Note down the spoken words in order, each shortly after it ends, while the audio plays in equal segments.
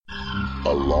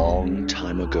A long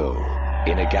time ago,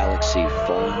 in a galaxy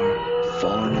far,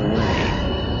 far away.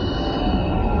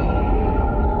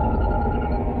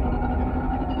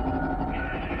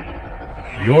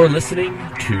 You're listening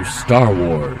to Star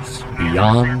Wars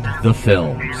Beyond the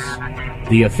Films,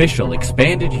 the official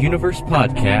expanded universe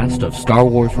podcast of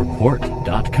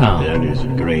StarWarsReport.com. There is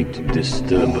a great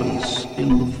disturbance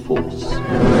in the Force.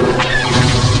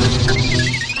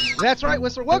 That's right,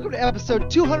 Whistler. Welcome to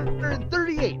episode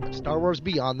 238 of Star Wars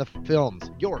Beyond the Films,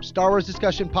 your Star Wars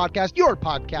discussion podcast, your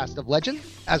podcast of legend,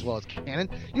 as well as canon,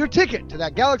 your ticket to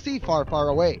that galaxy far, far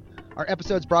away. Our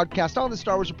episodes broadcast on the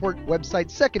Star Wars Report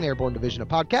website, Second Airborne Division of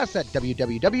Podcasts at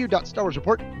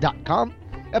www.starwarsreport.com.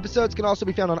 Episodes can also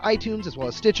be found on iTunes as well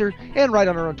as Stitcher, and right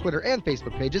on our own Twitter and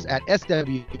Facebook pages at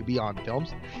SW Beyond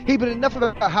Films. Hey, but enough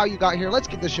about how you got here. Let's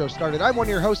get the show started. I'm one of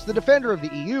your hosts, the defender of the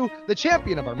EU, the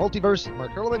champion of our multiverse,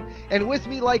 Mark Hurlman, and with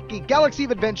me, like a galaxy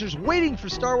of adventures waiting for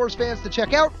Star Wars fans to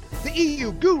check out, the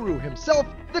EU guru himself,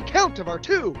 the count of our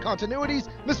two continuities,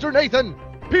 Mr. Nathan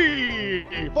P.,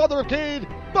 father of Cade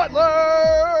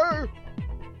Butler!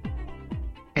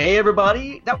 Hey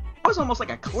everybody, that was almost like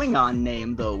a Klingon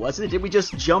name though, wasn't it? Did we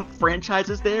just jump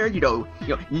franchises there? You know,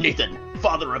 Nathan,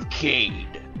 father of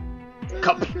Cade,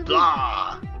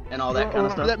 blah, and all that kind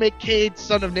of stuff. That make Cade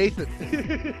son of Nathan.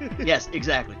 Yes,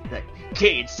 exactly.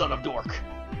 Cade, son of Dork.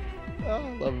 Oh,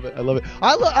 I love it. I love it.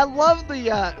 I love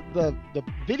the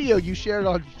video you shared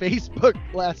on Facebook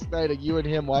last night of you and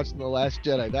him watching The Last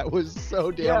Jedi. That was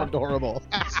so damn adorable.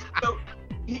 So,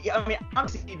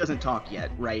 obviously he doesn't talk yet,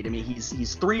 right? I mean,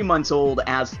 he's 3 months old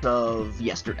as of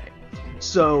yesterday.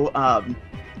 So,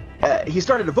 he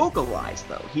started to vocalize,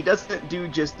 though. He doesn't do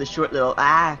just the short little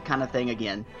kind of thing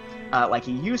again, like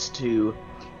he used to.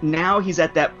 Now he's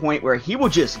at that point where he will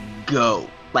just go.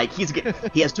 Like, he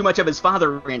has too much of his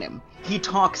father in him. He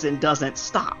talks and doesn't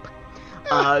stop.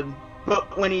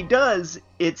 But when he does,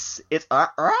 it's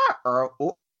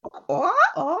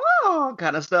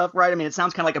kind of stuff, right? I mean, it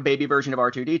sounds kind of like a baby version of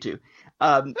R2-D2.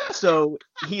 So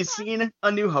he's seen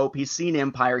A New Hope, he's seen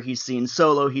Empire, he's seen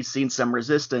Solo, he's seen some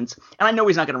Resistance, and I know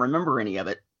he's not going to remember any of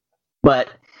it, but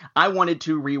I wanted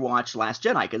to rewatch Last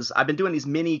Jedi because I've been doing these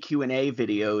mini Q&A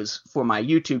videos for my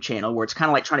YouTube channel where it's kind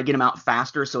of like trying to get them out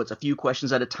faster, so it's a few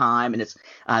questions at a time, and it's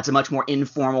a much more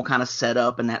informal kind of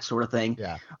setup and that sort of thing.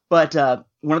 Yeah. But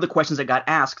one of the questions that got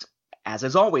asked, as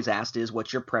is always asked, is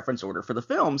what's your preference order for the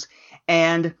films?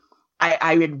 And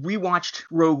I had rewatched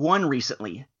Rogue One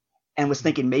recently and was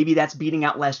thinking maybe that's beating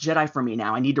out Last Jedi for me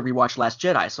now. I need to rewatch Last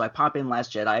Jedi. So I pop in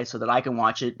Last Jedi so that I can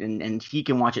watch it and he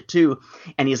can watch it too.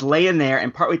 And he's laying there,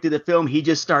 and partway through the film, he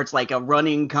just starts like a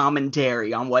running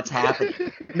commentary on what's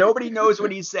happening. Nobody knows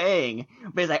what he's saying.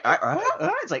 But he's like,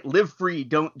 it's like, live free,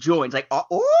 don't join. It's like,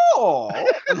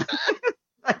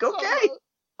 like, okay.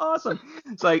 Awesome.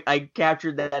 So I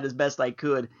captured that as best I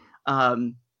could.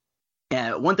 One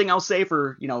thing I'll say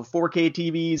for 4K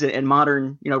TVs and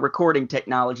modern recording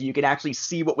technology, you could actually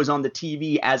see what was on the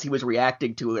TV as he was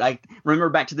reacting to it. I remember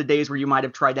back to the days where you might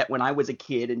have tried that when I was a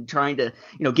kid and trying to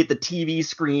get the TV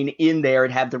screen in there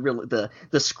and have the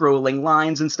scrolling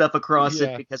lines and stuff across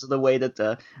it because of the way that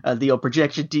the old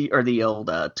projection or the old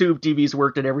tube TVs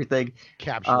worked and everything.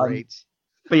 Capture rates.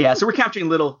 But yeah, so we're capturing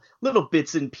little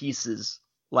bits and pieces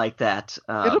like that.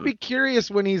 It'll be curious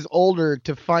when he's older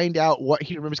to find out what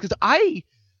he remembers, because I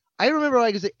remember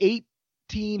I was 18,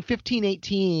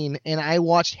 and I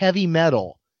watched Heavy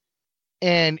Metal,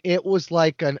 and it was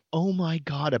like an oh my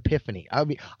god epiphany. I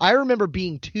mean, I remember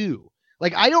being 2.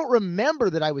 Like, I don't remember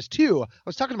that I was 2. I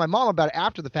was talking to my mom about it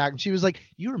after the fact, and she was like,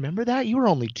 "You remember that? You were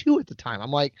only 2 at the time." I'm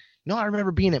like, "No, I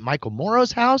remember being at Michael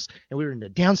Morrow's house, and we were in the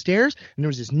downstairs, and there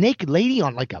was this naked lady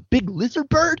on like a big lizard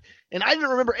bird, and I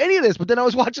didn't remember any of this." But then I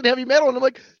was watching Heavy Metal, and I'm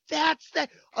like, "That's that!"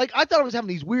 Like, I thought I was having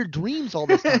these weird dreams all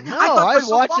this time. No, I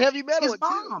watched Heavy Metal. His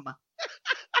mom.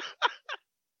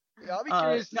 Yeah, I'll be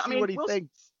curious to see what he thinks.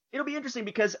 It'll be interesting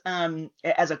because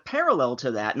as a parallel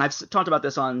to that, and I've talked about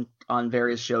this on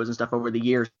various shows and stuff over the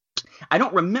years, I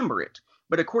don't remember it.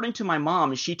 But according to my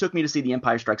mom, she took me to see The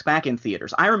Empire Strikes Back in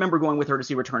theaters. I remember going with her to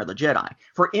see Return of the Jedi.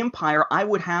 For Empire, I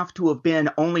would have to have been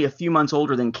only a few months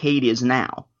older than Cade is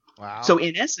now. Wow. So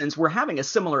in essence, we're having a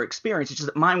similar experience. It's just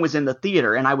that mine was in the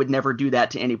theater, and I would never do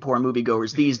that to any poor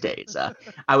moviegoers these days.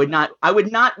 I would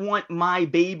not want my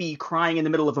baby crying in the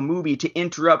middle of a movie to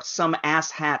interrupt some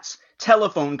asshat's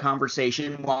telephone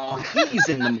conversation while he's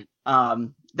in the movie.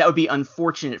 That would be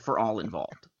unfortunate for all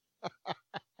involved.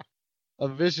 A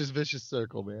vicious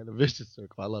circle, man. A vicious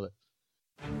circle. I love it.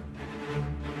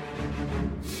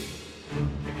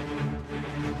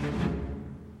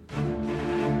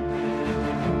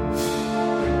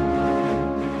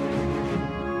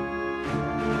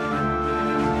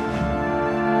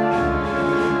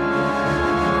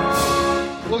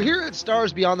 at Star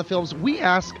Wars Beyond the Films, we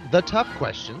ask the tough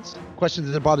questions, questions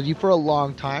that have bothered you for a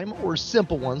long time, or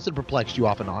simple ones that perplexed you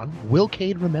off and on. Will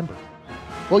Cade remember?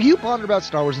 Well, you ponder about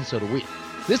Star Wars, and so do we.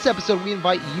 This episode, we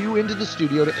invite you into the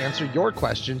studio to answer your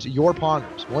questions, your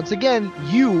ponders. Once again,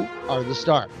 you are the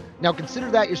star. Now consider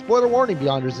that your spoiler warning,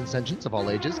 Beyonders and Sentients of all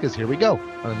ages, because here we go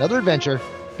on another adventure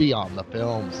beyond the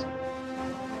films.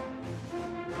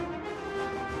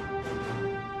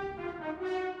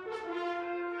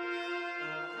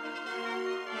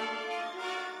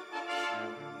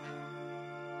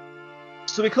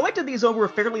 So we collected these over a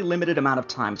fairly limited amount of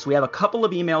time. So we have a couple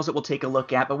of emails that we'll take a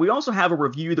look at, but we also have a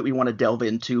review that we want to delve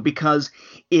into because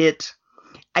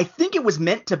I think it was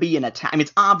meant to be an attack. I mean,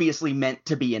 it's obviously meant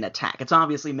to be an attack. It's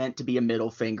obviously meant to be a middle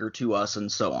finger to us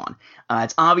and so on.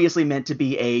 It's obviously meant to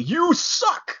be a "you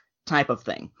suck" type of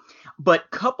thing. But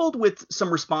coupled with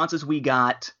some responses we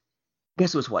got, I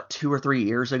guess it was 2 or 3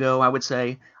 years ago, I would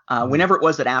say, whenever it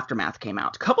was that Aftermath came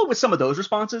out, coupled with some of those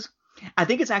responses, I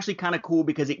think it's actually kind of cool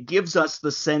because it gives us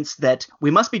the sense that we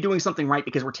must be doing something right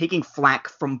because we're taking flack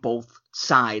from both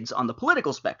sides on the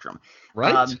political spectrum.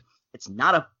 Right. It's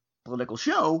not a political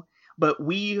show, but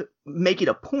we make it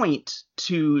a point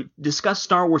to discuss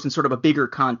Star Wars in sort of a bigger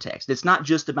context. It's not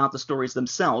just about the stories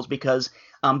themselves because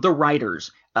the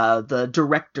writers, the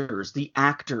directors, the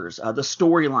actors, the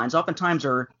storylines oftentimes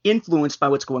are influenced by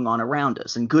what's going on around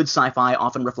us. And good sci-fi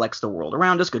often reflects the world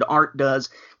around us. Good art does.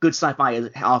 Good sci-fi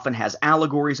often has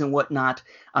allegories and whatnot.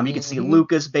 You can see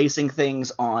Lucas basing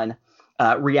things on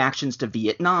reactions to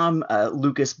Vietnam,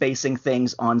 Lucas basing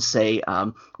things on, say,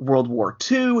 World War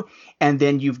II, and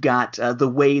then you've got the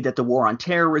way that the War on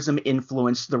Terrorism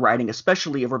influenced the writing,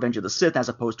 especially of Revenge of the Sith, as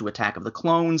opposed to Attack of the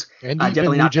Clones. And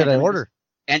definitely New Jedi Order.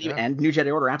 And New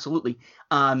Jedi Order, absolutely.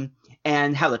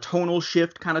 And how the tonal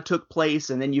shift kind of took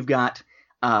place, and then you've got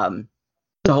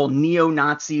the whole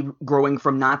neo-Nazi growing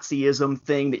from Nazism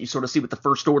thing that you sort of see with the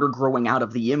First Order growing out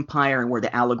of the Empire and where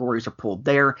the allegories are pulled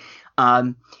there.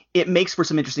 It makes for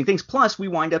some interesting things. Plus, we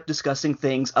wind up discussing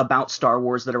things about Star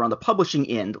Wars that are on the publishing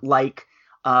end, like,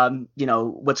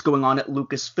 what's going on at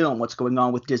Lucasfilm, what's going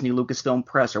on with Disney Lucasfilm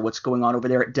Press, or what's going on over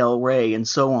there at Del Rey, and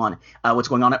so on, what's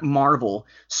going on at Marvel.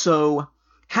 So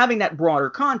having that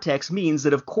broader context means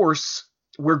that, of course,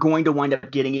 we're going to wind up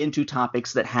getting into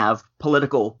topics that have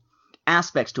political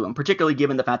aspects to them, particularly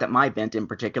given the fact that my bent in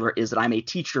particular is that I'm a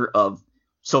teacher of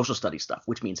social studies stuff,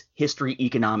 which means history,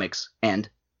 economics, and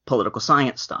political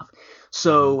science stuff.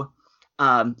 So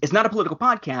it's not a political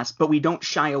podcast, but we don't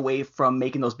shy away from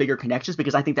making those bigger connections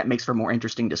because I think that makes for more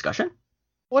interesting discussion.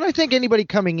 Well, I think anybody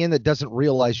coming in that doesn't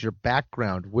realize your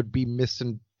background would be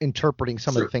misinterpreting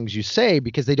some of the things you say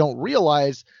because they don't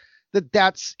realize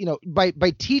that's, by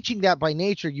teaching that by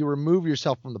nature, you remove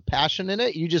yourself from the passion in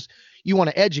it. You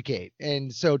want to educate.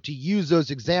 And so to use those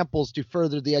examples to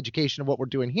further the education of what we're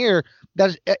doing here,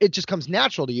 it just comes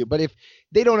natural to you. But if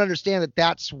they don't understand that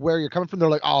that's where you're coming from, they're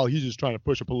like, oh, he's just trying to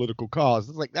push a political cause.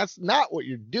 It's like, that's not what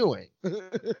you're doing.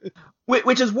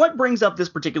 Which is what brings up this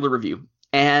particular review.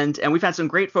 And we've had some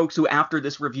great folks who, after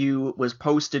this review was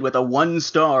posted with a 1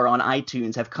 star on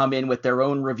iTunes, have come in with their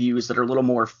own reviews that are a little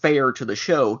more fair to the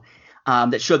show.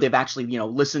 That show they've actually,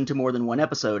 listened to more than one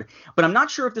episode. But I'm not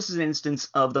sure if this is an instance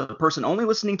of the person only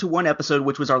listening to one episode,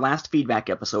 which was our last feedback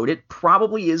episode. It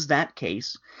probably is that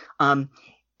case. And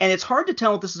it's hard to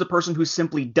tell if this is a person who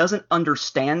simply doesn't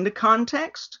understand the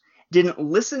context, didn't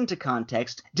listen to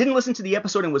context, didn't listen to the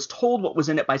episode and was told what was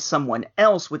in it by someone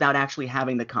else without actually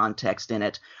having the context in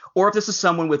it, or if this is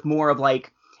someone with more of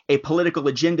like a political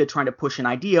agenda trying to push an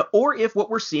idea, or if what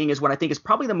we're seeing is what I think is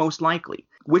probably the most likely,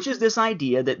 which is this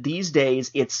idea that these days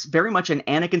it's very much an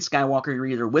Anakin Skywalker, you're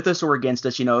either with us or against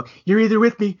us, you're either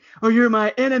with me or you're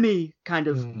my enemy kind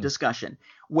of discussion,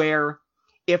 where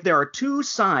if there are two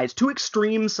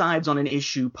extreme sides on an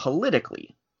issue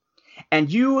politically,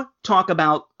 and you talk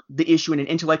about the issue in an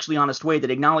intellectually honest way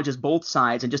that acknowledges both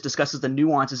sides and just discusses the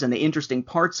nuances and the interesting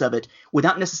parts of it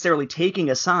without necessarily taking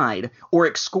a side or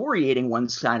excoriating one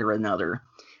side or another,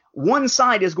 one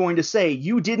side is going to say,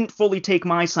 you didn't fully take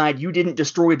my side, you didn't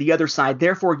destroy the other side,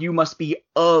 therefore you must be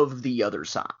of the other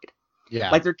side.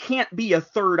 Yeah. Like there can't be a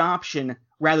third option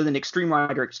rather than extreme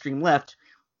right or extreme left.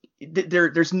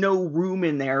 There's no room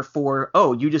in there for,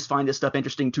 you just find this stuff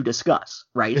interesting to discuss,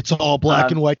 right? It's all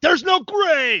black and white. There's no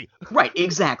gray. Right,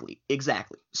 exactly.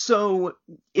 So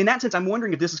in that sense, I'm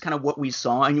wondering if this is kind of what we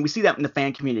saw, and we see that in the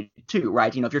fan community too,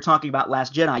 right? If you're talking about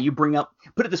Last Jedi, you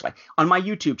put it this way, on my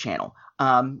YouTube channel,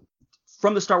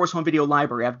 from the Star Wars Home Video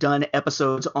Library, I've done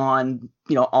episodes on,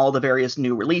 all the various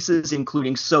new releases,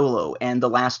 including Solo and The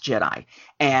Last Jedi.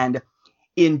 And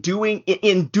in doing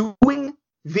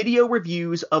video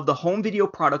reviews of the home video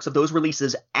products of those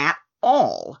releases at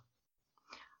all,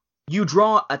 you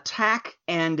draw attack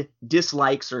and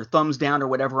dislikes or thumbs down or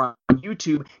whatever on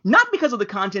YouTube, not because of the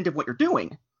content of what you're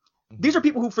doing. These are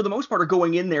people who, for the most part, are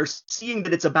going in there, seeing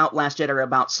that it's about Last Jedi or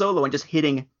about Solo, and just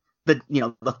hitting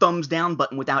the thumbs down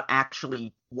button without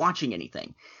actually watching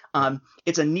anything.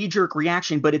 It's a knee-jerk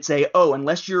reaction, but it's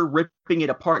unless you're ripping it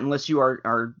apart, unless you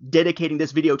are dedicating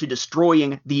this video to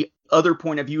destroying the other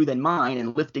point of view than mine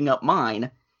and lifting up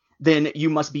mine, then you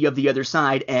must be of the other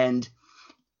side, and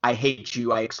I hate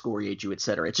you, I excoriate you,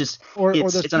 etc. It's just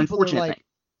it's an unfortunate thing.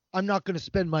 I'm not going to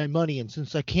spend my money, and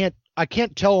since I can't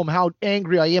tell them how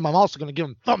angry I am, I'm also going to give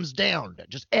them thumbs down to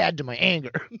just add to my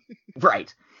anger.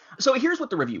 Right. So here's what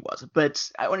the review was,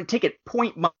 but I want to take it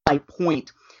point by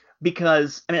point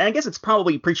because, I guess it's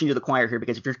probably preaching to the choir here,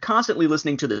 because if you're constantly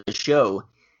listening to the show,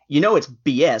 you know it's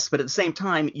BS, but at the same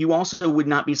time, you also would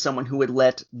not be someone who would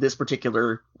let this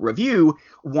particular review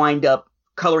wind up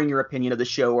coloring your opinion of the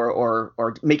show or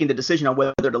making the decision on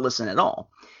whether to listen at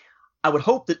all. I would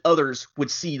hope that others would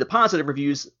see the positive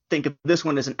reviews, think of this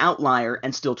one as an outlier,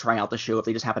 and still try out the show if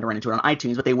they just happen to run into it on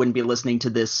iTunes, but they wouldn't be listening to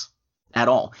this at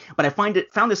all. But I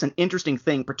found this an interesting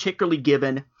thing, particularly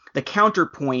given the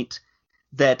counterpoint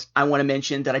that I want to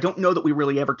mention that I don't know that we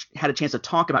really ever had a chance to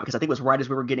talk about, because I think it was right as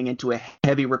we were getting into a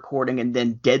heavy recording and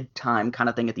then dead time kind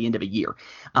of thing at the end of a year.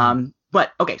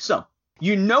 But okay, so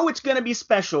you know it's going to be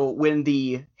special when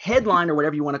the headline, or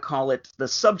whatever you want to call it, the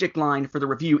subject line for the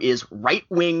review is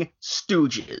Right-Wing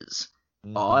Stooges.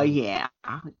 Mm-hmm. Oh, yeah.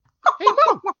 Hey,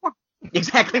 Mo!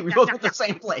 Exactly. We both went to the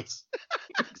same place.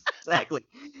 Exactly.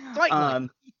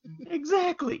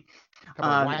 Exactly.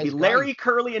 Larry,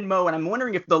 Curly, and Moe, and I'm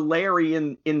wondering if the Larry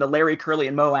in the Larry, Curly,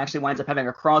 and Moe actually winds up having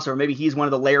a crossover. Maybe he's one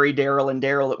of the Larry, Daryl, and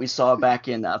Daryl that we saw back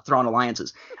in Thrawn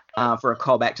Alliances for a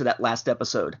callback to that last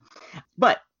episode.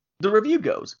 But the review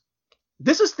goes,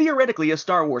 this is theoretically a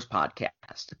Star Wars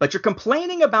podcast, but you're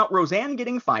complaining about Roseanne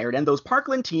getting fired and those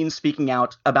Parkland teens speaking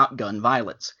out about gun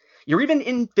violence. You're even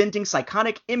inventing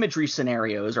psychotic imagery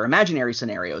scenarios or imaginary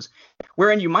scenarios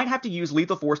wherein you might have to use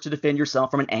lethal force to defend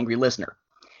yourself from an angry listener.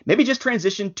 Maybe just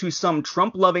transition to some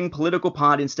Trump-loving political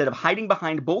pod instead of hiding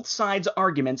behind both sides'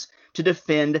 arguments to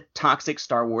defend toxic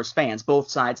Star Wars fans, both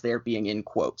sides there being in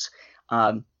quotes.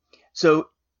 So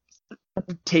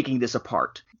taking this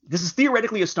apart, this is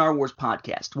theoretically a Star Wars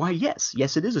podcast. Why, yes,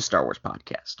 it is a Star Wars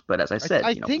podcast. But as I said,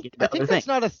 I think that's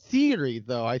not a theory,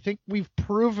 though. I think we've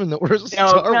proven that we're a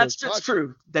Star Wars podcast. That's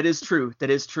true. That is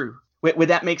true. Would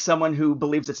that make someone who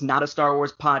believes it's not a Star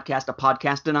Wars podcast a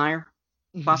podcast denier?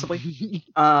 Possibly.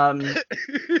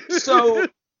 So,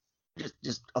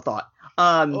 just a thought.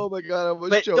 Oh my God, I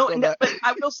almost choked on that. But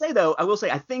I will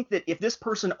say, I think that if this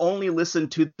person only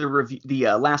listened to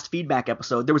the last feedback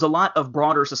episode, there was a lot of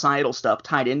broader societal stuff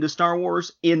tied into Star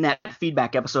Wars in that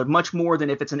feedback episode, much more than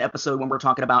if it's an episode when we're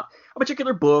talking about a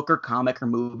particular book or comic or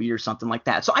movie or something like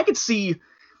that. So I could see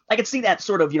that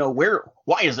sort of,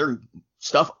 why is there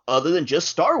stuff other than just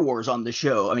Star Wars on the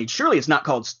show? I mean, surely it's not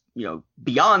called,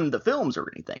 Beyond the Films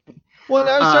or anything. Well,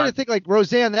 I was starting to think like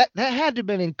Roseanne, that had to have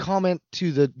been in comment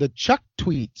to the Chuck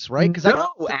tweets, right?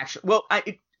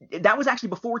 That was actually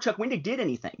before Chuck Wendig did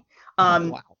anything.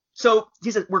 Wow. So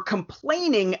he said, we're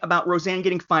complaining about Roseanne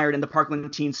getting fired and the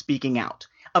Parkland teens speaking out.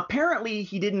 Apparently,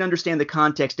 he didn't understand the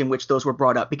context in which those were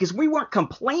brought up, because we weren't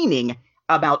complaining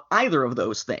about either of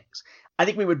those things. I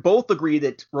think we would both agree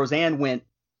that Roseanne went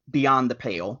beyond the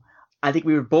pale. I think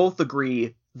we would both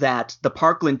agree that the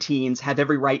Parkland teens have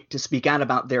every right to speak out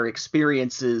about their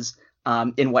experiences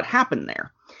in what happened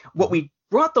there. What we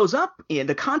brought those up in,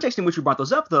 the context in which we brought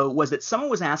those up, though, was that someone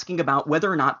was asking about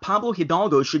whether or not Pablo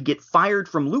Hidalgo should get fired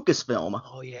from Lucasfilm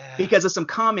because of some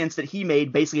comments that he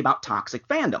made basically about toxic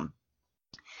fandom.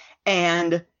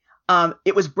 And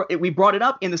we brought it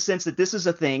up in the sense that this is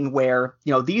a thing where,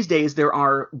 these days there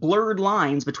are blurred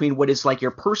lines between what is like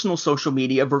your personal social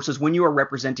media versus when you are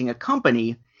representing a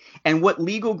company, and what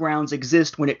legal grounds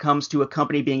exist when it comes to a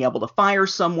company being able to fire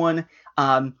someone.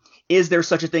 Is there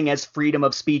such a thing as freedom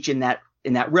of speech in that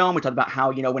realm? We talked about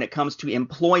how, when it comes to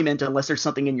employment, unless there's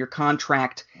something in your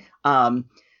contract, it's kind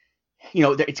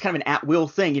of an at-will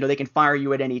thing. They can fire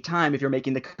you at any time if you're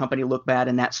making the company look bad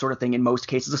and that sort of thing in most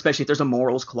cases, especially if there's a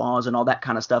morals clause and all that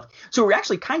kind of stuff. So we're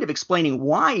actually kind of explaining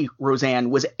why Roseanne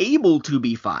was able to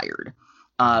be fired,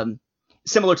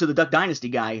 similar to the Duck Dynasty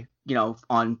guy,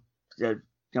 on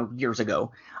years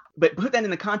ago. But put that in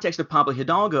the context of Pablo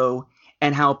Hidalgo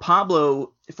and how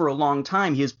Pablo, for a long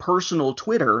time, his personal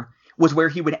Twitter was where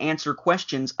he would answer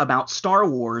questions about Star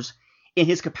Wars in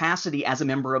his capacity as a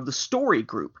member of the story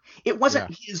group. It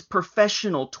wasn't his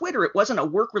professional Twitter. It wasn't a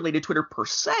work-related Twitter per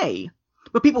se,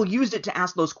 But people used it to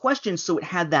ask those questions, so it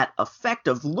had that effect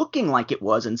of looking like it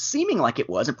was and seeming like it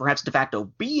was, and perhaps de facto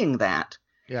being that.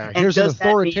 Yeah, And here's an does that mean-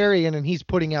 authoritarian, and he's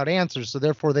putting out answers, so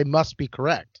therefore they must be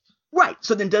correct. Right.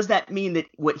 So then does that mean that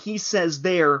what he says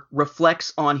there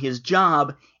reflects on his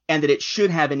job, and that it should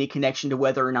have any connection to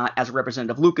whether or not, as a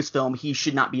representative of Lucasfilm, he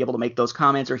should not be able to make those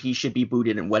comments, or he should be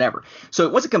booted and whatever? So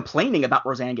it wasn't complaining about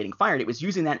Roseanne getting fired. It was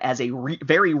using that as a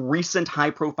very recent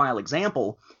high-profile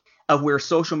example of where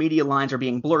social media lines are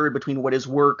being blurred between what is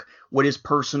work, what is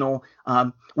personal,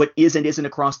 what is and isn't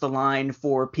across the line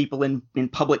for people in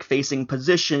public-facing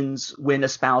positions when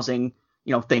espousing,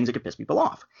 things that could piss people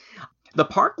off. The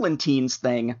Parkland teens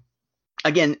thing,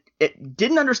 again, it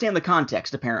didn't understand the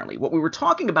context, apparently. What we were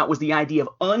talking about was the idea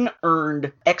of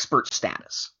unearned expert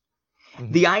status.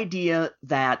 Mm-hmm. The idea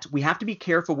that we have to be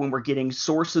careful when we're getting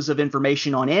sources of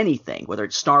information on anything, whether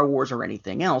it's Star Wars or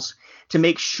anything else, to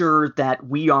make sure that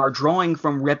we are drawing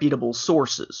from reputable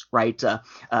sources, right?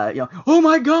 Oh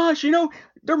my gosh,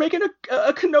 they're making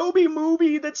a Kenobi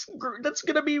movie that's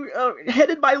going to be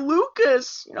headed by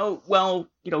Lucas.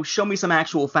 Show me some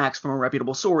actual facts from a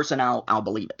reputable source, and I'll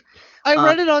believe it. I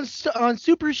read it on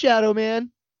Super Shadow,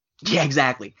 man. Yeah,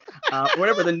 exactly.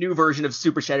 Whatever the new version of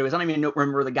Super Shadow is. I don't even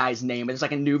remember the guy's name, but it's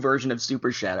like a new version of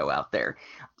Super Shadow out there.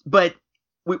 But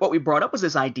what we brought up was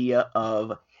this idea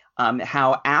of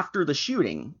how after the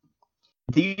shooting,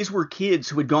 these were kids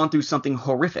who had gone through something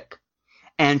horrific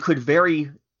and could very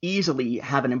easily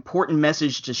have an important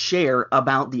message to share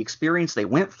about the experience they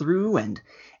went through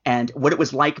and what it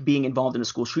was like being involved in a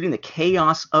school shooting, the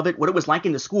chaos of it, what it was like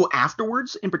in the school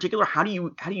afterwards in particular. How do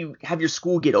you have your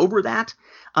school get over that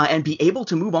and be able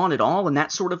to move on at all and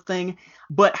that sort of thing?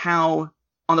 But how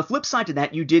on the flip side to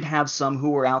that, you did have some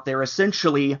who were out there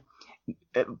essentially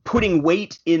putting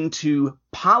weight into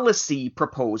policy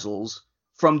proposals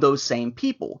from those same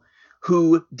people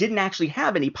who didn't actually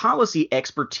have any policy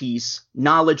expertise,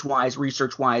 knowledge-wise,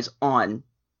 research-wise on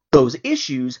those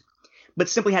issues, but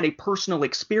simply had a personal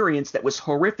experience that was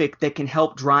horrific that can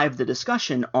help drive the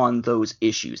discussion on those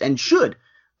issues and should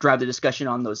drive the discussion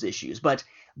on those issues. But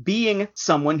being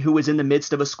someone who was in the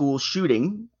midst of a school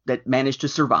shooting that managed to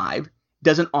survive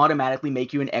doesn't automatically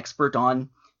make you an expert on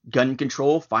gun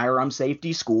control, firearm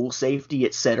safety, school safety,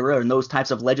 etc., and those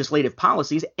types of legislative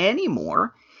policies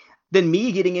anymore than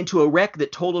me getting into a wreck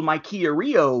that totaled my Kia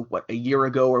Rio, a year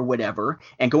ago or whatever,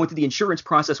 and going through the insurance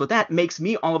process with that makes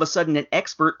me all of a sudden an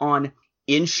expert on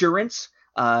insurance,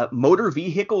 motor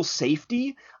vehicle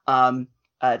safety,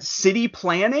 city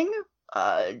planning,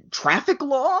 traffic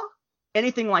law,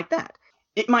 anything like that.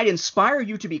 It might inspire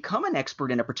you to become an expert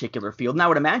in a particular field. And I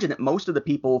would imagine that most of the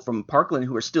people from Parkland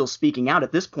who are still speaking out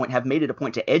at this point have made it a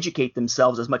point to educate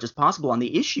themselves as much as possible on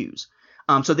the issues.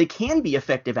 So they can be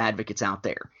effective advocates out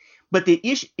there. But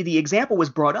the example was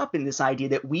brought up in this idea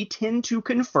that we tend to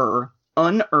confer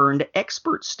unearned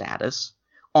expert status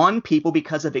on people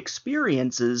because of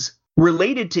experiences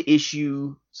related to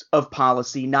issues of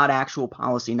policy, not actual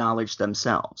policy knowledge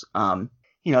themselves.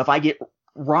 If I get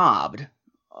robbed,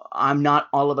 I'm not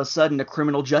all of a sudden a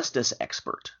criminal justice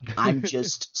expert. I'm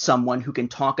just someone who can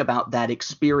talk about that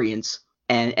experience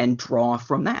and draw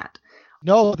from that.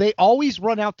 No, they always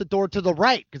run out the door to the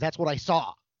right because that's what I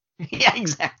saw. Yeah,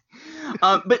 exactly.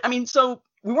 But I mean, so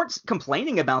we weren't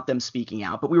complaining about them speaking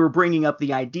out, but we were bringing up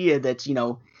the idea that,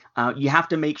 you have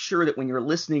to make sure that when you're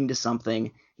listening to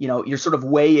something, you're sort of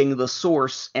weighing the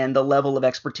source and the level of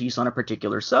expertise on a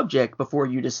particular subject before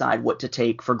you decide what to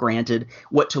take for granted,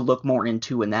 what to look more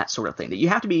into, and that sort of thing. That you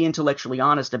have to be intellectually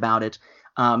honest about it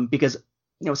because,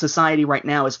 society right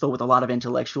now is filled with a lot of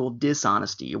intellectual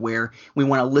dishonesty where we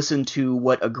want to listen to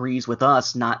what agrees with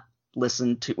us, not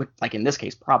listen to, like in this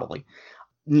case, probably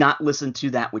not listen to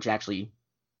that which actually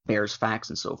bears facts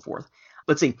and so forth.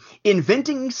 Let's see.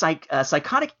 Inventing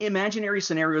psychotic imaginary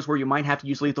scenarios where you might have to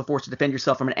use lethal force to defend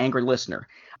yourself from an angry listener.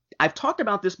 I've talked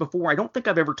about this before. I don't think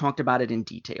I've ever talked about it in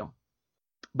detail.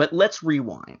 But let's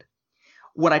rewind.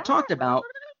 What I talked about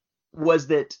was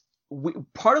that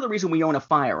part of the reason we own a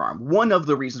firearm, one of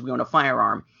the reasons we own a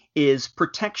firearm, is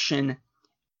protection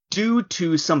due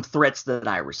to some threats that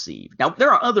I received. Now,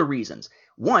 there are other reasons.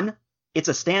 One, it's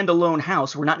a standalone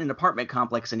house. We're not in an apartment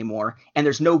complex anymore, and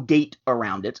there's no gate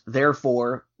around it.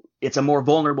 Therefore, it's a more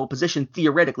vulnerable position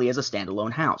theoretically as a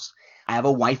standalone house. I have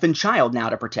a wife and child now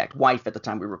to protect. Wife at the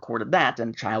time we recorded that,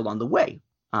 and child on the way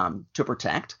to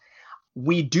protect.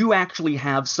 We do actually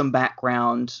have some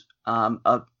background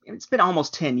it's been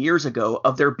almost 10 years ago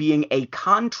of there being a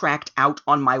contract out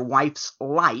on my wife's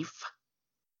life.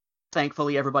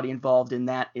 Thankfully, everybody involved in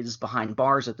that is behind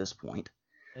bars at this point.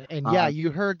 And yeah,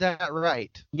 you heard that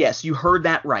right. Yes, you heard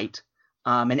that right.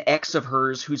 an ex of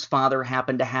hers whose father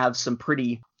happened to have some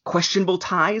pretty questionable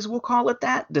ties, we'll call it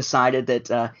that, decided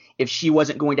that if she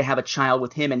wasn't going to have a child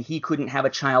with him and he couldn't have a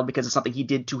child because of something he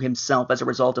did to himself as a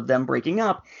result of them breaking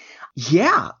up,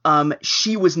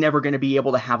 she was never going to be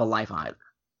able to have a life either.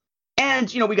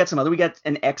 And, we got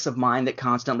an ex of mine that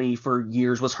constantly for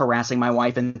years was harassing my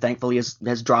wife and thankfully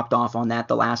has dropped off on that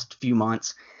the last few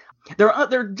months. There are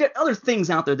other things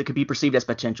out there that could be perceived as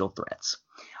potential threats.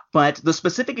 But the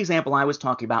specific example I was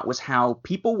talking about was how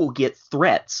people will get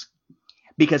threats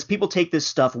because people take this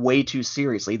stuff way too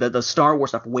seriously, the Star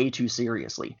Wars stuff way too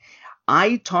seriously.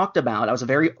 I was a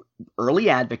very early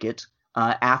advocate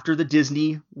after the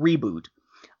Disney reboot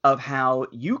of how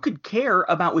you could care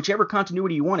about whichever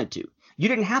continuity you wanted to. You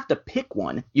didn't have to pick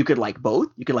one. You could like both.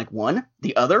 You could like one,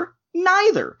 the other,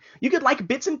 neither. You could like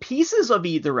bits and pieces of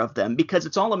either of them because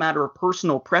it's all a matter of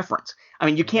personal preference. I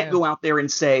mean, you can't go out there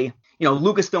and say,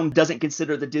 Lucasfilm doesn't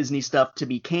consider the Disney stuff to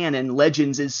be canon.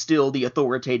 Legends is still the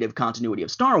authoritative continuity of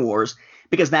Star Wars,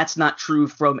 because that's not true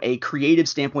from a creative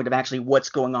standpoint of actually what's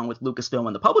going on with Lucasfilm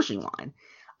and the publishing line.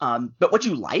 But what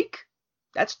you like,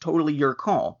 that's totally your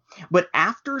call. But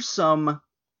after some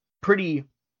pretty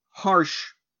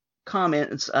harsh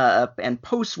comments and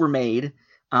posts were made,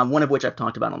 one of which I've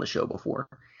talked about on the show before,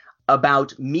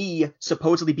 about me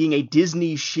supposedly being a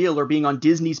Disney shill or being on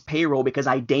Disney's payroll because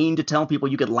I deigned to tell people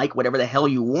you could like whatever the hell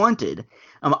you wanted,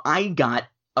 I got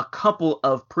a couple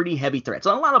of pretty heavy threats.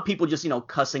 A lot of people just,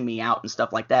 cussing me out and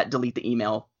stuff like that, delete the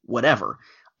email, whatever.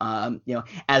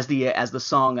 As the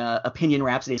song Opinion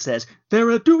Rhapsody says, they're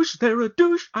a douche,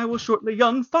 I will shortly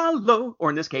unfollow,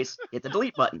 or in this case, hit the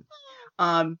delete button.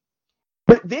 But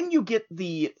then you get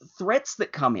the threats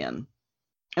that come in.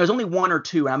 There's only one or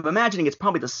two, and I'm imagining it's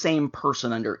probably the same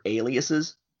person under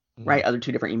aliases, right? Other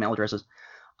two different email addresses.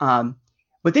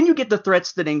 But then you get the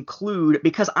threats that include,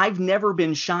 because I've never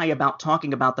been shy about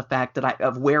talking about the fact that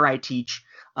of where I teach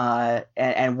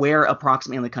and where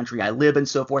approximately in the country I live and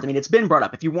so forth. I mean, it's been brought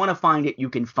up. If you want to find it, you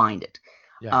can find it.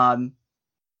 Yeah.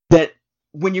 That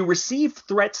when you receive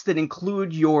threats that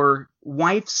include your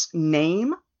wife's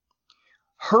name,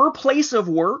 her place of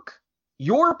work,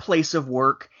 your place of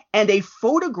work, and a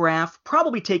photograph,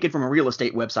 probably taken from a real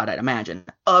estate website, I'd imagine,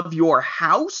 of your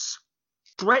house,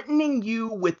 threatening you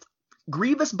with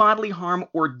grievous bodily harm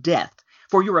or death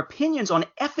for your opinions on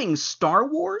effing Star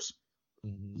Wars?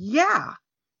 Yeah.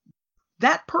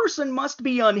 That person must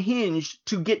be unhinged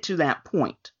to get to that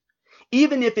point,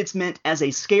 even if it's meant as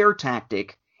a scare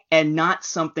tactic and not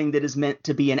something that is meant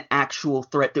to be an actual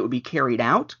threat that would be carried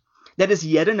out. That is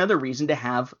yet another reason to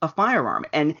have a firearm.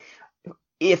 And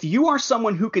if you are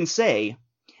someone who can say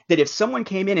that if someone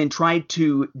came in and tried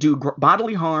to do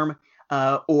bodily harm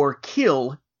or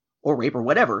kill or rape or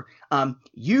whatever,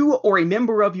 you or a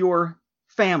member of your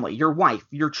family, your wife,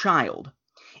 your child,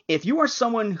 if you are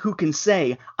someone who can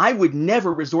say, I would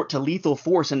never resort to lethal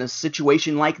force in a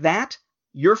situation like that,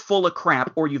 you're full of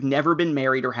crap or you've never been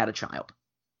married or had a child.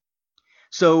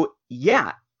 So,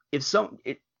 yeah, if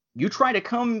you try to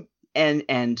come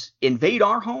and invade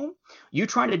our home, you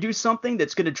try to do something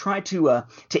that's going to try to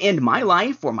end my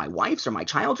life or my wife's or my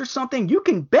child's or something, you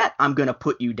can bet I'm going to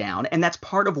put you down. And that's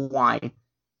part of why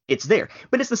it's there.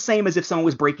 But it's the same as if someone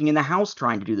was breaking in the house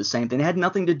trying to do the same thing. It had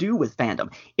nothing to do with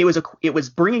fandom. It was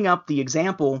bringing up the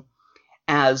example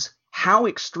as how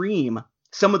extreme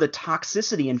some of the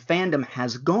toxicity in fandom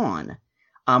has gone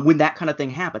when that kind of thing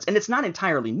happens. And it's not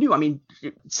entirely new. I mean,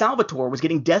 Salvatore was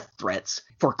getting death threats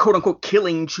for quote unquote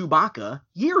killing Chewbacca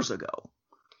years ago.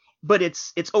 But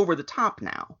it's over the top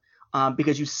now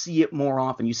because you see it more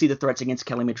often. You see the threats against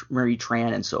Kelly Marie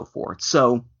Tran and so forth.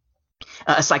 So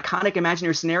a psychotic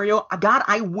imaginary scenario, God,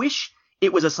 I wish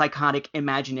it was a psychotic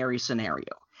imaginary scenario.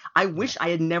 I wish I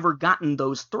had never gotten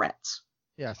those threats.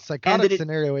 Yeah, psychotic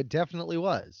scenario, it definitely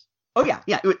was. Oh, yeah.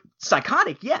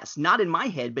 Psychotic, yes. Not in my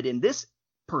head, but in this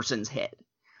person's head.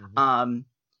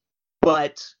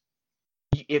 But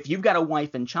if you've got a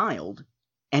wife and child,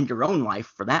 and your own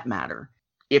life for that matter,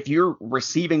 if you're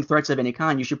receiving threats of any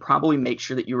kind, you should probably make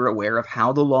sure that you're aware of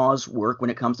how the laws work when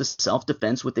it comes to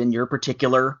self-defense within your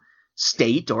particular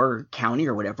state or county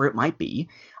or whatever it might be,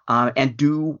 and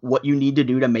do what you need to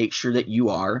do to make sure that you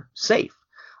are safe.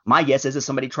 My guess is if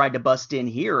somebody tried to bust in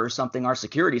here or something, our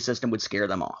security system would scare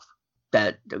them off.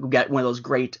 That we got one of those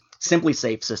great Simply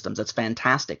Safe systems. That's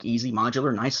fantastic, easy,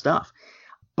 modular, nice stuff.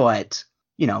 But,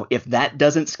 if that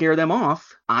doesn't scare them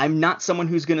off, I'm not someone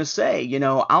who's going to say,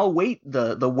 I'll wait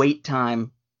the wait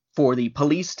time for the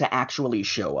police to actually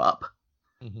show up.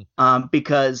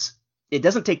 Because it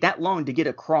doesn't take that long to get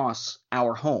across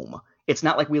our home. It's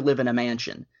not like we live in a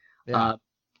mansion. Yeah.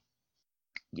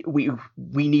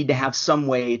 we need to have some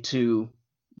way to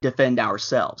defend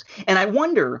ourselves. And I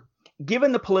wonder,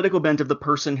 given the political bent of the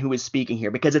person who is speaking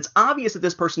here, because it's obvious that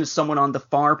this person is someone on the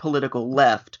far political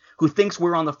left who thinks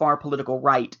we're on the far political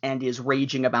right and is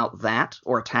raging about that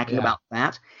or attacking about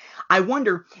that. I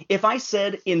wonder if I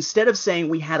said, instead of saying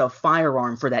we had a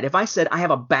firearm for that, if I said I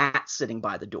have a bat sitting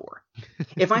by the door,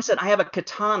 if I said I have a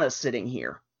katana sitting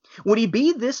here, would he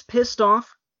be this pissed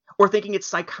off or thinking it's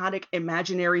psychotic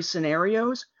imaginary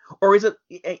scenarios? Or is it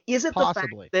the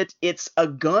fact that it's a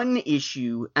gun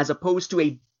issue as opposed to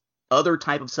a other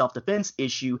type of self-defense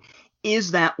issue?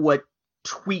 Is that what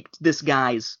tweaked this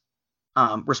guy's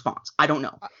response? I don't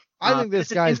know. I think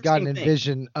this guy's got a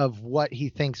vision of what he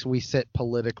thinks we sit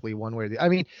politically one way or the other. I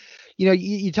mean,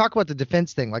 you talk about the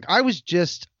defense thing. Like, I was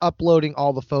just uploading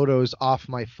all the photos off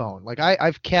my phone. Like,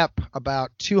 I've kept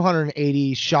about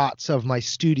 280 shots of my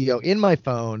studio in my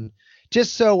phone,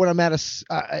 just so when I'm at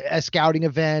a scouting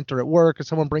event or at work or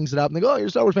someone brings it up and they go, "Oh, you're a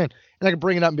Star Wars fan," and I can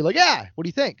bring it up and be like, "Yeah, what do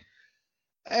you think?"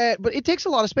 But it takes a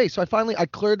lot of space. So I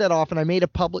cleared that off and I made a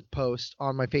public post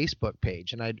on my Facebook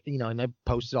page, and I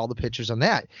posted all the pictures on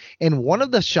that. And one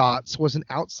of the shots was an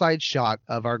outside shot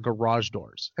of our garage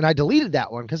doors. And I deleted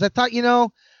that one because I thought,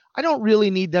 I don't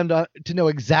really need them to know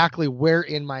exactly where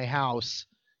in my house,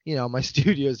 my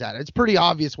studio's at. It's pretty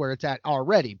obvious where it's at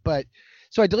already. But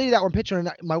so I deleted that one picture, and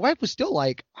my wife was still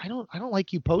like, I don't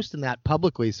like you posting that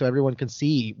publicly so everyone can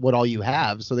see what all you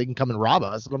have so they can come and rob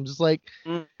us. And I'm just like,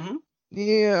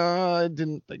 yeah, I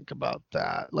didn't think about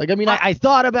that. Like, I mean, I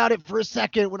thought about it for a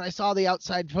second when I saw the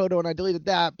outside photo and I deleted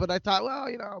that, but I thought,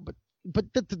 well, but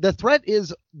the threat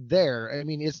is there. I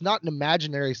mean, it's not an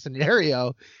imaginary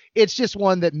scenario. It's just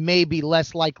one that may be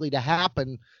less likely to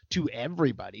happen to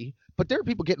everybody, but there are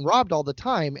people getting robbed all the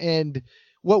time. And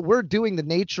what we're doing, the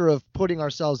nature of putting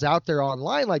ourselves out there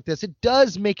online like this, it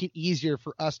does make it easier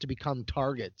for us to become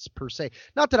targets per se.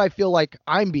 Not that I feel like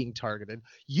I'm being targeted.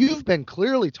 You've been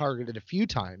clearly targeted a few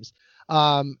times.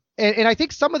 And I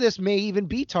think some of this may even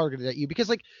be targeted at you because,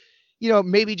 like,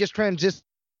 maybe just transition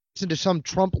into some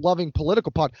Trump loving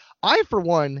political pod. I, for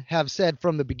one, have said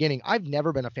from the beginning, I've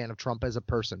never been a fan of Trump as a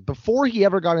person. Before he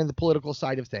ever got into the political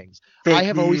side of things, I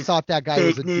have always thought that guy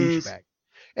was a douchebag.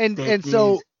 And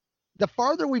so the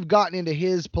farther we've gotten into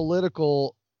his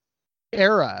political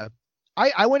era,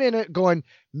 I went in it going,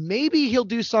 maybe he'll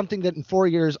do something that in 4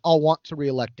 years I'll want to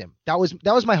reelect him. That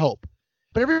was my hope.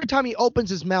 But every time he opens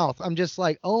his mouth, I'm just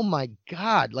like, oh my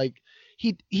God, like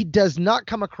he does not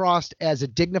come across as a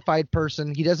dignified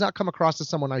person. He does not come across as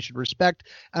someone I should respect,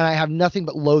 and I have nothing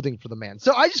but loathing for the man.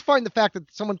 So I just find the fact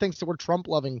that someone thinks that we're Trump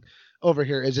loving over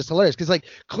here is just hilarious, because like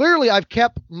clearly I've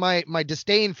kept my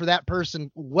disdain for that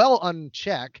person well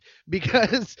unchecked,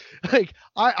 because like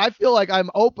I feel like I'm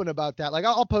open about that. Like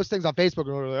I'll post things on Facebook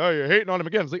and like, oh, you're hating on him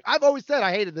again. It's like, I've always said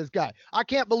I hated this guy. I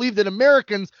can't believe that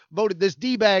Americans voted this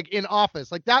D-bag in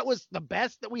office. Like that was the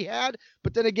best that we had,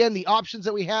 but then again the options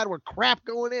that we had were crap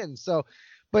going in. So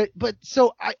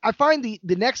so I find the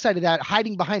next side of that,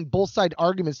 hiding behind both side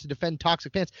arguments to defend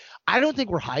toxic fans. I don't think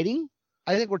we're hiding.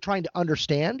 I think we're trying to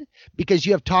understand, because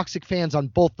you have toxic fans on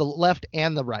both the left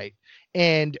and the right.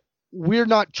 And we're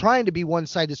not trying to be one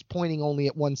side that's pointing only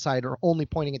at one side or only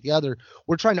pointing at the other.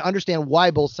 We're trying to understand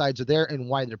why both sides are there and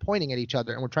why they're pointing at each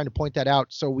other. And we're trying to point that out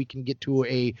so we can get to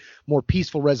a more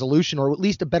peaceful resolution, or at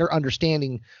least a better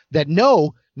understanding that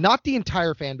no, not the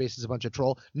entire fan base is a bunch of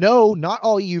troll. No, not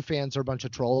all EU fans are a bunch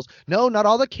of trolls. No, not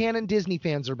all the canon Disney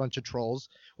fans are a bunch of trolls.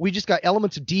 We just got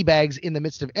elements of D-bags in the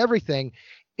midst of everything.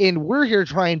 And we're here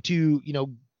trying to,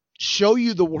 show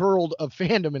you the world of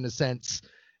fandom in a sense.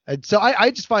 And so I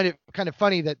just find it kind of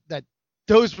funny that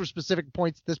those were specific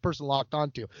points this person locked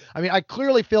onto. I mean, I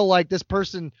clearly feel like this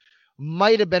person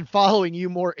might have been following you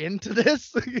more into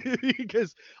this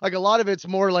because like a lot of it's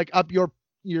more like up your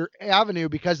avenue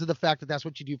because of the fact that that's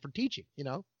what you do for teaching,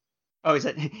 Oh, he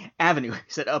said avenue. He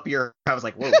said up your, I was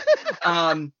like, whoa.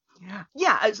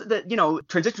 Yeah,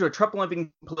 transition to a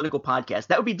Trump-loving political podcast,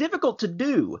 that would be difficult to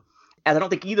do, as I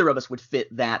don't think either of us would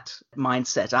fit that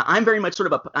mindset. I'm very much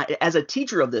sort of as a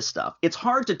teacher of this stuff, it's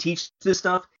hard to teach this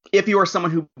stuff if you are someone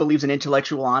who believes in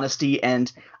intellectual honesty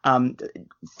and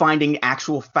finding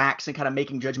actual facts and kind of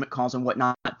making judgment calls and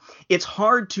whatnot. It's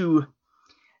hard to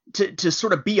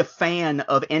sort of be a fan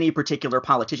of any particular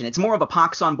politician. It's more of a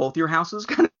pox on both your houses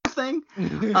kind of thing.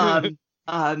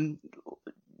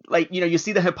 Like, you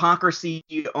see the hypocrisy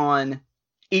on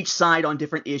each side on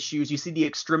different issues. You see the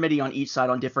extremity on each side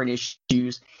on different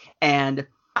issues. And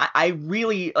I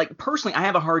really, like, personally, I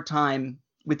have a hard time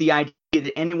with the idea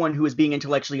that anyone who is being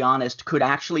intellectually honest could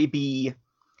actually be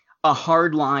a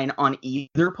hard line on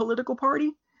either political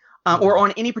party or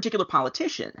on any particular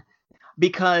politician.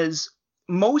 because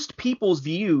most people's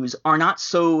views are not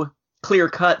so clear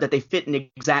cut that they fit an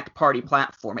exact party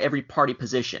platform, every party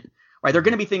position, right? There are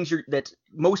going to be things that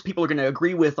most people are going to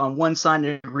agree with on one side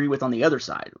and agree with on the other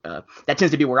side. That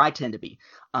tends to be where I tend to be.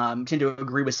 Tend to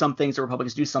agree with some things the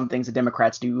Republicans do, some things the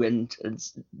Democrats do, and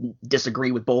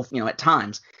disagree with both, at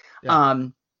times. Yeah.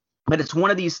 But it's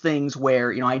one of these things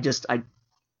where, I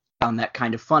found that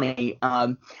kind of funny.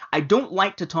 I don't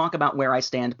like to talk about where I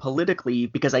stand politically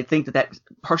because I think that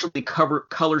partially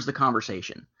colors the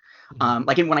conversation.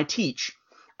 Like when I teach,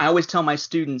 I always tell my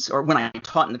students, or when I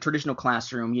taught in the traditional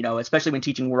classroom, especially when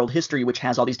teaching world history, which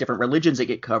has all these different religions that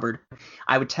get covered,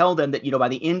 I would tell them that, by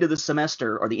the end of the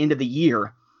semester or the end of the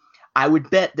year, I would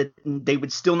bet that they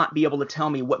would still not be able to tell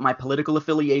me what my political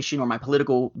affiliation or my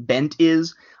political bent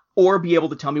is, or be able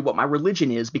to tell me what my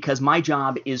religion is, because my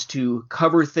job is to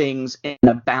cover things in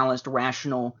a balanced,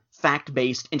 rational,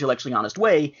 fact-based, intellectually honest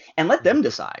way, and let them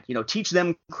decide, teach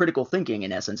them critical thinking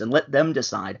in essence, and let them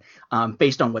decide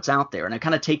based on what's out there. And I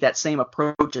kind of take that same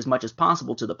approach as much as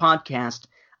possible to the podcast,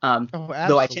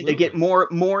 though I tend to get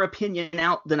more opinion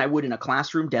out than I would in a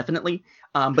classroom, definitely,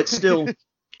 but still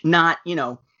not,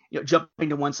 jumping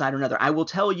to one side or another. I will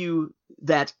tell you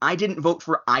that I didn't vote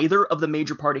for either of the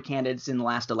major party candidates in the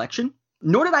last election,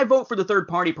 nor did I vote for the third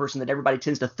party person that everybody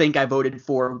tends to think I voted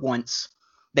for once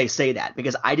they say that,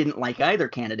 because I didn't like either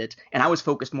candidate, and I was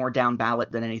focused more down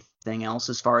ballot than anything else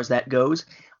as far as that goes.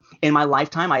 In my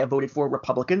lifetime, I have voted for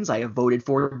Republicans. I have voted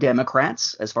for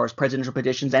Democrats as far as presidential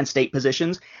positions and state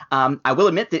positions. I will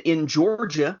admit that in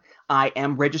Georgia, I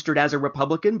am registered as a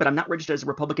Republican, but I'm not registered as a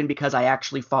Republican because I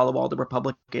actually follow all the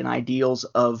Republican ideals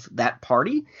of that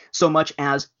party, so much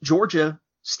as Georgia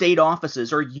state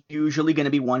offices are usually going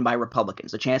to be won by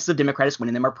Republicans. The chances of Democrats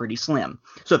winning them are pretty slim.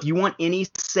 So if you want any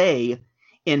say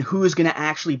in who's going to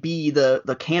actually be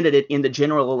the candidate in the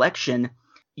general election,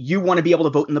 you want to be able to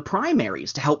vote in the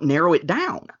primaries to help narrow it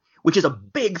down, which is a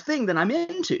big thing that I'm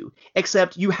into,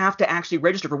 except you have to actually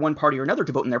register for one party or another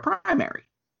to vote in their primary.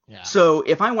 Yeah. So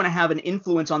if I want to have an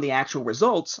influence on the actual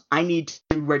results, I need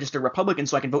to register Republican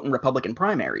so I can vote in Republican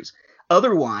primaries.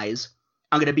 Otherwise,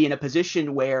 I'm going to be in a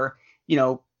position where,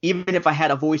 even if I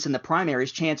had a voice in the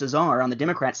primaries, chances are on the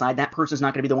Democrat side, that person's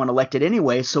not going to be the one elected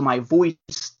anyway, so my voice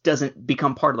doesn't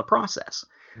become part of the process.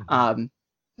 Mm-hmm.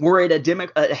 We're at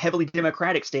a heavily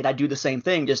Democratic state. I do the same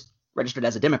thing, just registered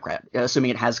as a Democrat,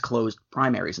 assuming it has closed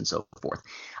primaries and so forth.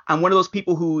 I'm one of those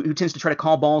people who tends to try to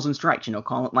call balls and strikes,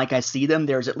 call it like I see them.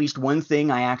 There's at least one thing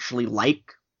I actually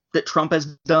like that Trump has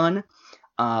done.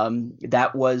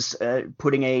 That was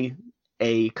putting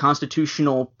a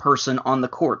constitutional person on the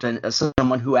court, and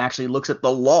someone who actually looks at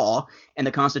the law and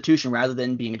the Constitution rather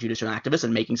than being a judicial activist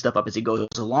and making stuff up as he goes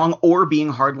along, or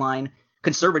being hardline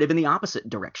conservative in the opposite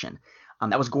direction.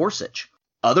 That was Gorsuch.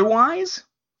 Otherwise,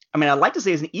 I'd like to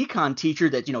say as an econ teacher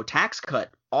that, tax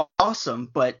cut, awesome,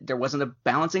 but there wasn't a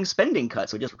balancing spending cut,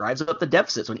 so it just drives up the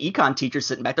deficit. So an econ teacher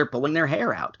sitting back there pulling their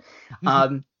hair out.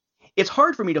 Mm-hmm. It's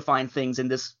hard for me to find things in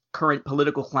this current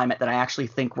political climate that I actually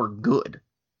think were good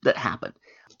that happened.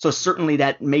 So certainly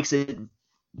that makes it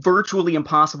virtually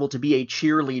impossible to be a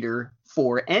cheerleader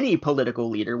for any political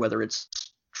leader, whether it's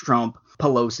Trump,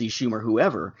 Pelosi, Schumer,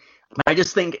 whoever. But I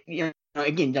just think,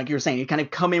 again, like you were saying, you kind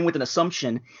of come in with an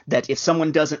assumption that if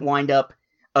someone doesn't wind up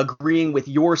agreeing with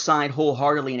your side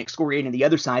wholeheartedly and excoriating the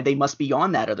other side, they must be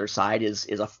on that other side is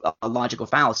a logical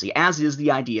fallacy, as is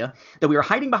the idea that we are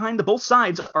hiding behind the both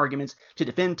sides arguments to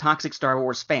defend toxic Star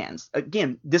Wars fans.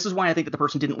 Again, this is why I think that the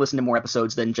person didn't listen to more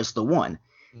episodes than just the one,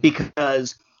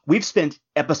 because we've spent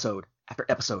episode after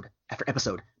episode after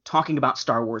episode talking about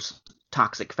Star Wars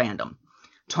toxic fandom,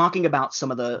 talking about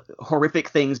some of the horrific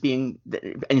things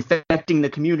infecting the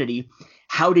community,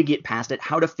 how to get past it,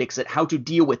 how to fix it, how to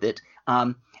deal with it,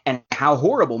 and how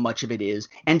horrible much of it is,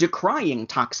 and decrying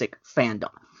toxic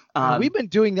fandom. We've been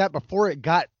doing that before it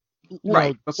got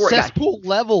before cesspool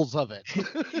levels of it.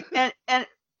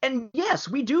 And yes,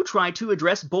 we do try to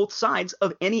address both sides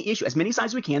of any issue, as many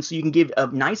sides as we can, so you can give a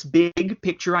nice big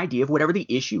picture idea of whatever the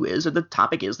issue is or the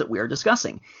topic is that we are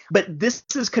discussing. But this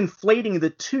is conflating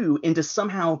the two into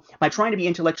somehow, by trying to be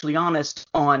intellectually honest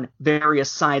on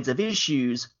various sides of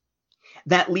issues,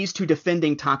 that leads to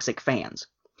defending toxic fans.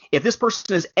 If this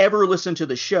person has ever listened to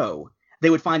the show, they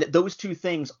would find that those two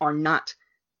things are not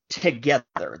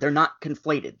together. They're not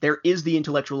conflated. There is the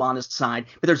intellectual honest side,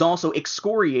 but there's also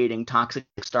excoriating toxic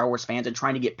Star Wars fans and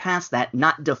trying to get past that,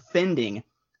 not defending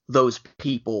those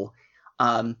people.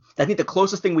 I think the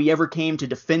closest thing we ever came to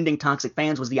defending toxic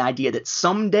fans was the idea that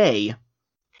someday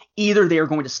either they are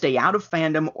going to stay out of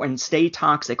fandom and stay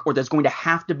toxic, or there's going to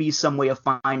have to be some way of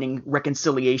finding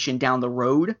reconciliation down the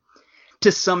road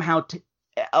to somehow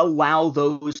allow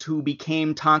those who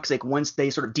became toxic once they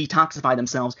sort of detoxify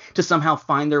themselves to somehow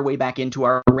find their way back into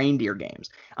our reindeer games.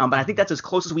 But I think that's as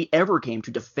close as we ever came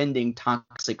to defending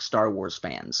toxic Star Wars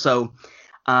fans. So,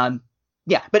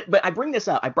 yeah, but I bring this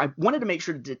up. I wanted to make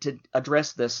sure to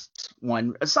address this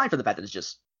one, aside from the fact that it's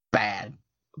just bad.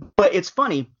 But it's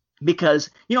funny because,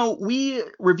 we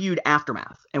reviewed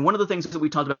Aftermath. And one of the things that we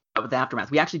talked about with Aftermath,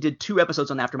 we actually did 2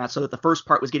 episodes on Aftermath, so that the first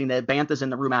part was getting the banthas in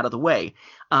the room out of the way,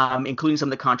 including some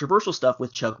of the controversial stuff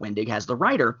with Chuck Wendig as the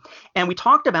writer. And we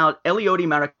talked about Eliodie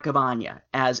Maracavagna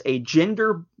as a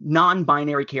gender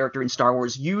non-binary character in Star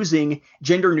Wars using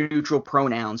gender-neutral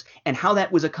pronouns, and how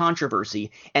that was a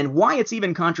controversy, and why it's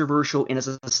even controversial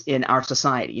in our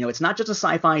society. It's not just a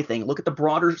sci-fi thing. Look at the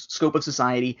broader scope of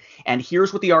society, and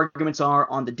here's what the arguments are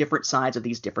on the different sides of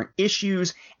these different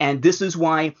issues, and this is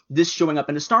why this showing up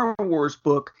in a Star Wars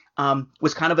book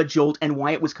was kind of a jolt, and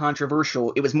why it was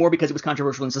controversial. It was more because it was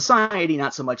controversial in society,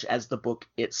 not so much as the book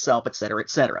itself, et cetera, et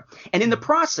cetera. And in the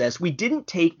process, we didn't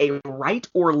take a right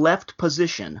or left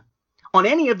position on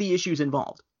any of the issues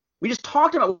involved. We just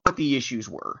talked about what the issues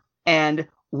were and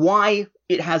why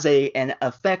it has an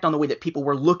effect on the way that people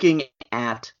were looking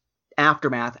at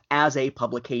Aftermath as a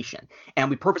publication. And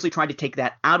we purposely tried to take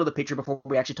that out of the picture before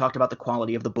we actually talked about the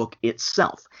quality of the book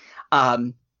itself.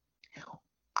 I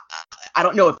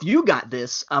don't know if you got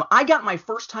this. I got my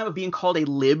first time of being called a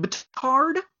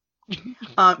libtard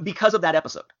because of that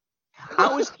episode.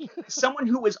 I was someone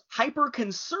who was hyper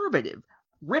conservative,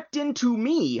 ripped into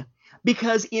me,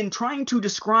 because in trying to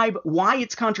describe why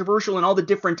it's controversial and all the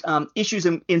different issues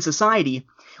in society,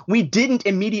 we didn't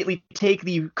immediately take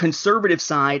the conservative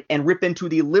side and rip into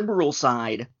the liberal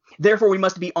side. Therefore, we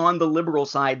must be on the liberal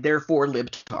side, therefore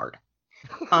libtard.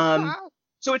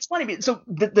 So it's funny. So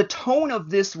the tone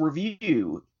of this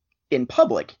review in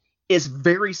public is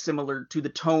very similar to the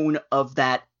tone of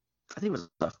that, I think it was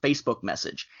a Facebook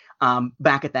message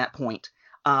back at that point,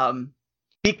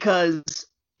 because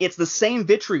it's the same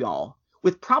vitriol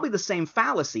with probably the same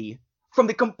fallacy from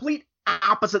the complete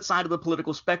opposite side of the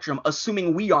political spectrum,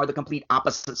 assuming we are the complete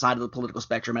opposite side of the political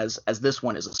spectrum as this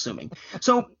one is assuming.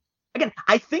 So again,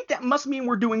 I think that must mean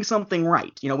we're doing something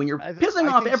right. When you're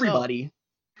pissing off everybody. So.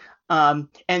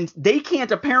 And they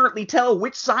can't apparently tell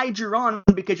which side you're on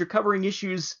because you're covering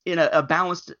issues in a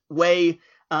balanced way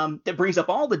that brings up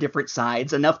all the different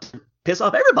sides enough to piss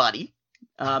off everybody.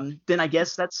 Then I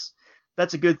guess that's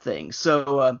a good thing.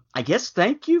 So I guess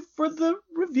thank you for the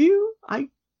review. I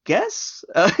guess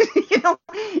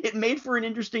it made for an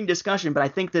interesting discussion, but I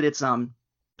think that it's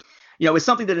it's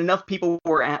something that enough people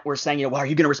were saying, well, are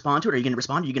you going to respond to it? Are you going to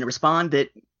respond? Are you going to respond? That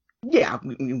yeah,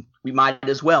 we might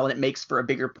as well, and it makes for a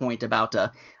bigger point about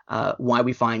why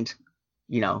we find,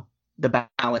 the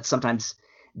balance sometimes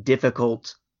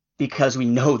difficult because we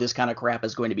know this kind of crap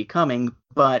is going to be coming,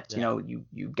 but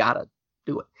you gotta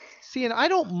do it. See, and I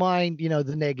don't mind,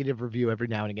 the negative review every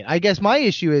now and again. I guess my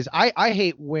issue is I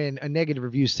hate when a negative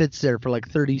review sits there for like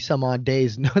 30 some odd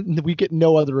days and we get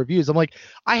no other reviews. I'm like,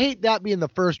 I hate that being the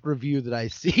first review that I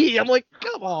see. I'm like,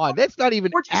 come on, that's not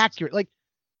even accurate. Like,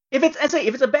 if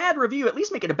it's a bad review, at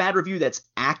least make it a bad review that's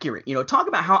accurate. Talk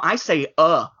about how I say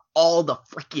all the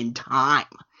freaking time.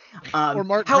 Or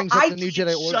Mark brings up the New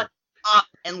Jedi Order. Shut up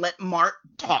and let Mark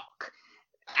talk.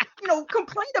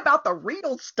 Complain about the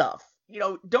real stuff.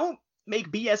 Don't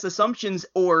make BS assumptions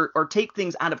or take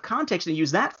things out of context and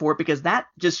use that for it, because that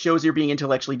just shows you're being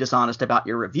intellectually dishonest about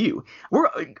your review.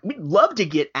 We'd love to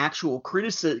get actual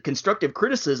constructive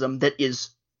criticism that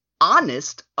is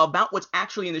honest about what's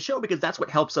actually in the show, because that's what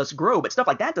helps us grow. But stuff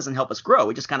like that doesn't help us grow.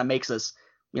 It just kind of makes us,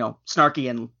 snarky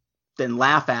and then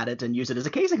laugh at it and use it as a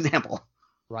case example.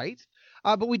 Right.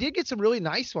 But we did get some really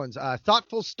nice ones.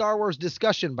 Thoughtful Star Wars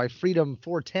Discussion by Freedom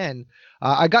 410.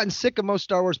 I've gotten sick of most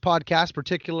Star Wars podcasts,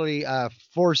 particularly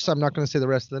Force. I'm not going to say the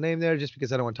rest of the name there just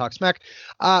because I don't want to talk smack,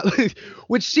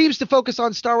 which seems to focus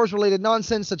on Star Wars related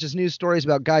nonsense, such as news stories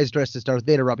about guys dressed as Darth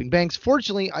Vader robbing banks.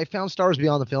 Fortunately, I found Star Wars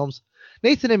Beyond the Films.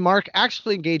 Nathan and Mark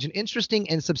actually engage in interesting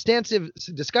and substantive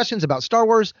discussions about Star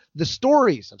Wars, the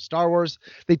stories of Star Wars.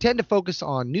 They tend to focus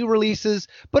on new releases,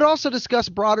 but also discuss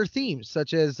broader themes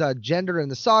such as gender in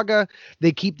the saga.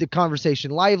 They keep the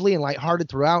conversation lively and lighthearted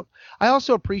throughout. I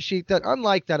also appreciate that,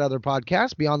 unlike that other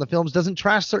podcast, Beyond the Films doesn't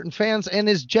trash certain fans and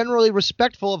is generally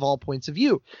respectful of all points of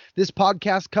view. This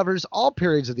podcast covers all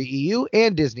periods of the EU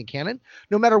and Disney canon.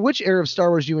 No matter which era of Star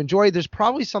Wars you enjoy, there's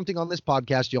probably something on this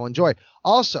podcast you'll enjoy.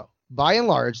 Also, by and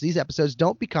large, these episodes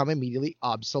don't become immediately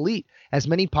obsolete, as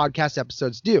many podcast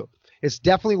episodes do. It's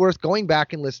definitely worth going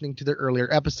back and listening to their earlier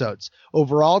episodes.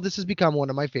 Overall, this has become one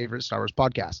of my favorite Star Wars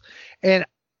podcasts. And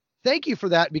thank you for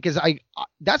that, because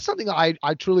that's something I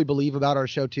truly believe about our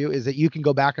show too, is that you can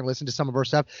go back and listen to some of our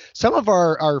stuff. Some of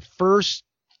our first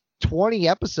 20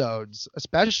 episodes,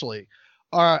 especially,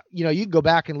 are, you know, you can go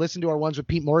back and listen to our ones with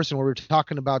Pete Morrison where we were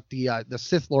talking about the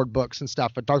Sith Lord books and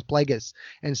stuff, but Darth Plagueis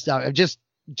and stuff, and just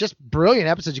brilliant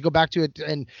episodes. You go back to it,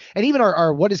 and even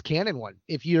our What is Canon one.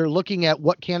 If you're looking at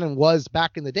what canon was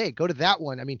back in the day, go to that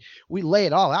one. I mean, we lay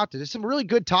it all out there. There's some really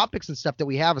good topics and stuff that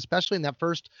we have, especially in that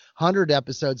first 100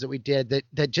 episodes that we did,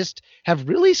 that just have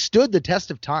really stood the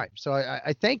test of time. So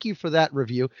I thank you for that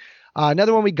review.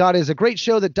 Another one we got is a great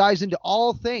show that dives into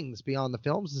all things beyond the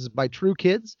films. This is by True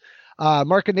Kids.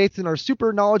 Mark and Nathan are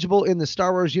super knowledgeable in the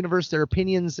Star Wars universe. Their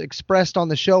opinions expressed on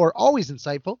the show are always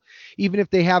insightful, even if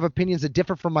they have opinions that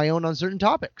differ from my own on certain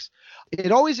topics.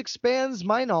 It always expands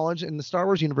my knowledge in the Star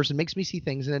Wars universe and makes me see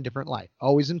things in a different light.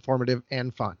 Always informative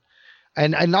and fun.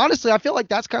 And honestly, I feel like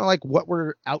that's kind of like what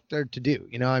we're out there to do.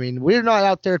 You know, I mean, we're not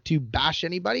out there to bash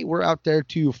anybody. We're out there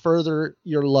to further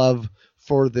your love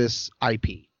for this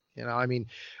IP. You know, I mean,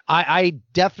 I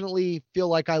definitely feel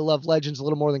like I love Legends a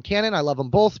little more than Canon. I love them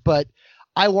both, but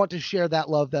I want to share that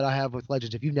love that I have with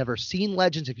Legends. If you've never seen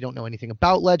Legends, if you don't know anything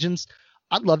about Legends,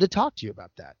 I'd love to talk to you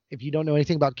about that. If you don't know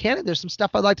anything about Canon, there's some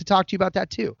stuff I'd like to talk to you about that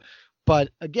too. But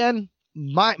again,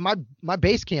 my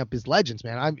base camp is Legends,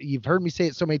 man. You've heard me say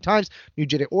it so many times. New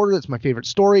Jedi Order, that's my favorite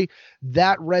story.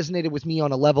 That resonated with me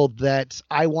on a level that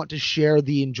I want to share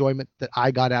the enjoyment that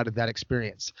I got out of that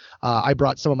experience. I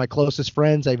brought some of my closest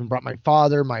friends. I even brought my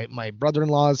father, my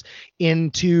brother-in-laws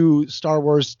into Star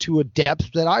Wars to a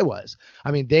depth that I was.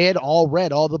 I mean, they had all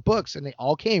read all the books, and they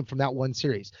all came from that one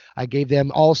series. I gave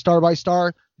them all star by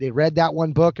star. They read that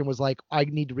one book and was like, I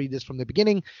need to read this from the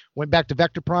beginning. Went back to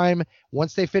Vector Prime.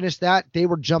 Once they finished that, they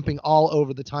were jumping all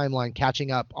over the timeline, catching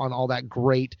up on all that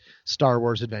great Star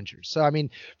Wars adventures. So, I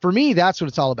mean, for me, that's what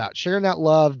it's all about. Sharing that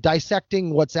love,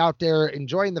 dissecting what's out there,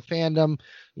 enjoying the fandom,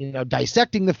 you know,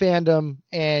 dissecting the fandom,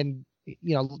 and,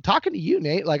 you know, talking to you,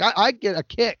 Nate. Like, I get a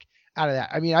kick out of that.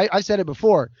 I mean, I said it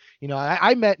before, you know,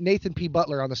 I met Nathan P.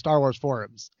 Butler on the Star Wars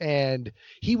forums, and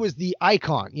he was the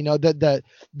icon, you know, the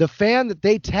fan that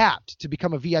they tapped to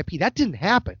become a VIP. That didn't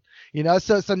happen, you know,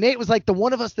 so Nate was like the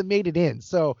one of us that made it in.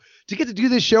 So to get to do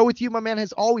this show with you, my man,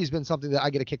 has always been something that I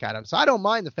get a kick out of. So I don't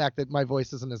mind the fact that my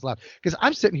voice isn't as loud, because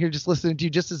I'm sitting here just listening to you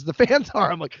just as the fans are.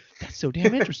 I'm like, that's so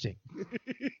damn interesting.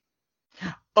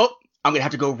 Oh, I'm going to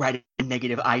have to go write a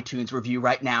negative iTunes review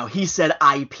right now. He said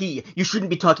IP. You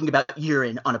shouldn't be talking about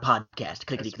urine on a podcast.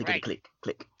 Clickety, clickety, right.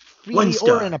 click. Free 1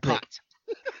 star. or in a pot.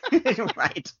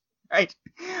 Right.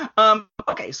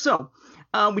 Okay, so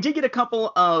we did get a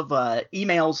couple of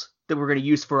emails that we're going to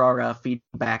use for our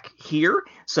feedback here.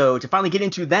 So to finally get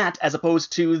into that, as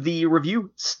opposed to the review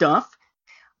stuff,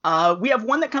 we have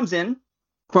one that comes in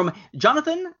from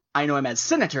Jonathan. I know him as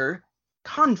Senator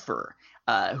Confer.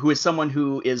 Who is someone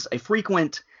who is a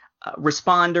frequent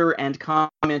responder and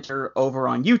commenter over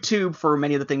on YouTube for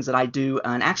many of the things that I do,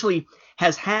 and actually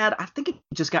has had, I think it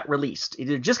just got released. It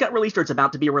either just got released or it's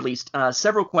about to be released.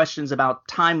 Several questions about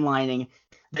timelining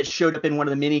that showed up in one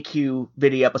of the mini-Q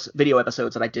video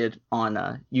episodes that I did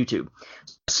on YouTube.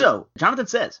 So, Jonathan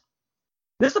says,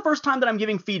 this is the first time that I'm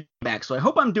giving feedback, so I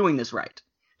hope I'm doing this right.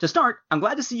 To start, I'm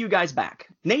glad to see you guys back.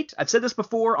 Nate, I've said this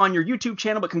before on your YouTube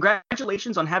channel, but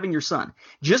congratulations on having your son.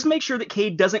 Just make sure that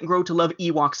Cade doesn't grow to love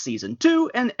Ewoks Season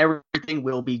 2, and everything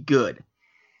will be good.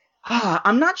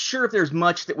 I'm not sure if there's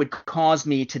much that would cause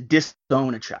me to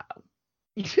disown a child.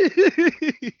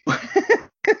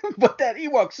 But that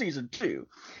Ewok Season 2.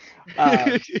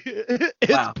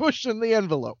 It's wow. pushing the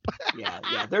envelope.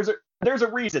 Yeah. There's a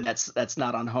reason that's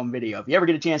not on home video. If you ever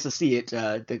get a chance to see it,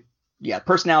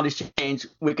 personalities change.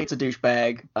 Wicket's a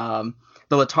douchebag.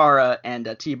 The Latara and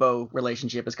Tebow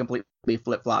relationship is completely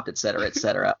flip-flopped, et cetera, et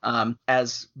cetera.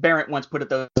 As Barrett once put it,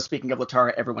 though, speaking of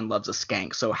Latara, everyone loves a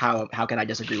skank. So how can I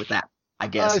disagree with that? I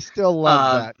guess. I still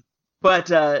love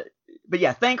that. But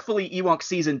yeah, thankfully Ewok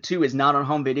Season 2 is not on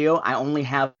home video. I only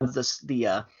have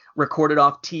the recorded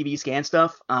off TV scan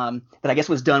stuff that I guess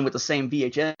was done with the same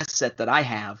VHS set that I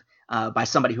have by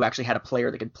somebody who actually had a player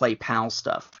that could play PAL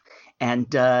stuff.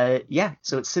 And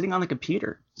so it's sitting on the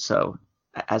computer. So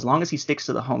as long as he sticks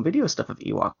to the home video stuff of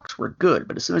Ewoks, we're good.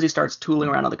 But as soon as he starts tooling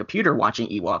around on the computer watching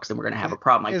Ewoks, then we're going to have a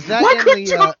problem. Like, why couldn't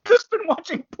you have just been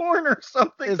watching porn or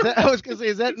something? I was going to say,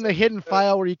 is that in the hidden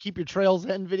file where you keep your Trails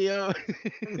End video?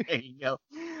 There you go.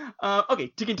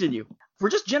 Okay, to continue. For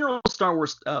just general Star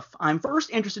Wars stuff, I'm first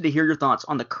interested to hear your thoughts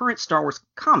on the current Star Wars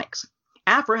comics.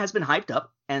 Aphra has been hyped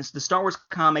up, and the Star Wars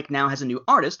comic now has a new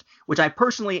artist, which I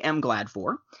personally am glad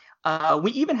for. We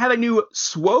even have a new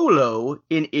Swolo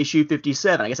in issue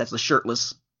 57. I guess that's the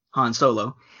shirtless Han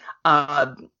Solo.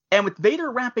 And with Vader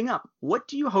wrapping up, what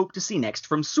do you hope to see next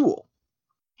from Sewell?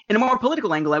 In a more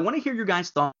political angle, I want to hear your guys'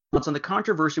 thoughts on the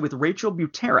controversy with Rachel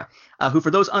Butera, who, for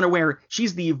those unaware,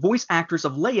 she's the voice actress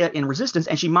of Leia in Resistance,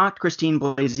 and she mocked Christine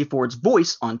Blasey Ford's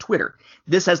voice on Twitter.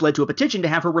 This has led to a petition to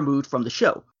have her removed from the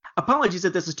show. Apologies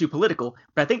if this is too political,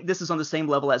 but I think this is on the same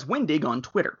level as Wendig on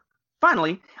Twitter.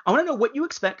 Finally, I want to know what you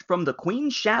expect from the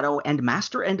Queen's Shadow and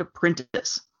Master and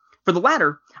Apprentice. For the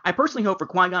latter, I personally hope for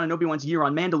Qui-Gon and Obi-Wan's year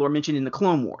on Mandalore mentioned in the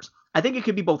Clone Wars. I think it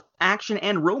could be both action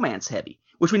and romance heavy,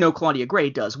 which we know Claudia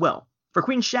Gray does well. For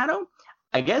Queen's Shadow,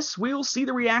 I guess we'll see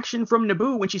the reaction from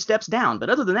Naboo when she steps down, but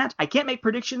other than that, I can't make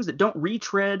predictions that don't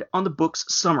retread on the book's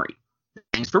summary.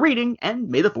 Thanks for reading, and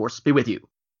may the Force be with you.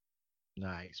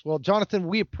 Nice. Well, Jonathan,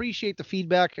 we appreciate the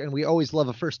feedback, and we always love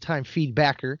a first-time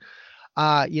feedbacker.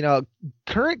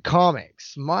 Current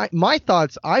comics, my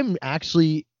thoughts,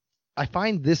 I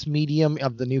find this medium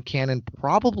of the new canon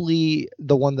probably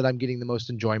the one that I'm getting the most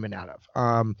enjoyment out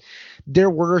of. There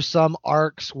were some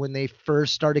arcs when they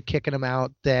first started kicking them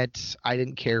out that I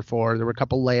didn't care for. There were a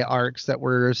couple Leia arcs that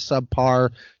were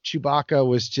subpar. Chewbacca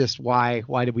was just, why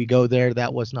did we go there?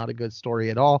 That was not a good story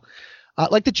at all.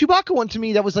 Like the Chewbacca one, to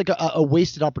me, that was like a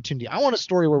wasted opportunity. I want a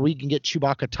story where we can get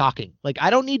Chewbacca talking. Like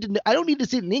I don't need to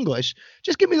see it in English.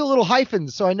 Just give me the little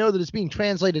hyphens so I know that it's being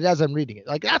translated as I'm reading it.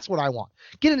 Like that's what I want.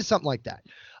 Get into something like that.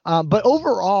 But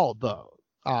overall, though,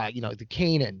 the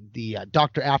Kanan, the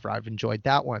Dr. Aphra, I've enjoyed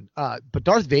that one. But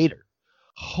Darth Vader,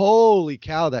 holy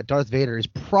cow, that Darth Vader is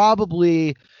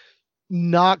probably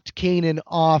knocked Kanan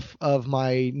off of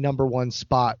my number one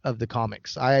spot of the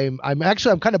comics. I'm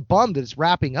kind of bummed that it's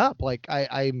wrapping up. Like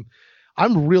I'm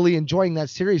really enjoying that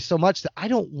series so much that I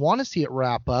don't want to see it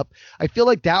wrap up. I feel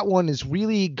like that one has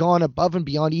really gone above and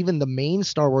beyond even the main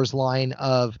Star Wars line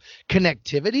of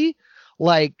connectivity.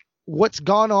 Like what's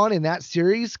gone on in that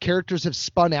series, characters have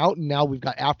spun out, and now we've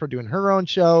got Aphra doing her own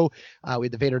show. We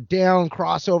had the Vader Down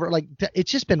crossover. Like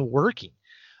it's just been working.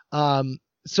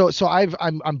 So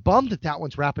I'm bummed that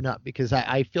one's wrapping up because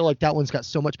I feel like that one's got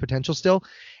so much potential still.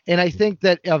 And I think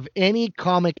that of any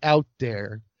comic out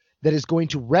there that is going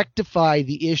to rectify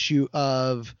the issue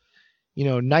of,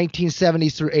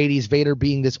 1970s through 80s Vader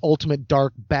being this ultimate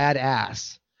dark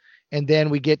badass, and then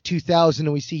we get 2000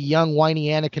 and we see young whiny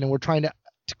Anakin and we're trying to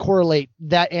correlate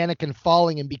that Anakin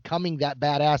falling and becoming that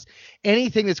badass,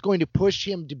 anything that's going to push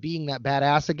him to being that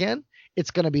badass again, it's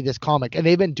going to be this comic, and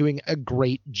they've been doing a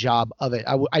great job of it.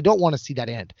 I don't want to see that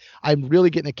end. I'm really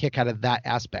getting a kick out of that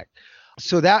aspect.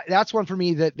 So that's one for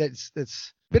me that's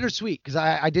bittersweet because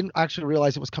I didn't actually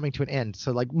realize it was coming to an end.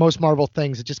 So like most Marvel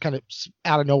things, it just kind of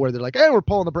out of nowhere, they're like, hey, we're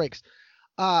pulling the brakes.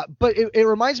 But it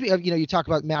reminds me of, you talk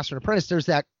about Master and Apprentice. There's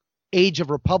that Age of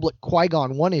Republic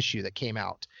Qui-Gon 1 issue that came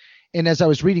out. And as I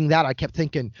was reading that, I kept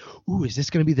thinking, ooh, is this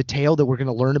going to be the tale that we're going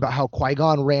to learn about how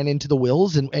Qui-Gon ran into the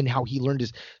Wills and how he learned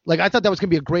his, like, I thought that was going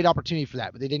to be a great opportunity for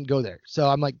that, but they didn't go there. So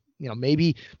I'm like,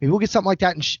 maybe we'll get something like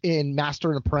that in Master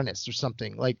and Apprentice or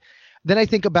something. Like, then I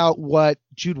think about what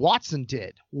Jude Watson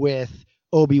did with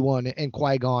Obi-Wan and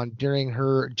Qui-Gon during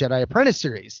her Jedi Apprentice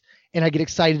series. And I get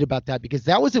excited about that because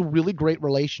that was a really great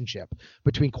relationship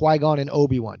between Qui-Gon and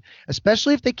Obi-Wan,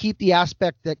 especially if they keep the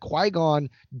aspect that Qui-Gon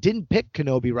didn't pick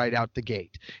Kenobi right out the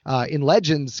gate. In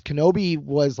Legends, Kenobi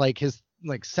was like his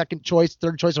second choice,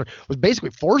 third choice, or was basically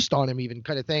forced on him even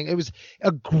kind of thing. It was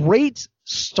a great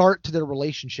start to their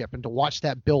relationship, and to watch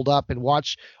that build up and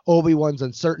watch Obi-Wan's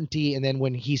uncertainty. And then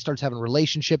when he starts having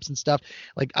relationships and stuff,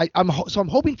 like I'm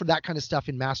hoping for that kind of stuff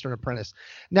in Master and Apprentice.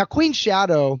 Now, Queen's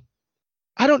Shadow,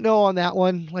 I don't know on that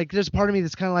one. Like, there's a part of me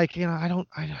that's kind of like,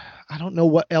 I don't know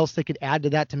what else they could add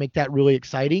to that to make that really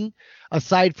exciting,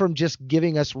 aside from just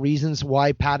giving us reasons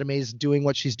why Padme is doing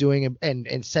what she's doing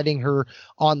and setting her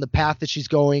on the path that she's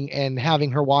going and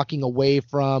having her walking away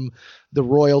from the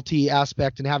royalty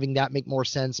aspect and having that make more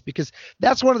sense, because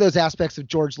that's one of those aspects of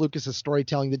George Lucas's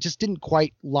storytelling that just didn't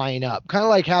quite line up. Kind of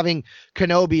like having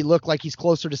Kenobi look like he's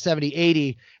closer to 70,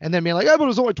 80 and then being like, oh, but it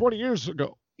was only 20 years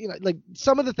ago. Like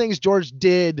some of the things George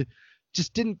did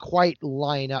just didn't quite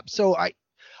line up. So I'm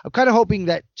kind of hoping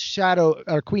that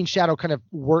Queen Shadow kind of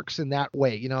works in that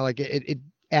way. Like it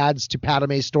adds to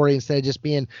Padme's story instead of just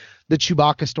being the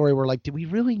Chewbacca story where like, did we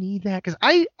really need that? Because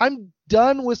I'm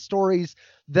done with stories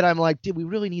that I'm like, did we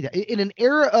really need that? In an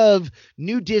era of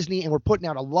new Disney and we're putting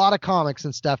out a lot of comics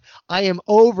and stuff, I am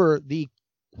over the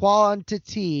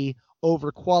quantity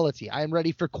over quality. I am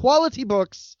ready for quality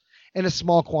books in a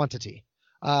small quantity.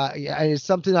 It's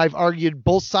something I've argued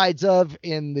both sides of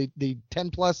in the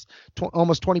 10 plus,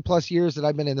 almost 20 plus years that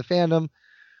I've been in the fandom.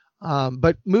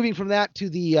 But moving from that to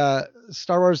the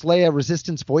Star Wars Leia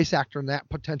Resistance voice actor and that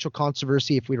potential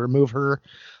controversy, if we remove her,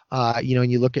 and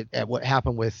you look at what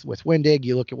happened with Wendig,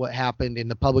 you look at what happened in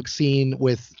the public scene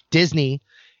with Disney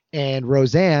and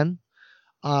Roseanne.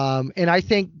 And I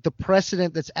think the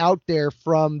precedent that's out there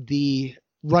from the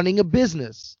running a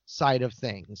business side of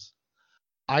things,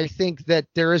 I think that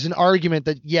there is an argument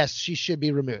that, yes, she should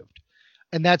be removed.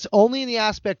 And that's only in the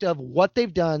aspect of what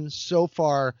they've done so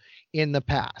far in the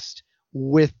past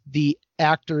with the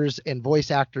actors and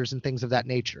voice actors and things of that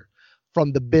nature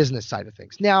from the business side of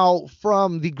things. Now,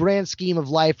 from the grand scheme of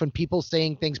life and people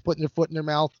saying things, putting their foot in their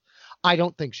mouth, I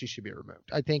don't think she should be removed.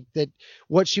 I think that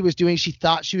what she was doing, she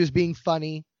thought she was being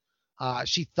funny.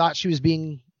 She thought she was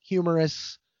being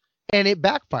humorous, and it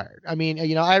backfired. I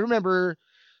mean, I remember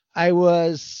I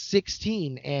was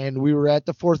 16 and we were at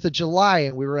the 4th of July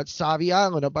and we were at Savi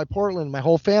Island up by Portland. My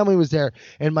whole family was there,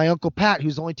 and my Uncle Pat,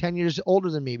 who's only 10 years older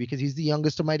than me because he's the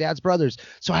youngest of my dad's brothers.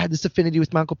 So I had this affinity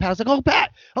with my Uncle Pat. I was like, Uncle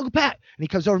Pat. And he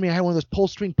comes over to me and I had one of those pull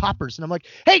string poppers, and I'm like,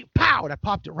 hey, pow. And I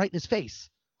popped it right in his face.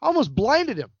 I almost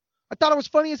blinded him. I thought it was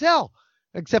funny as hell,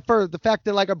 except for the fact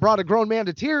that I brought a grown man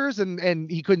to tears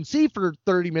and he couldn't see for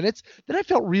 30 minutes. Then I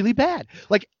felt really bad.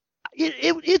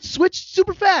 It switched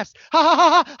super fast. Ha ha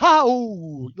ha ha ha.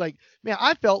 Oh, man,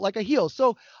 I felt like a heel.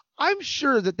 So I'm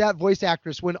sure that voice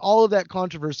actress, when all of that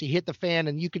controversy hit the fan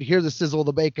and you could hear the sizzle of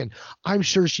the bacon, I'm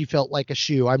sure she felt like a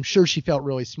shoe. I'm sure she felt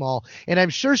really small, and I'm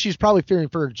sure she's probably fearing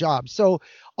for her job. So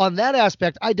on that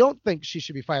aspect, I don't think she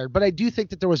should be fired, but I do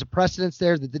think that there was a precedence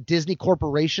there, that the Disney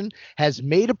Corporation has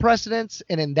made a precedence.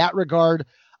 And in that regard,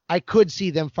 I could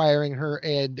see them firing her,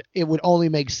 and it would only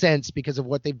make sense because of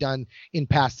what they've done in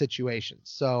past situations.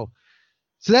 So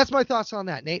that's my thoughts on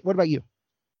that. Nate, what about you?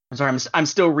 I'm sorry, I'm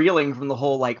still reeling from the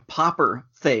whole popper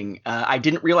thing. I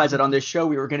didn't realize that on this show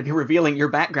we were going to be revealing your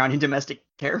background in domestic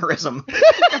terrorism.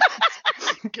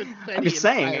 I'm just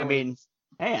saying. I mean,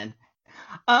 man.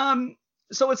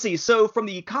 So let's see. So from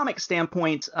the comic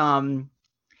standpoint,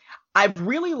 I've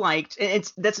really liked, and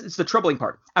it's the troubling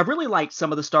part. I've really liked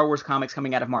some of the Star Wars comics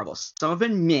coming out of Marvel. Some of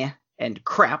them meh and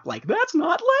crap, like that's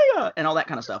not Leia and all that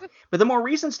kind of stuff. But the more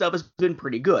recent stuff has been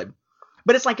pretty good.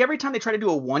 But it's every time they try to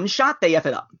do a one shot, they F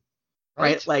it up.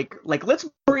 Right? Like let's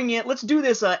do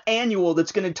this annual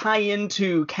that's going to tie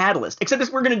into Catalyst. Except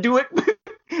we're going to do it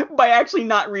by actually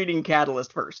not reading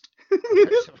Catalyst first.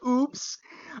 Oops.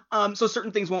 So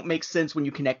certain things won't make sense when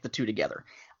you connect the two together.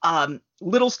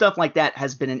 Little stuff like that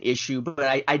has been an issue,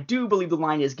 but I do believe the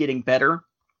line is getting better.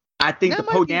 I think that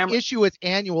the might be an issue with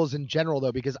annuals in general,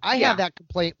 though, because I have that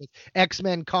complaint with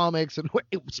X-Men comics and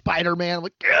Spider-Man. I'm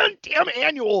like, God damn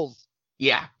annuals.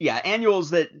 Yeah,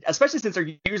 annuals that, especially since they're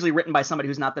usually written by somebody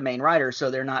who's not the main writer, so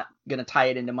they're not going to tie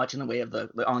it into much in the way of the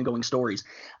ongoing stories.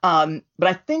 But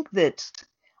I think that,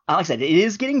 like I said, it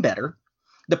is getting better.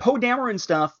 The Poe Dameron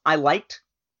stuff I liked,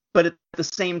 but at the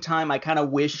same time, I kind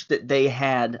of wish that they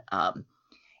hadn't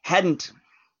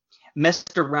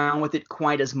messed around with it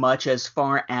quite as much as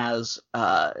far as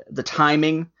the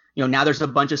timing. Now there's a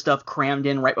bunch of stuff crammed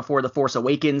in right before The Force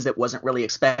Awakens that wasn't really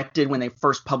expected when they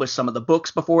first published some of the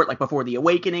books before it, like before The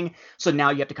Awakening. So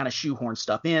now you have to kind of shoehorn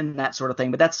stuff in, that sort of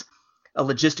thing. But that's a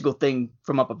logistical thing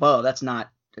from up above. That's not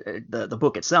the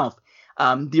book itself.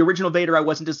 The original Vader I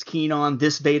wasn't as keen on.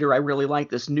 This Vader I really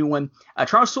like. This new one.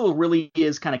 Charles Soule really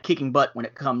is kind of kicking butt when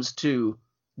it comes to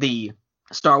the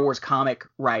Star Wars comic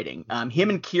writing. Him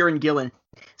and Kieran Gillen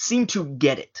seem to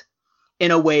get it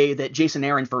in a way that Jason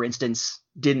Aaron, for instance,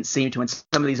 didn't seem to, and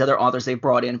some of these other authors they've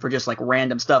brought in for just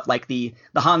random stuff, like the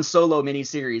Han Solo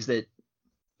miniseries that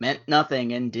meant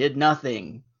nothing and did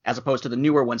nothing, as opposed to the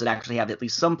newer ones that actually have at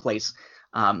least some place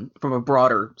from a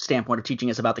broader standpoint of teaching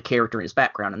us about the character and his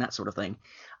background and that sort of thing.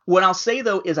 What I'll say,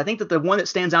 though, is I think that the one that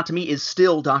stands out to me is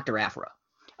still Dr. Aphra.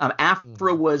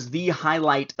 Aphra was the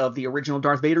highlight of the original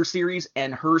Darth Vader series,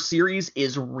 and her series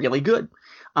is really good.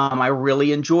 I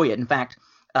really enjoy it. In fact,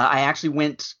 I actually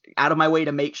went out of my way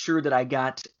to make sure that I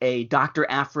got a Dr.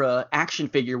 Aphra action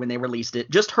figure when they released it.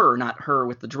 Just her, not her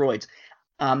with the droids,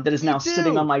 that is now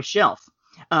sitting on my shelf.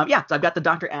 So I've got the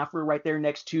Dr. Aphra right there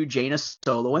next to Jaina,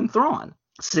 Solo, and Thrawn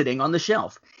sitting on the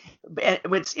shelf.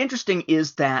 What's interesting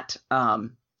is that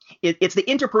it's the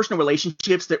interpersonal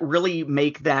relationships that really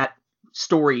make that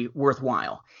story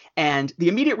worthwhile. And the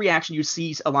immediate reaction you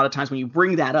see a lot of times when you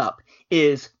bring that up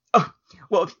is, oh,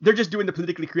 well, they're just doing the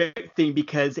politically correct thing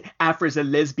because Aphra is a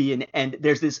lesbian and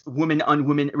there's this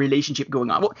woman-on-woman relationship going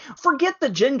on. Well, forget the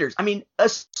genders. I mean,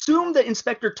 assume that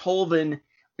Inspector Tolvan,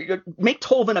 make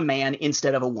Tolvan a man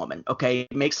instead of a woman, okay?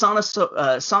 Make Sana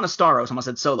Staros, almost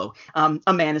said Solo,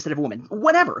 a man instead of a woman.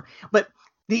 Whatever. But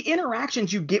The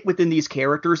interactions you get within these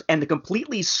characters and the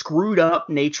completely screwed up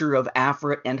nature of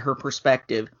Aphra and her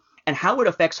perspective and how it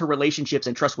affects her relationships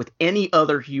and trust with any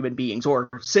other human beings or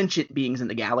sentient beings in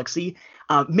the galaxy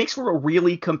makes for a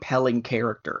really compelling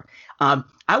character. I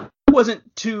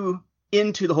wasn't too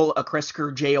into the whole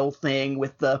Akresker jail thing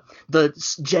with the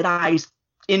Jedi's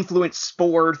influence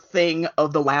spore thing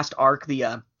of the last arc,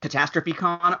 the Catastrophe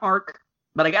Con arc.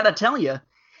 But I gotta tell you,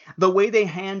 the way they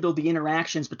handled the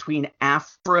interactions between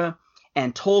Aphra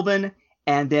and Tolvan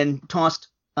and then tossed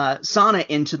Sana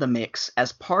into the mix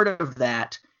as part of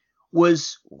that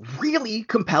was really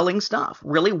compelling stuff,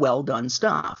 really well done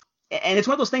stuff. And it's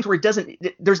one of those things where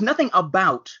there's nothing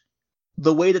about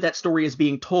the way that story is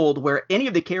being told where any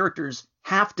of the characters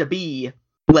have to be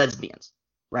lesbians,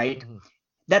 right? Mm-hmm.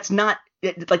 That's not,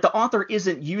 like, the author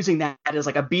isn't using that as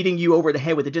like a beating you over the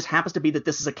head with. It just happens to be that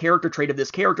this is a character trait of this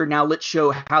character. Now let's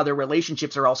show how their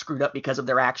relationships are all screwed up because of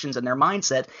their actions and their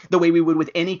mindset, the way we would with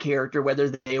any character, whether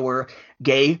they were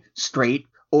gay, straight,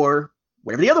 or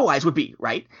whatever the otherwise would be,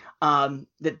 right?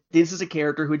 That this is a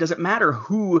character who, it doesn't matter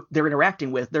who they're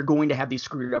interacting with, they're going to have these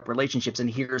screwed up relationships, and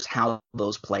here's how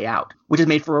those play out, which is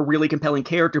made for a really compelling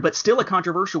character, but still a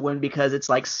controversial one because it's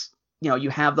like,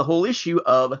 you have the whole issue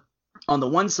of, on the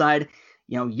one side,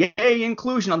 yay,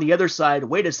 inclusion. On the other side,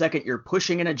 wait a second, you're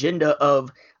pushing an agenda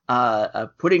of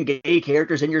putting gay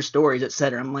characters in your stories,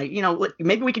 etc. I'm like,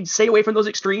 maybe we can stay away from those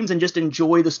extremes and just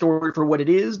enjoy the story for what it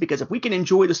is, because if we can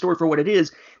enjoy the story for what it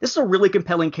is, this is a really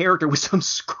compelling character with some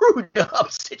screwed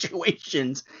up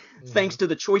situations, thanks to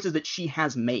the choices that she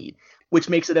has made, which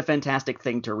makes it a fantastic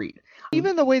thing to read.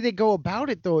 Even the way they go about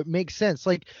it, though, it makes sense.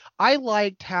 Like, I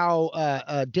liked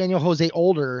how Daniel Jose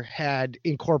Older had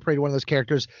incorporated one of those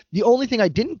characters. The only thing I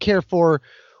didn't care for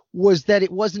was that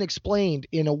it wasn't explained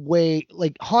in a way,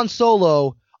 like Han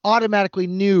Solo automatically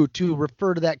knew to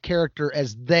refer to that character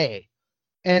as they.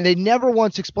 And they never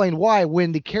once explained why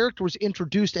when the character was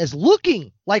introduced as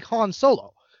looking like Han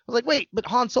Solo. I was like, wait, but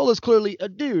Han Solo is clearly a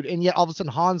dude. And yet all of a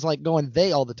sudden Han's like going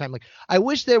they all the time. Like, I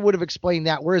wish they would have explained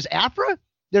that. Whereas Aphra,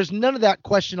 there's none of that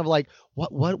question of like,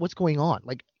 what's going on?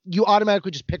 Like, you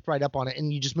automatically just picked right up on it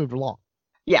and you just moved along.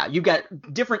 Yeah, you've got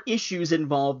different issues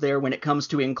involved there when it comes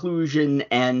to inclusion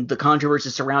and the controversy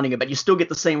surrounding it, but you still get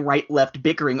the same right-left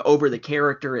bickering over the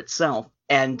character itself.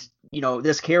 And,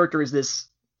 this character is this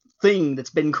thing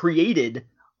that's been created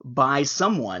by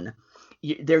someone.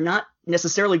 They're not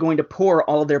necessarily going to pour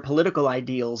all of their political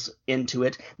ideals into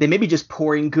it. They may be just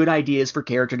pouring good ideas for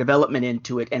character development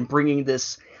into it and bringing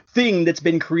this thing that's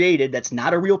been created that's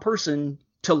not a real person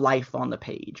to life on the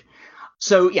page.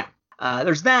 So, yeah.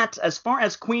 There's that. As far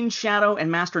as Queen's Shadow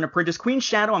and Master and Apprentice, Queen's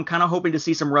Shadow, I'm kind of hoping to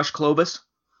see some Rush Clovis.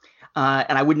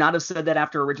 And I would not have said that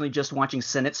after originally just watching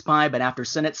Senate Spy, but after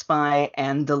Senate Spy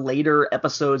and the later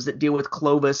episodes that deal with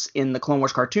Clovis in the Clone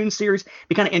Wars cartoon series, it'd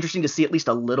be kind of interesting to see at least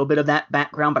a little bit of that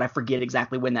background, but I forget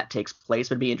exactly when that takes place.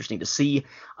 But it'd be interesting to see.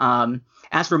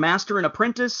 As for Master and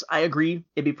Apprentice, I agree.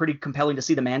 It'd be pretty compelling to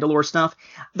see the Mandalore stuff.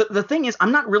 The thing is,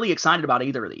 I'm not really excited about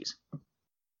either of these.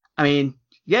 I mean,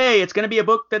 yay, it's going to be a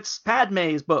book that's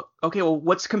Padme's book. Okay, well,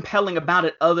 what's compelling about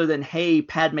it other than, hey,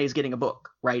 Padme's getting a book,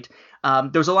 right?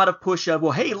 There's a lot of push of,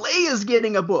 well, hey, Leia's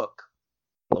getting a book.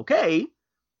 Okay,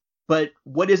 but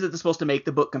what is it that's supposed to make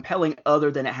the book compelling other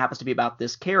than it happens to be about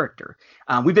this character?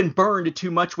 We've been burned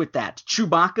too much with that.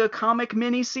 Chewbacca comic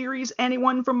miniseries,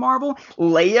 anyone from Marvel?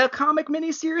 Leia comic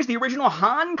miniseries? The original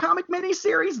Han comic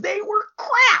miniseries? They were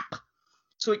crap!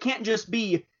 So it can't just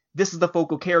be, this is the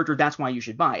focal character, that's why you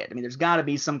should buy it. I mean, there's got to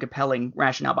be some compelling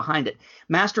rationale behind it.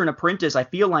 Master and Apprentice, I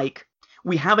feel like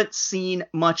we haven't seen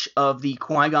much of the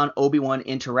Qui-Gon Obi-Wan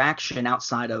interaction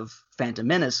outside of Phantom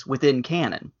Menace within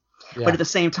canon. Yeah. But at the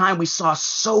same time, we saw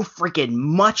so freaking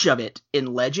much of it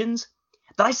in Legends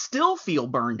that I still feel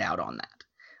burned out on that.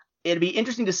 It'd be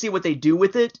interesting to see what they do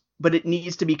with it, but it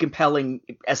needs to be compelling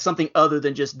as something other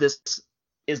than just this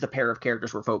is the pair of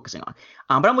characters we're focusing on.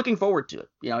 But I'm looking forward to it.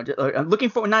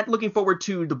 I'm not looking forward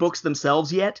to the books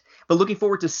themselves yet, but looking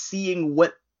forward to seeing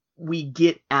what we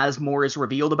get as more is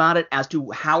revealed about it, as to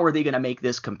how are they going to make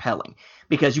this compelling.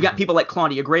 Because you got people like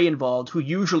Claudia Gray involved who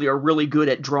usually are really good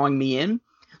at drawing me in.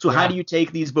 So how do you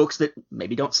take these books that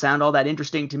maybe don't sound all that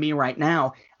interesting to me right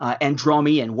now and draw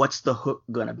me in? What's the hook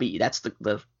going to be? That's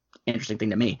the interesting thing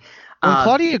to me.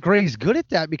 Claudia Gray's good at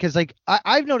that because, like,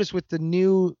 I've noticed with the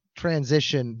new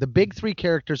transition, the big three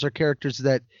characters are characters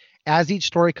that as each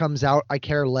story comes out, I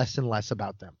care less and less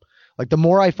about them. Like, the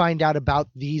more I find out about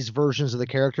these versions of the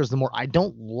characters, the more I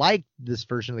don't like this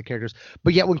version of the characters.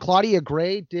 But yet when Claudia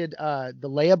Gray did the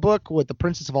Leia book with the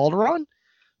Princess of Alderaan,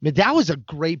 I mean, that was a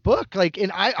great book. Like,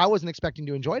 and I wasn't expecting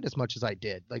to enjoy it as much as I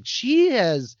did. Like, she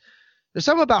has There's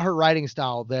something about her writing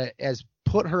style that has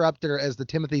put her up there as the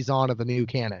Timothy Zahn of the new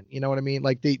canon. You know what I mean?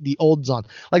 Like the old Zahn.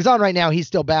 Like Zahn right now, he's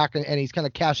still back and he's kind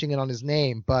of cashing in on his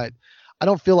name, but I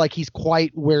don't feel like he's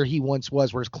quite where he once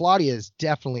was, whereas Claudia is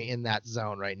definitely in that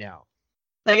zone right now.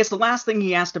 I guess the last thing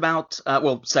he asked about,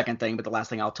 second thing, but the last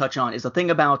thing I'll touch on is the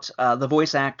thing about the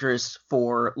voice actress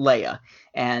for Leia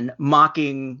and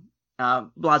mocking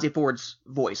Blasey Ford's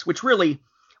voice, which really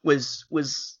was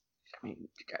I mean,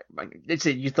 they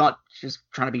said you thought she was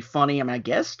trying to be funny. I mean, I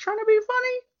guess trying to be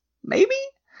funny, maybe.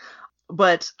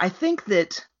 But I think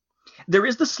that there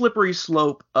is the slippery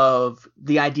slope of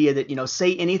the idea that,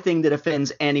 say anything that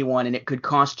offends anyone and it could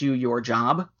cost you your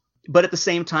job. But at the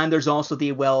same time, there's also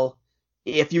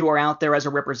if you are out there as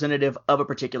a representative of a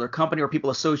particular company or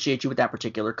people associate you with that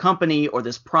particular company or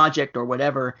this project or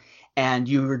whatever, and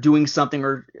you're doing something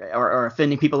or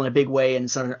offending people in a big way in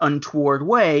some untoward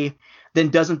way, then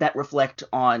doesn't that reflect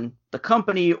on the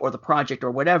company or the project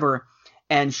or whatever?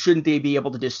 And shouldn't they be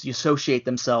able to disassociate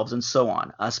themselves and so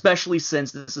on, especially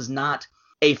since this is not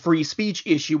a free speech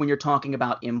issue when you're talking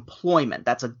about employment?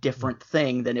 That's a different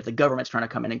thing than if the government's trying to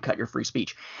come in and cut your free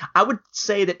speech. I would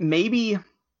say that maybe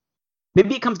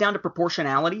it comes down to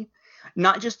proportionality,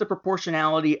 not just the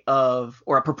proportionality of,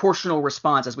 or a proportional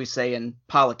response, as we say in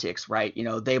politics, right?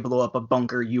 They blow up a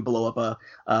bunker, you blow up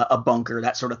a bunker,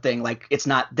 that sort of thing. Like, it's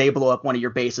not they blow up one of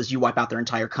your bases, you wipe out their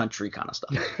entire country kind of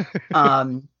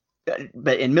stuff.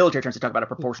 But in military terms, they talk about a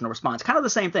proportional response, kind of the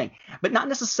same thing, but not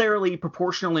necessarily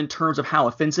proportional in terms of how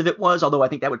offensive it was, although I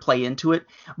think that would play into it,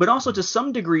 but also to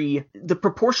some degree, the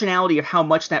proportionality of how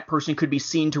much that person could be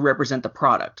seen to represent the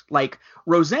product. Like,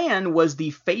 Roseanne was the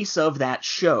face of that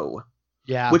show,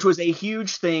 which was a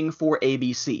huge thing for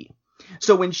ABC.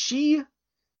 So when she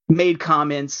made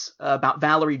comments about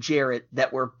Valerie Jarrett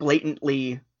that were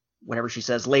blatantly, whatever she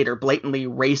says later, blatantly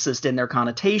racist in their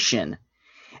connotation,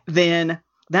 then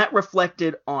that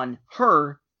reflected on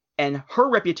her, and her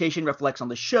reputation reflects on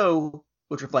the show,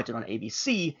 which reflected on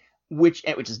ABC, which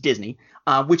is Disney,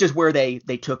 which is where they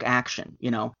took action,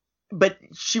 But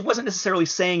she wasn't necessarily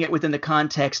saying it within the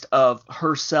context of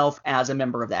herself as a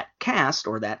member of that cast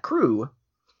or that crew,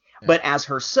 but as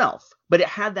herself. But it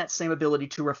had that same ability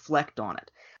to reflect on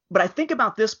it. But I think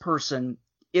about this person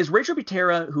is Rachel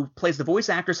Butera, who plays the voice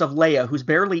actress of Leia, who's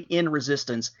barely in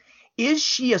Resistance. Is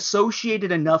she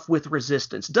associated enough with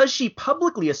Resistance? Does she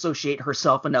publicly associate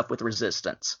herself enough with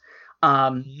Resistance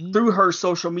through her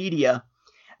social media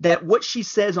that what she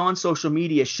says on social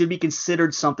media should be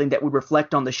considered something that would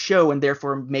reflect on the show and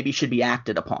therefore maybe should be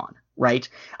acted upon, right?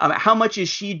 How much is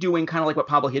she doing kind of like what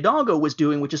Pablo Hidalgo was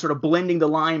doing, which is sort of blending the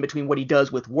line between what he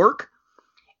does with work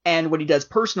and what he does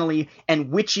personally, and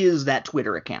which is that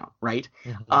Twitter account, right?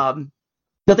 Mm-hmm.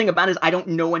 The thing about it is I don't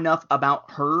know enough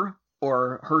about her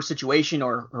or her situation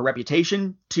or her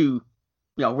reputation to,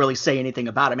 really say anything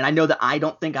about it. I mean, I know that I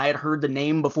don't think I had heard the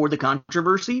name before the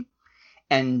controversy,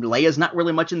 and Leia's not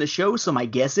really much in the show, so my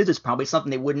guess is it's probably something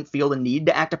they wouldn't feel the need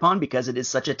to act upon because it is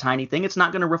such a tiny thing. It's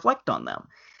not going to reflect on them.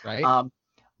 Right.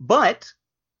 But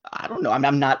I don't know.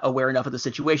 I'm not aware enough of the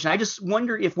situation. I just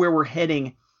wonder if where we're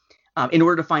heading, in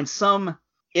order to find some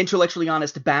intellectually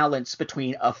honest balance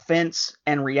between offense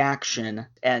and reaction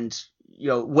and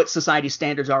what society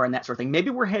standards are and that sort of thing. Maybe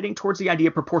we're heading towards the idea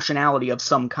of proportionality of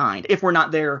some kind, if we're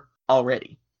not there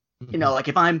already. Mm-hmm. Like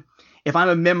if I'm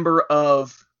a member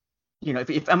of,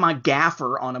 if I'm a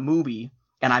gaffer on a movie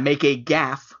and I make a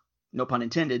gaffe, no pun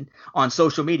intended, on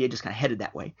social media, just kind of headed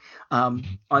that way, on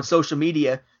social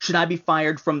media, should I be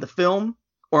fired from the film?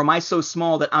 Or am I so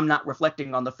small that I'm not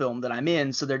reflecting on the film that I'm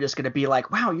in? So they're just going to be like,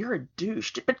 wow, you're a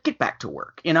douche, but get back to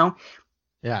work,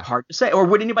 Yeah. Hard to say. Or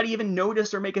would anybody even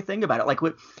notice or make a thing about it? Like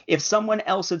if someone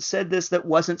else had said this that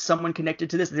wasn't someone connected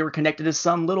to this, they were connected to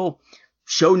some little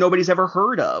show nobody's ever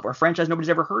heard of or franchise nobody's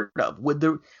ever heard of, would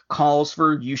the calls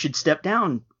for you should step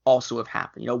down also have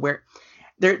happened? Where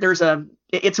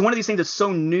it's one of these things that's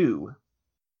so new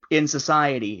in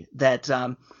society that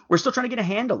we're still trying to get a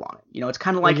handle on it. It's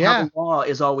kind of like how the law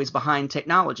is always behind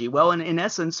technology. Well, in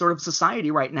essence, sort of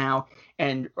society right now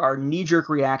and our knee-jerk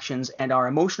reactions and our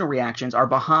emotional reactions are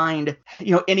behind,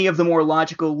 any of the more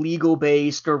logical,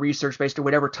 legal-based or research-based or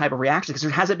whatever type of reaction, because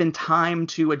there hasn't been time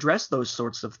to address those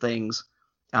sorts of things.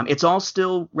 It's all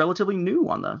still relatively new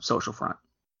on the social front.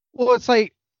 Well, it's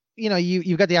like,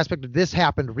 you've got the aspect of this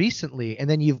happened recently, and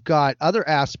then you've got other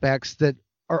aspects that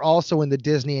are also in the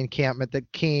Disney encampment that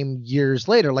came years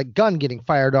later, like Gunn getting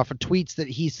fired off of tweets that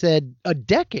he said a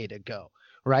decade ago,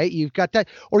 right? You've got that,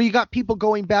 or you got people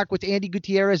going back with Andy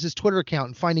Gutierrez's Twitter account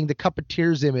and finding the Cup of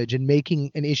Tears image and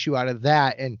making an issue out of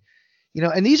that. And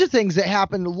And these are things that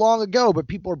happened long ago, but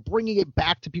people are bringing it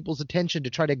back to people's attention to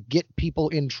try to get people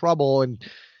in trouble. And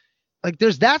like,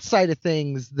 there's that side of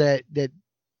things that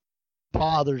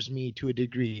bothers me to a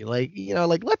degree. Like,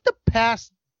 let the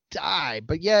past die,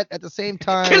 but yet at the same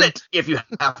time, kill it if you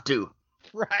have to.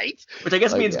 Right. Which I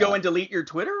guess means go and delete your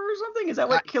Twitter or something. Is that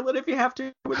what kill it if you have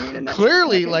to would mean?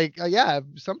 Clearly,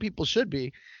 some people should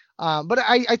be. But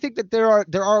I think that there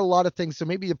are a lot of things. So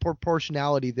maybe the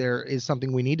proportionality there is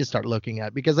something we need to start looking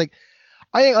at, because I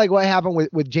think like what happened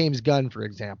with James Gunn, for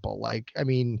example,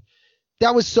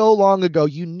 that was so long ago.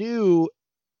 You knew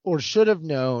or should have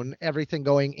known everything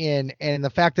going in. And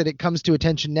the fact that it comes to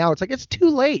attention now, it's like, it's too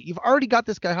late. You've already got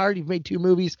this guy hired. You've made 2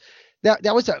 movies. That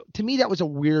was to me, that was a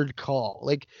weird call.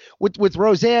 Like with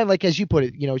Roseanne, like, as you put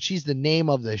it, she's the name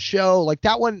of the show. Like,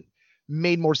 that one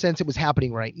made more sense. It was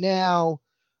happening right now.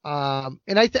 And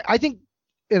I think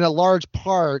in a large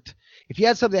part, if you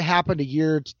had something that happened a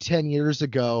year to 10 years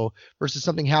ago versus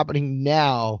something happening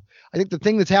now, I think the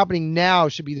thing that's happening now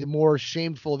should be the more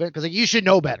shameful of it. Cause you should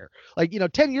know better.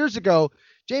 10 years ago,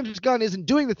 James Gunn isn't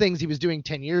doing the things he was doing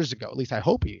 10 years ago. At least I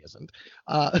hope he isn't.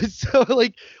 So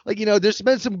there's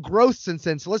been some growth since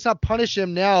then. So let's not punish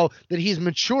him now that he's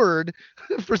matured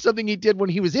for something he did when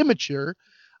he was immature.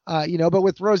 But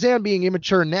with Roseanne being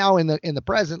immature now in the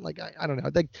present, I don't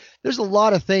know. Like, there's a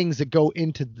lot of things that go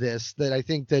into this that I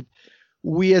think that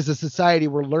we as a society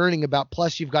were learning about.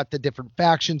 Plus, you've got the different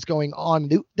factions going on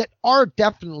that are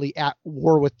definitely at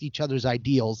war with each other's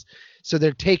ideals. So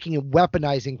they're taking and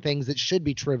weaponizing things that should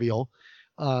be trivial.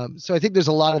 So I think there's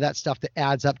a lot of that stuff that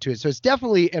adds up to it. So it's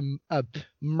definitely a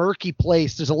murky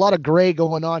place. There's a lot of gray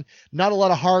going on, not a lot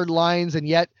of hard lines, and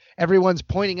yet everyone's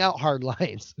pointing out hard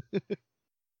lines.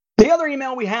 The other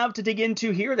email we have to dig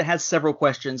into here that has several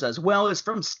questions as well is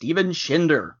from Steven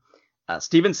Schinder.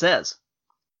 Steven says,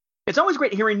 "It's always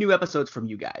great hearing new episodes from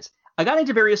you guys. I got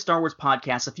into various Star Wars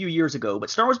podcasts a few years ago,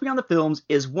 but Star Wars Beyond the Films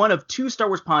is one of 2 Star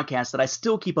Wars podcasts that I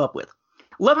still keep up with.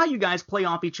 Love how you guys play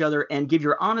off each other and give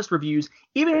your honest reviews,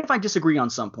 even if I disagree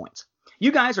on some points.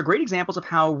 You guys are great examples of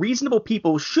how reasonable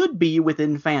people should be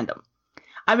within fandom.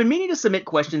 I've been meaning to submit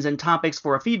questions and topics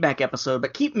for a feedback episode,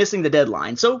 but keep missing the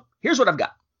deadline, so here's what I've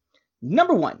got.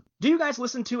 Number 1, do you guys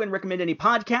listen to and recommend any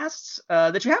podcasts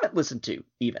that you haven't listened to,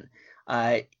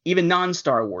 even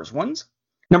non-Star Wars ones?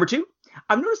 Number 2,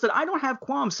 I've noticed that I don't have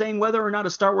qualms saying whether or not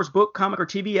a Star Wars book, comic, or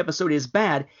TV episode is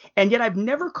bad, and yet I've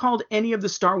never called any of the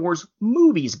Star Wars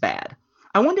movies bad.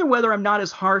 I wonder whether I'm not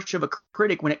as harsh of a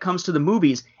critic when it comes to the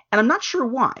movies, and I'm not sure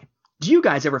why. Do you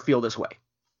guys ever feel this way?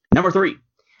 Number 3,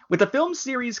 with the film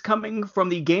series coming from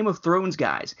the Game of Thrones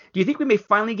guys, do you think we may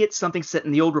finally get something set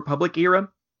in the Old Republic era?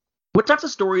 What types of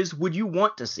stories would you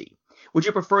want to see? Would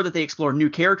you prefer that they explore new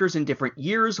characters in different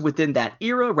years within that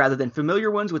era rather than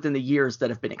familiar ones within the years that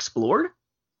have been explored?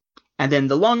 And then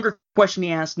the longer question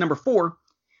he asked, number 4,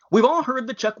 we've all heard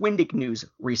the Chuck Wendig news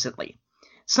recently.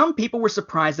 Some people were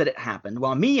surprised that it happened,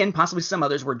 while me and possibly some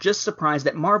others were just surprised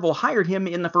that Marvel hired him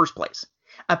in the first place.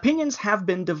 Opinions have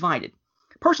been divided.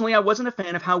 Personally, I wasn't a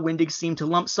fan of how Wendig seemed to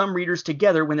lump some readers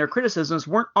together when their criticisms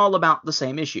weren't all about the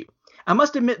same issue. I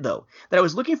must admit, though, that I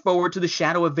was looking forward to the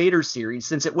Shadow of Vader series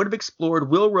since it would have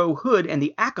explored Wilro Hood and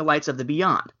the Acolytes of the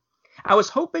Beyond. I was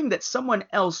hoping that someone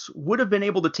else would have been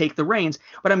able to take the reins,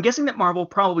 but I'm guessing that Marvel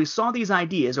probably saw these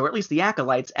ideas, or at least the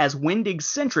Acolytes, as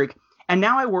Wendig-centric, and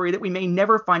now I worry that we may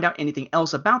never find out anything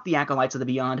else about the Acolytes of the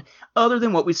Beyond other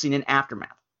than what we've seen in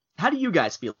Aftermath. How do you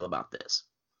guys feel about this?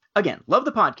 Again, love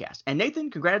the podcast, and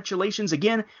Nathan, congratulations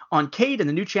again on Cade and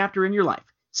the new chapter in your life.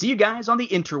 See you guys on the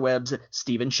interwebs,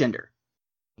 Steven Schinder."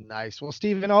 Nice. Well,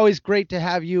 Steven, always great to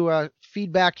have you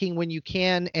feedbacking when you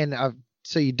can. And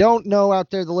so you don't know out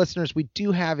there, the listeners, we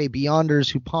do have a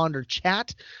Beyonders Who Ponder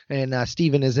chat. And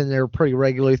Steven is in there pretty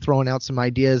regularly throwing out some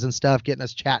ideas and stuff, getting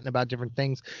us chatting about different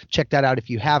things. Check that out if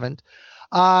you haven't.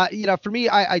 For me,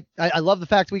 I love the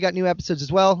fact we got new episodes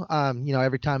as well.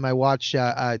 Every time I watch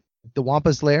The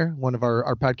Wampa's Lair, one of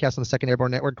our podcasts on the Second Airborne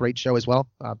Network, great show as well.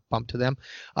 Bump to them.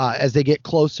 As they get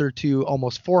closer to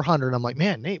almost 400, I'm like,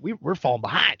 man, Nate, we're falling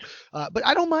behind. But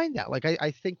I don't mind that. Like,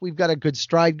 I think we've got a good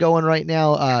stride going right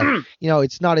now.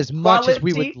 It's not as much as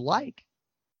we would like.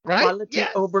 Right? Quality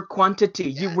over quantity.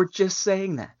 Yes. You were just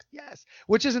saying that. Yes.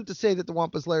 Which isn't to say that The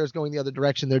Wampa's Lair is going the other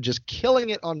direction. They're just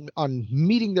killing it on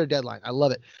meeting their deadline. I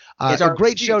love it. It's a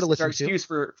great show to listen to. It's our excuse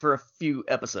for a few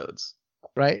episodes.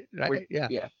 Right.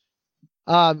 Yeah.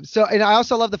 So, and I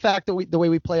also love the fact that the way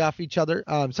we play off each other.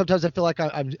 Sometimes I feel like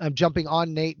I'm jumping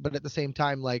on Nate, but at the same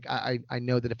time, like I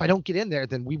know that if I don't get in there,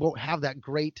 then we won't have that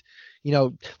great,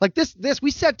 like this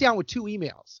we sat down with 2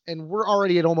 emails and we're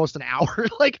already at almost an hour.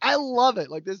 Like I love it.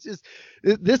 Like this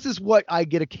is what I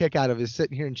get a kick out of, is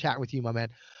sitting here and chatting with you, my man.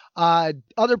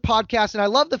 Other podcasts, and I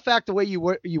love the fact the way you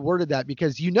worded that,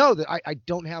 because that I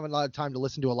don't have a lot of time to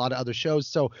listen to a lot of other shows.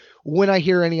 So when I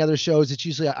hear any other shows, it's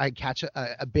usually I catch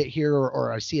a bit here,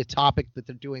 or I see a topic that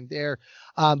they're doing there.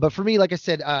 But for me, like I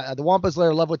said, the Wampa's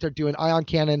Lair, love what they're doing. Ion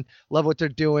Cannon, love what they're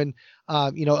doing.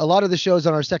 A lot of the shows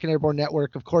on our Second Airborne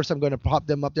Network, of course, I'm going to pop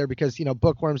them up there because,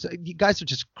 Bookworms, you guys are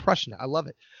just crushing it. I love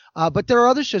it. But there are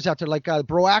other shows out there like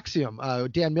Bro Axiom,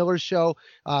 Dan Miller's show.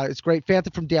 It's great.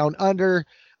 Phantom from Down Under.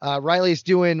 Riley's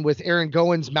doing with Aaron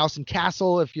Goins Mouse and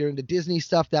Castle. If you're into Disney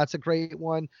stuff, that's a great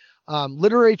one.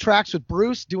 Literary Tracks with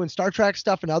Bruce, doing Star Trek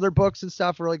stuff and other books and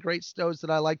stuff. Really great shows that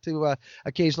I like to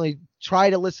occasionally try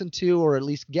to listen to, or at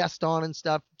least guest on and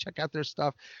stuff. Check out their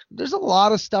stuff. There's a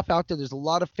lot of stuff out there. There's a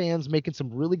lot of fans making some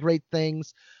really great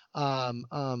things.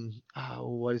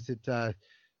 What is it?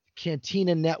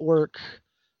 Cantina Network.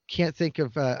 Can't think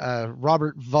of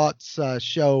Robert Vought's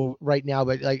show right now,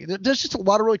 but like there's just a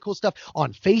lot of really cool stuff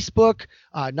on Facebook,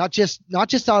 not just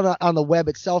on the web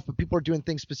itself, but people are doing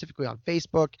things specifically on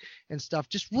Facebook and stuff.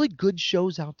 Just really good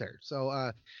shows out there.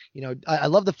 So I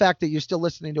love the fact that you're still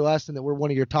listening to us and that we're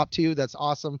one of your top 2. That's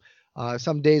awesome.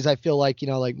 Some days I feel like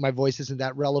like my voice isn't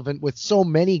that relevant with so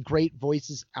many great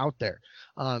voices out there.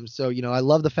 So I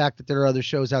love the fact that there are other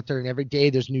shows out there, and every day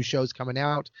there's new shows coming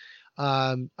out.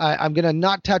 I'm going to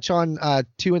not touch on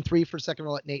 2 and 3 for a second.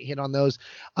 I'll let Nate hit on those.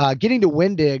 Getting to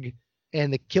Wendig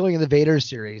and the Killing of the Vader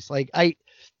series.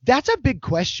 That's a big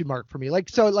question mark for me.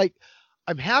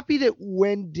 I'm happy that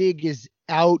Wendig is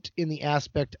out in the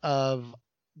aspect of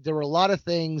there were a lot of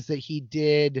things that he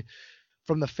did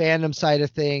from the fandom side of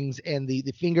things, and the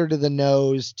finger to the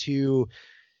nose to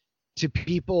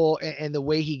people, and the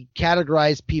way he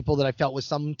categorized people that I felt was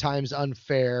sometimes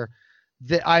unfair.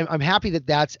 That I'm happy that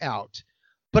that's out,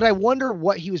 but I wonder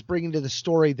what he was bringing to the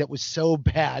story that was so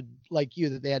bad, like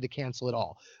that they had to cancel it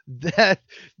all.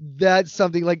 That's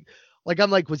something like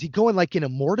I'm like, was he going like in a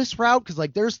Mortis route? Because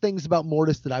like there's things about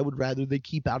Mortis that I would rather they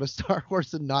keep out of Star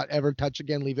Wars and not ever touch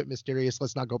again. Leave it mysterious.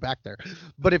 Let's not go back there.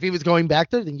 But if he was going back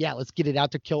there, then yeah, let's get it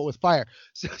out to kill it with fire.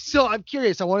 So I'm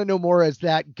curious. I want to know more as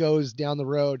that goes down the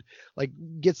road. Like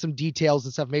get some details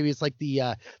and stuff. Maybe it's like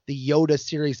the Yoda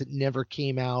series that never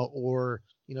came out, or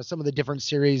some of the different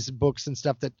series books and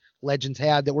stuff that Legends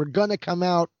had that were gonna come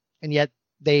out and yet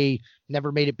they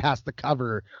never made it past the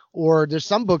cover. Or there's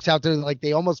some books out there like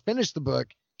they almost finished the book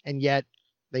and yet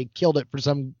they killed it for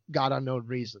some god unknown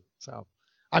reason. So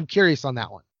I'm curious on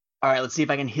that one. All right, let's see if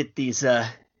I can hit these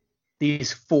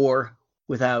 4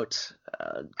 without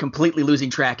completely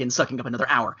losing track and sucking up another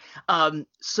hour.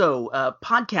 So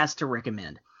podcast to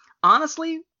recommend.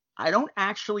 Honestly, I don't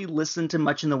actually listen to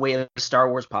much in the way of Star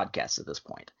Wars podcasts at this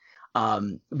point.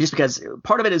 Just because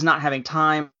part of it is not having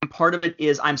time. Part of it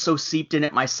is I'm so seeped in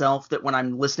it myself that when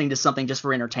I'm listening to something just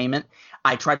for entertainment,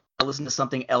 I try to listen to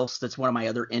something else that's one of my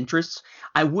other interests.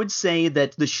 I would say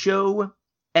that the show,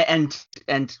 and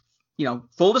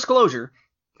full disclosure,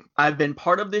 I've been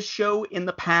part of this show in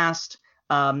the past.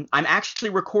 I'm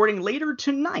actually recording later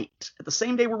tonight. At the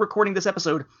same day we're recording this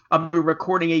episode, I'll be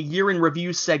recording a year in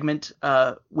review segment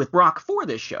with Brock for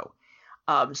this show.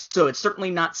 So it's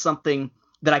certainly not something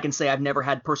that I can say I've never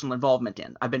had personal involvement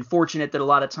in. I've been fortunate that a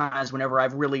lot of times whenever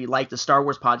I've really liked the Star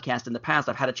Wars podcast in the past,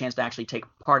 I've had a chance to actually take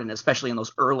part in it, especially in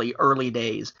those early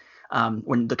days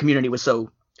when the community was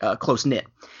so close-knit.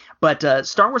 But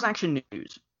Star Wars Action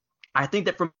News, I think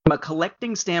that from a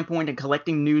collecting standpoint and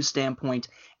collecting news standpoint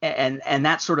and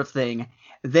that sort of thing,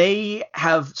 they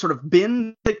have sort of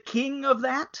been the king of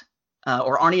that,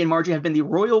 or Arnie and Margie have been the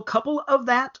royal couple of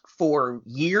that for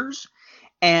years.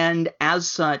 And as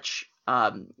such,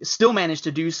 still manage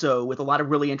to do so with a lot of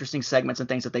really interesting segments and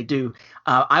things that they do.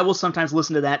 I will sometimes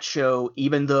listen to that show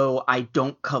even though I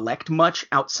don't collect much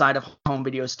outside of home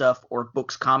video stuff or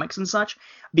books, comics, and such,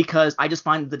 because I just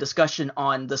find the discussion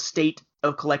on the state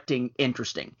of collecting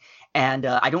interesting. And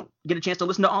I don't get a chance to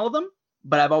listen to all of them,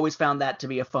 but I've always found that to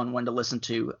be a fun one to listen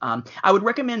to. I would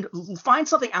recommend find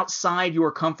something outside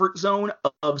your comfort zone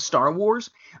of Star Wars,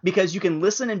 because you can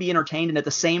listen and be entertained and at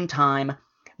the same time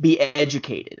be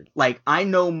educated. Like, I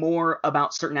know more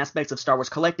about certain aspects of Star Wars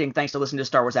collecting thanks to listening to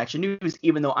Star Wars Action News,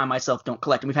 even though I myself don't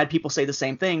collect. And we've had people say the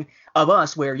same thing of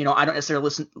us, where, I don't necessarily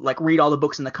read all the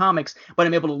books in the comics, but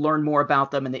I'm able to learn more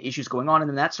about them and the issues going on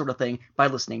and that sort of thing by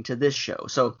listening to this show.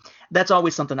 So that's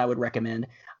always something I would recommend.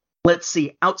 Let's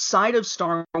see. Outside of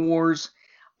Star Wars,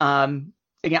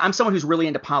 Again, I'm someone who's really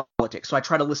into politics, so I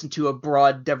try to listen to a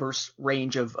broad, diverse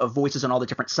range of voices on all the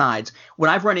different sides.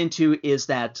 What I've run into is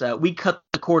that we cut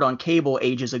the cord on cable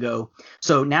ages ago,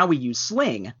 so now we use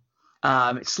Sling.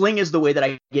 Sling is the way that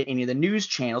I get any of the news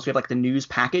channels. We have like the news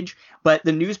package, but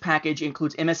the news package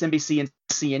includes MSNBC and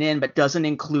CNN, but doesn't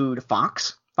include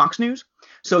Fox News.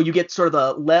 So you get sort of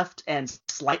the left and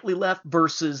slightly left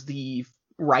versus the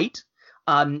right.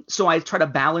 So I try to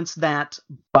balance that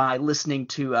by listening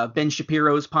to Ben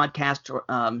Shapiro's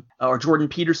podcast or Jordan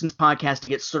Peterson's podcast to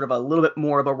get sort of a little bit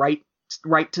more of a right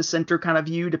to center kind of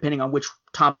view, depending on which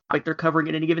topic they're covering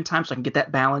at any given time, so I can get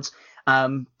that balance.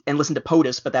 And listen to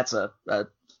POTUS, but that's a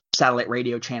satellite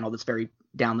radio channel that's very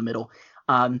down the middle.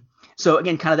 So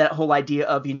again, kind of that whole idea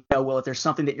of, well, if there's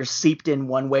something that you're seeped in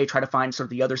one way, try to find sort of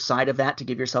the other side of that to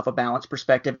give yourself a balanced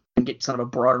perspective and get sort of a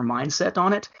broader mindset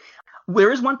on it.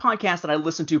 There is one podcast that I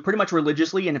listen to pretty much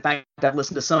religiously, and in fact, I've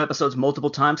listened to some episodes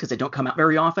multiple times because they don't come out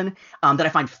very often, that I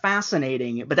find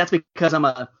fascinating. But that's because I'm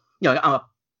a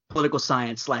political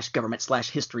science / government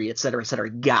 / history, et cetera,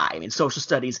 guy. I mean, social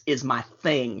studies is my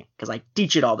thing because I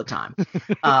teach it all the time.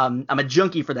 I'm a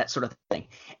junkie for that sort of thing.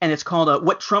 And it's called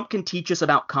What Trump Can Teach Us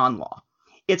About Con Law.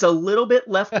 It's a little bit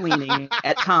left-leaning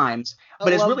at times,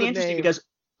 but it's really interesting because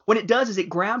what it does is it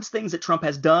grabs things that Trump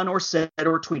has done or said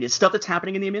or tweeted, stuff that's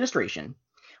happening in the administration,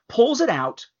 pulls it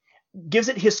out, gives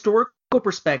it historical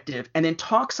perspective, and then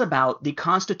talks about the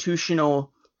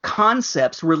constitutional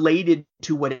concepts related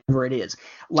to whatever it is.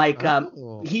 Like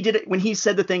he did it when he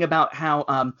said the thing about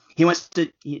how he wants to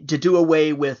do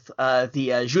away with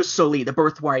the jus soli, the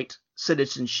birthright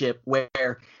citizenship,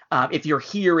 where if you're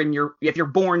here and if you're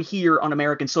born here on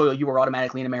American soil, you are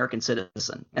automatically an American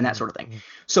citizen and that sort of thing.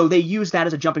 So they use that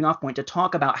as a jumping off point to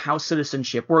talk about how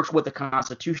citizenship works, what the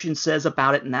Constitution says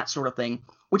about it, and that sort of thing,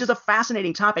 which is a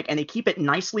fascinating topic. And they keep it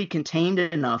nicely contained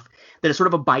enough that it's sort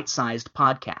of a bite-sized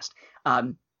podcast.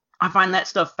 I find that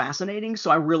stuff fascinating,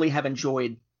 so I really have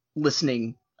enjoyed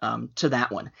listening to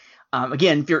that one.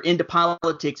 Again, if you're into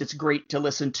politics, it's great to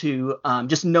listen to.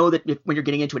 Just know that when you're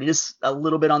getting into it, it is a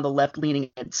little bit on the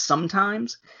left-leaning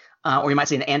sometimes, or you might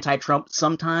say an anti-Trump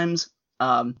sometimes,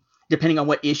 depending on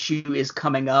what issue is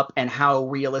coming up and how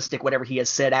realistic whatever he has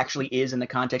said actually is in the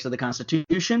context of the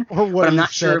Constitution. Or what I'm he not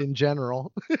said sure in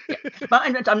general.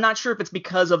 But I'm not sure if it's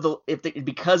because of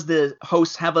because the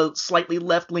hosts have a slightly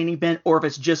left-leaning bent, or if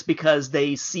it's just because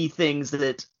they see things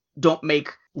that don't make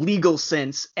legal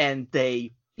sense and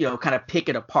they kind of pick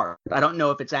it apart. I don't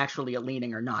know if it's actually a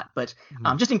leaning or not, but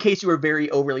just in case you were very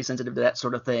overly sensitive to that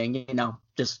sort of thing,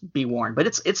 just be warned. But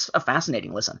it's a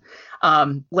fascinating listen.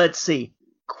 Let's see.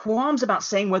 Qualms about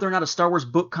saying whether or not a Star Wars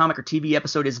book, comic, or TV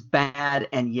episode is bad,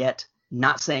 and yet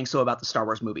not saying so about the Star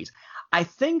Wars movies. I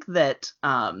think that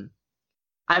I'm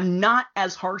not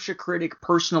as harsh a critic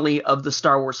personally of the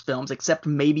Star Wars films, except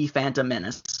maybe Phantom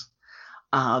Menace.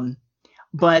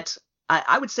 But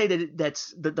I would say that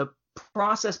that's the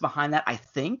process behind that, I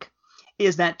think,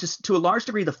 is that to a large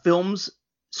degree the films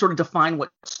sort of define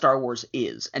what Star Wars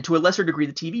is, and to a lesser degree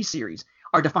the TV series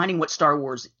are defining what Star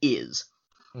Wars is.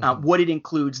 What it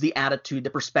includes, the attitude, the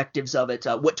perspectives of it,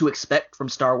 what to expect from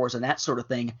Star Wars and that sort of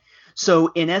thing. So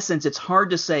in essence, it's hard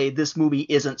to say this movie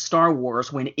isn't Star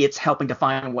Wars when it's helping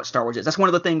define what Star Wars is. That's one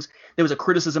of the things, there was a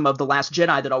criticism of The Last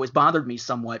Jedi that always bothered me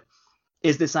somewhat,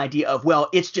 is this idea of, well,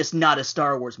 it's just not a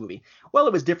Star Wars movie. Well,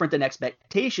 it was different than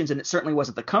expectations, and it certainly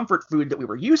wasn't the comfort food that we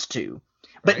were used to.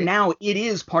 But now it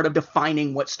is part of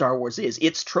defining what Star Wars is.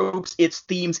 Its tropes, its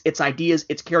themes, its ideas,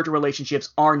 its character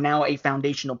relationships are now a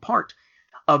foundational part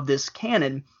of this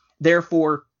canon.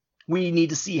 Therefore, we need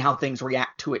to see how things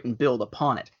react to it and build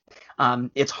upon it.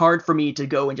 It's hard for me to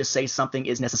go and just say something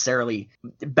is necessarily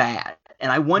bad.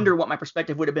 And I wonder what my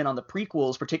perspective would have been on the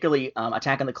prequels, particularly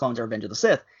Attack of the Clones or Revenge of the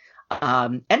Sith,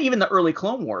 and even the early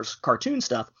Clone Wars cartoon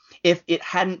stuff, if it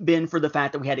hadn't been for the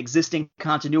fact that we had existing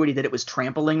continuity that it was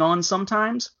trampling on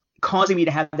sometimes, causing me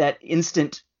to have that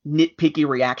instant nitpicky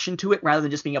reaction to it rather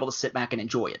than just being able to sit back and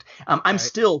enjoy it. I'm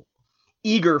still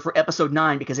eager for Episode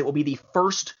 9 because it will be the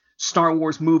first Star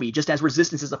Wars movie, just as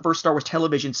Resistance is the first Star Wars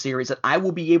television series that I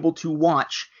will be able to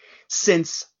watch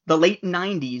since the late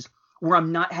 90s, where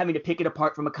I'm not having to pick it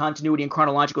apart from a continuity and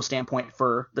chronological standpoint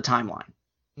for the timeline.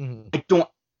 I don't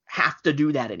have to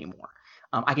do that anymore.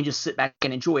 I can just sit back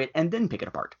and enjoy it and then pick it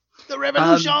apart. The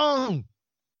revolution!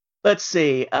 Let's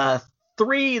see.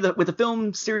 3, with the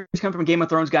film series coming from Game of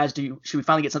Thrones, guys, should we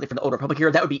finally get something from the Old Republic here?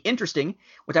 That would be interesting.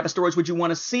 What type of stories would you want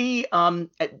to see?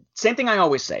 Same thing I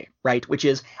always say, right? Which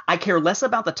is I care less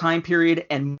about the time period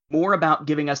and more about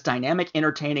giving us dynamic,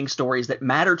 entertaining stories that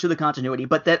matter to the continuity,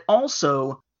 but that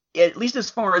also at least as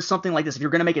far as something like this, if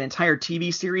you're going to make an entire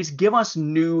TV series, give us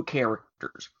new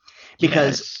characters.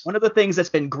 Because one of the things that's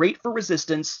been great for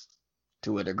Resistance,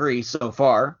 to a degree so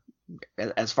far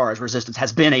as Resistance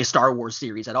has been a Star Wars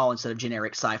series at all instead of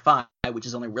generic sci-fi, which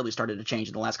has only really started to change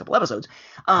in the last couple episodes.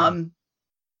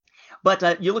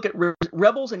 But you look at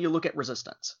Rebels and you look at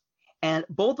Resistance. And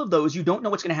both of those, you don't know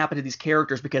what's going to happen to these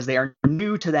characters because they are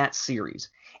new to that series.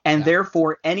 And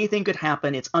therefore, anything could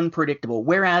happen. It's unpredictable.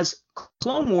 Whereas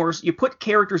Clone Wars, you put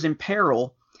characters in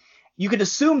peril. You could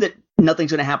assume that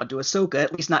nothing's going to happen to Ahsoka,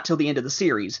 at least not till the end of the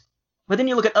series. But then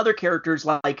you look at other characters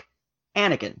like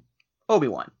Anakin,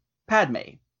 Obi-Wan,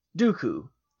 Padme, Dooku,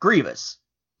 Grievous,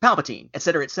 Palpatine,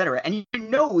 etc., and you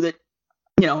know that,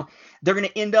 they're going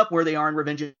to end up where they are in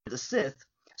Revenge of the Sith.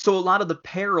 So a lot of the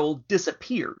peril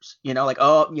disappears, like,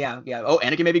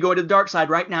 Anakin may be going to the dark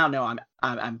side right now. No,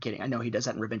 I'm kidding. I know he does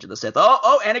that in Revenge of the Sith.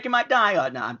 Anakin might die.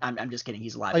 No, I'm just kidding.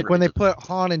 He's alive. Like when they put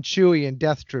Han and Chewie in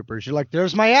Death Troopers, you're like,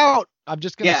 there's my out. I'm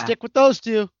just going to stick with those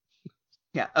two.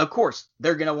 Yeah, of course,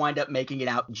 they're going to wind up making it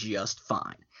out just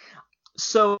fine.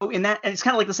 So in that, and it's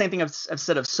kind of like the same thing I've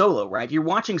said of Solo, right? You're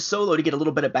watching Solo to get a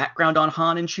little bit of background on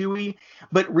Han and Chewie,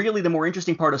 but really the more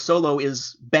interesting part of Solo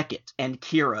is Beckett and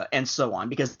Kira and so on,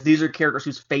 because these are characters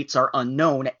whose fates are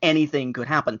unknown. Anything could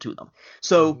happen to them.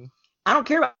 So I don't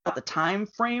care about the time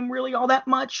frame really all that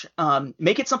much.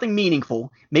 Make it something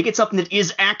meaningful. Make it something that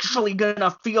is actually going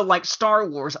to feel like Star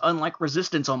Wars, unlike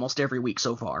Resistance almost every week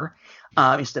so far,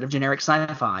 instead of generic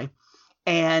sci-fi.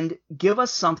 And give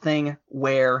us something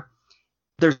where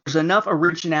there's enough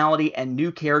originality and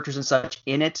new characters and such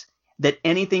in it that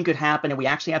anything could happen, and we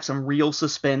actually have some real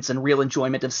suspense and real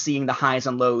enjoyment of seeing the highs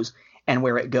and lows and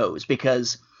where it goes.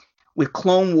 Because with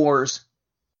Clone Wars,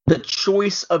 the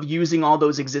choice of using all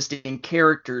those existing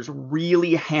characters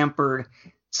really hampered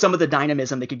some of the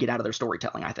dynamism they could get out of their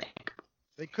storytelling, I think.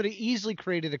 They could have easily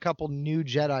created a couple new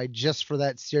Jedi just for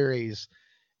that series.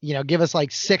 Give us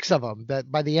like 6 of them,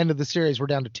 that by the end of the series we're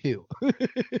down to 2.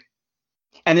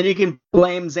 And then you can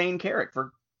blame Zane Carrick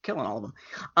for killing all of them.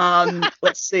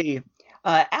 Let's see.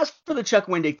 As for the Chuck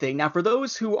Wendig thing, now for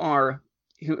those who are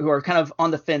kind of on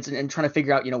the fence and trying to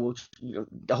figure out,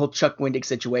 the whole Chuck Wendig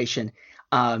situation,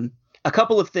 a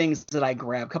couple of things that I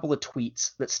grabbed, a couple of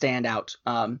tweets that stand out.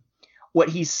 What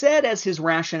he said as his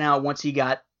rationale once he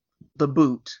got the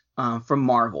boot from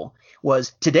Marvel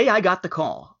was, "Today I got the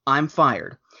call. I'm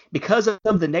fired because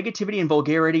of the negativity and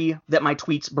vulgarity that my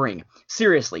tweets bring.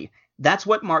 Seriously. That's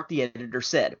what Mark, the editor,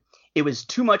 said. It was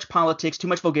too much politics, too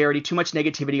much vulgarity, too much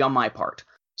negativity on my part."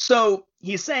 So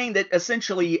he's saying that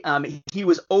essentially he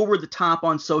was over the top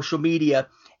on social media,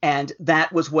 and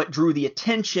that was what drew the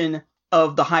attention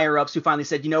of the higher-ups who finally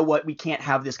said, you know what, we can't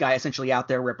have this guy essentially out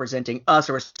there representing us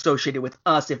or associated with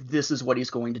us if this is what he's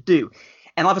going to do.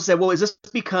 And Alpha said, well, is this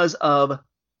because of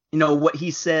what he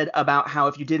said about how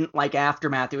if you didn't like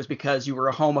Aftermath, it was because you were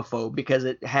a homophobe, because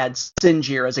it had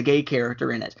Sinjir as a gay character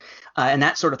in it, and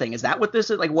that sort of thing. Is that what this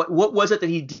is? Like, what was it that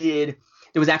he did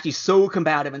that was actually so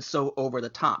combative and so over the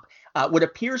top? What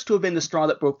appears to have been the straw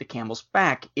that broke the camel's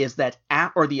back is that,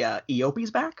 or the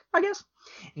EOP's back, I guess,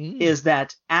 is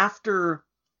that after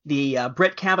the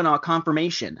Brett Kavanaugh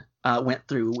confirmation went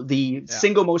through, the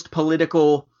single most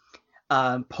political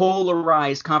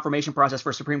polarized confirmation process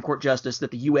for Supreme Court justice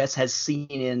that the U.S. has seen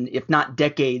in, if not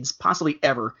decades, possibly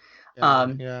ever.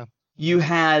 You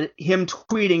had him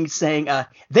tweeting saying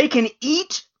they can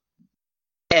eat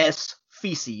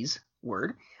feces,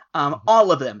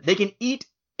 all of them. They can eat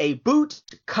a boot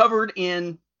covered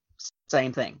in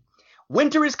same thing.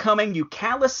 Winter is coming, you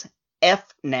callous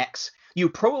F-necks. You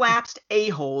prolapsed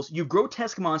a-holes, you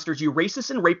grotesque monsters, you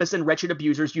racist and rapists and wretched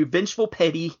abusers, you vengeful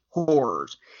petty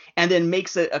horrors. And then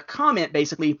makes a comment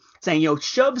basically saying,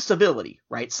 shove civility,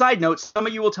 right? Side note, some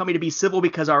of you will tell me to be civil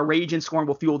because our rage and scorn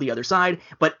will fuel the other side,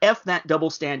 but F that double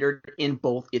standard in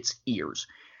both its ears.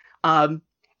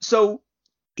 So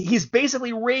he's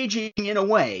basically raging in a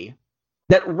way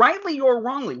that, rightly or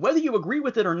wrongly, whether you agree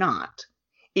with it or not,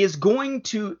 is going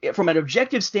to, from an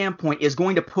objective standpoint, is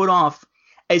going to put off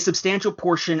a substantial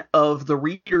portion of the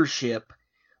readership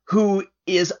who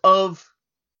is of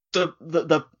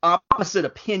the opposite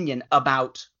opinion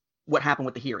about what happened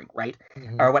with the hearing, right?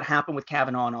 Or what happened with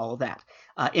Kavanaugh and all of that.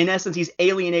 In essence, he's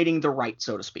alienating the right,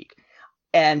 so to speak.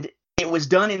 And it was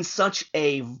done in such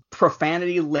a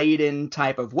profanity-laden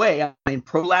type of way. I mean,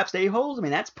 prolapsed a-holes,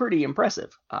 that's pretty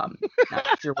impressive. Not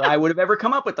sure why I would have ever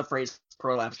come up with the phrase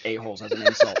prolapsed a-holes as an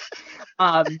insult.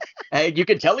 You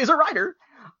can tell he's a writer.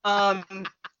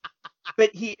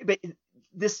 But he'd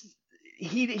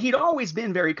always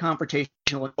been very confrontational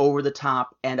and over the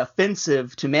top and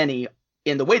offensive to many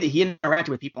in the way that he interacted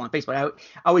with people on Facebook. I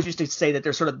always used to say that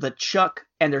there's sort of the Chuck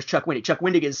and there's Chuck Wendig. Chuck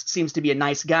Wendig seems to be a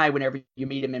nice guy whenever you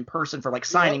meet him in person for like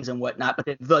signings and whatnot. But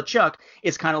then the Chuck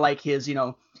is kind of like his,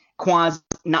 quasi,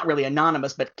 not really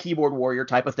anonymous, but keyboard warrior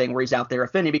type of thing where he's out there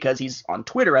offending because he's on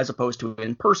Twitter as opposed to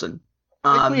in person.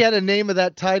 I think we had a name of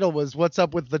that title was "What's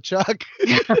Up with the Chuck."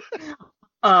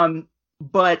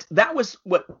 But that was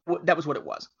what it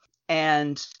was.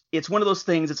 And it's one of those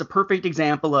things. It's a perfect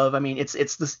example of. I mean, it's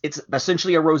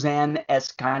essentially a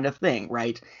Roseanne-esque kind of thing,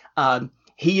 right?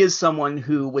 He is someone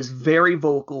who was very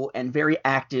vocal and very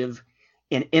active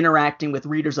in interacting with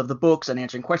readers of the books and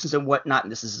answering questions and whatnot.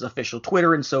 And this is his official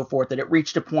Twitter and so forth. That it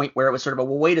reached a point where it was sort of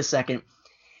well, wait a second.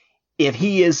 If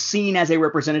he is seen as a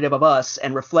representative of us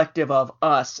and reflective of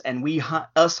us, and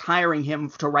us hiring him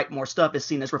to write more stuff is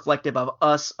seen as reflective of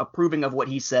us approving of what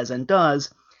he says and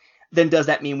does, then does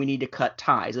that mean we need to cut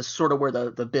ties? It's sort of where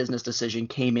the business decision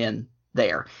came in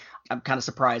there. I'm kind of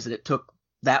surprised that it took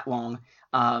that long.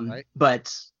 Right.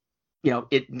 But,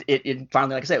 it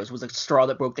finally, like I said, it was a straw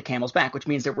that broke the camel's back, which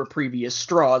means there were previous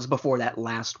straws before that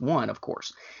last one, of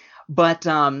course. But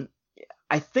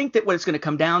I think that what it's going to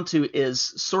come down to is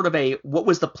sort of what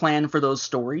was the plan for those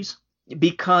stories?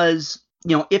 Because,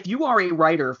 if you are a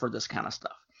writer for this kind of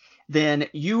stuff, then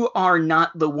you are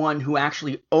not the one who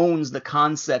actually owns the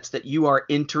concepts that you are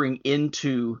entering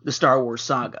into the Star Wars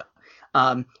saga.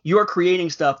 You are creating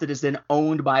stuff that is then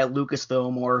owned by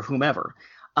Lucasfilm or whomever,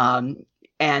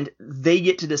 and they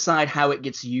get to decide how it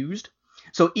gets used.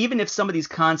 So even if some of these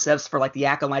concepts for like the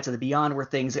Acolytes of the Beyond were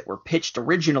things that were pitched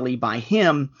originally by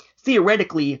him,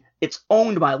 theoretically it's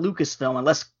owned by Lucasfilm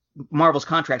unless Marvel's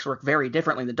contracts work very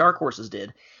differently than Dark Horse's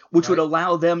did, which would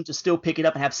allow them to still pick it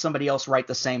up and have somebody else write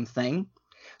the same thing.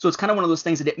 So it's kind of one of those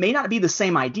things that it may not be the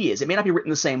same ideas. It may not be written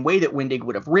the same way that Wendig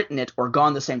would have written it or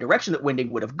gone the same direction that Wendig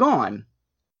would have gone.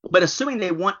 But assuming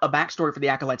they want a backstory for the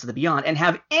Acolytes of the Beyond and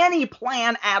have any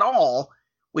plan at all,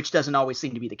 which doesn't always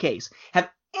seem to be the case, have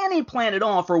any plan at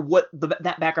all for what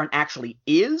that background actually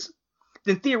is,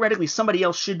 then theoretically somebody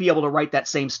else should be able to write that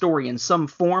same story in some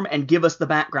form and give us the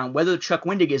background, whether Chuck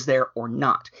Wendig is there or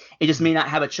not. It just may not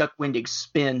have a Chuck Wendig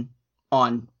spin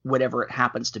on whatever it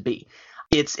happens to be.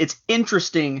 It's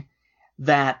interesting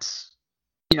that,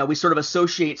 we sort of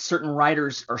associate certain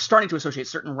writers, or starting to associate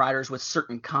certain writers with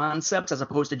certain concepts as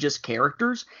opposed to just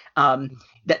characters.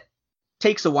 That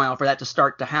takes a while for that to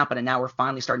start to happen, and now we're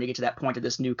finally starting to get to that point of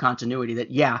this new continuity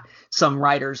that, some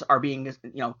writers are being,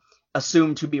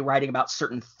 assumed to be writing about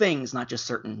certain things, not just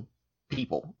certain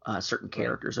people, certain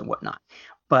characters and whatnot.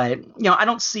 But, I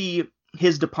don't see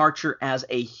his departure as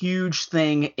a huge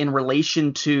thing in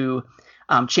relation to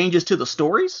changes to the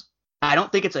stories. I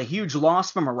don't think it's a huge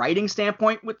loss from a writing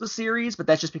standpoint with the series, but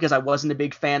that's just because I wasn't a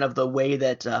big fan of the way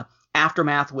that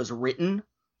Aftermath was written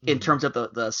in terms of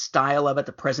the style of it,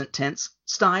 the present tense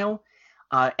style.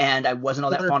 And I wasn't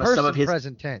all that fond of some of his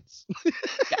present tense.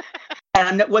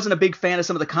 And I wasn't a big fan of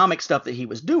some of the comic stuff that he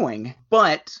was doing,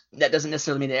 but that doesn't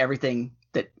necessarily mean that everything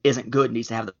that isn't good needs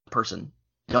to have the person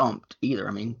dumped either.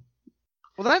 I mean,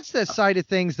 well, that's the side of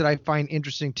things that I find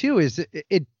interesting too, is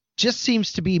it just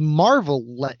seems to be Marvel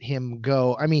let him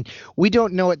go. I mean, we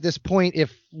don't know at this point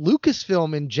if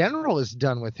Lucasfilm in general is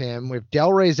done with him, if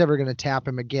Del Rey's ever going to tap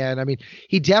him again. I mean,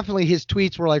 his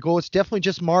tweets were like, oh, it's definitely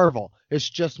just Marvel. It's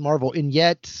just Marvel. And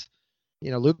yet,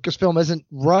 Lucasfilm isn't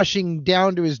rushing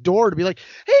down to his door to be like,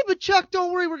 hey, but Chuck,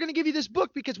 don't worry. We're going to give you this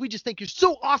book because we just think you're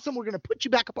so awesome. We're going to put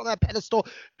you back up on that pedestal.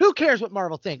 Who cares what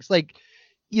Marvel thinks? Like,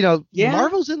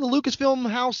 Marvel's in the Lucasfilm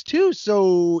house too.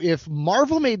 So if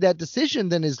Marvel made that decision,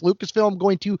 then is Lucasfilm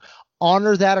going to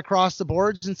honor that across the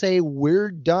boards and say,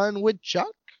 we're done with Chuck?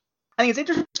 I think it's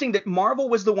interesting that Marvel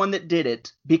was the one that did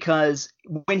it, because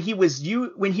when he was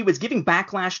giving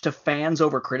backlash to fans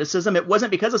over criticism, it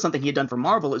wasn't because of something he had done for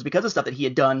Marvel. It was because of stuff that he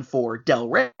had done for Del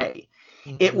Rey.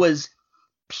 Mm-hmm. It was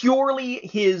purely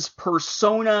his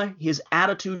persona, his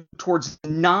attitude towards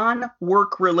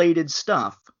non-work related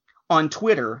stuff on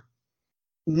Twitter,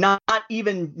 not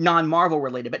even non-Marvel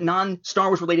related, but non-Star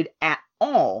Wars related at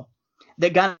all,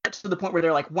 that got to the point where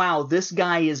they're like, wow, this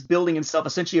guy is building himself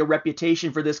essentially a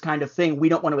reputation for this kind of thing. We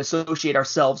don't want to associate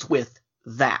ourselves with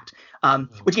that.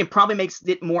 Which again probably makes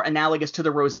it more analogous to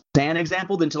the Roseanne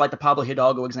example than to like the Pablo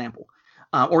Hidalgo example.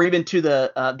 Or even to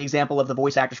the example of the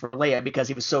voice actors for Leia, because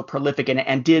he was so prolific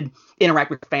and did interact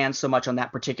with fans so much on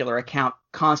that particular account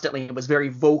constantly. It was very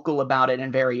vocal about it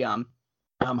and very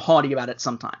haughty about it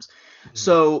sometimes. Mm-hmm.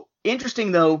 So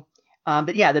interesting though,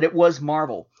 that it was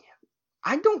Marvel.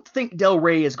 I don't think Del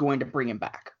Rey is going to bring him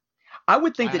back. I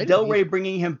would think that Del Rey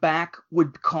bringing him back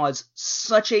would cause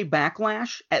such a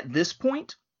backlash at this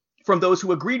point from those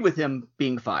who agreed with him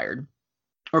being fired,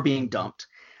 or being dumped,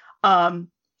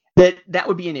 that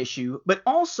would be an issue. But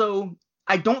also,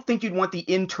 I don't think you'd want the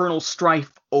internal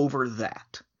strife over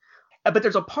that. But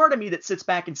there's a part of me that sits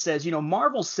back and says,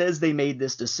 Marvel says they made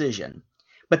this decision,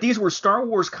 but these were Star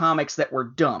Wars comics that were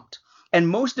dumped. And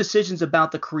most decisions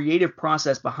about the creative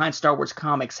process behind Star Wars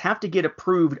comics have to get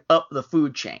approved up the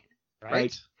food chain,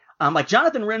 right? Like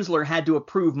Jonathan Rensler had to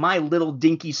approve my little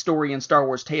dinky story in Star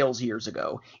Wars Tales years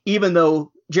ago, even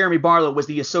though Jeremy Barlow was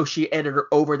the associate editor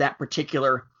over that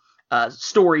particular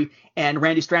story, and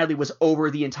Randy Stradley was over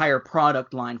the entire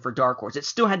product line for Dark Horse. It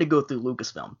still had to go through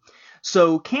Lucasfilm.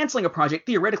 So canceling a project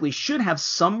theoretically should have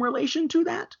some relation to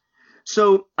that.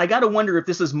 So I got to wonder if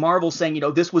this is Marvel saying,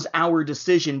 this was our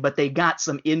decision, but they got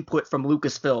some input from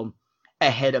Lucasfilm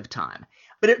ahead of time.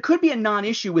 But it could be a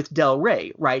non-issue with Del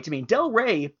Rey, right? I mean, Del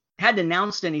Rey hadn't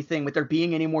announced anything with there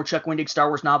being any more Chuck Wendig Star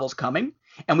Wars novels coming.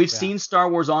 And we've seen Star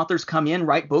Wars authors come in,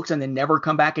 write books, and then never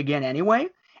come back again anyway,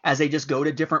 as they just go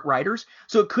to different writers.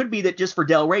 So it could be that just for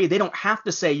Del Rey, they don't have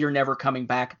to say you're never coming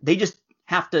back. They just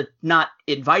have to not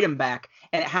invite him back.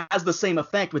 And it has the same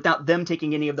effect without them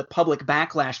taking any of the public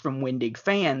backlash from Wendig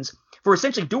fans for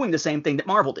essentially doing the same thing that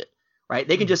Marvel did, right?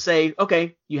 They can just say,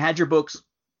 okay, you had your books,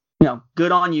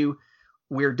 good on you,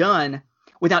 we're done,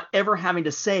 without ever having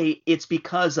to say it's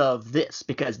because of this,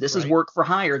 because this is work for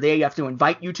hire. They have to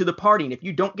invite you to the party. And if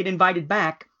you don't get invited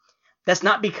back, that's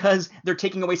not because they're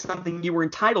taking away something you were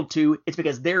entitled to. It's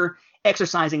because they're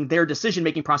exercising their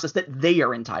decision-making process that they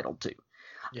are entitled to.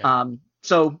 Yeah.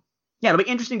 So it'll be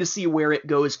interesting to see where it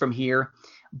goes from here.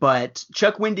 But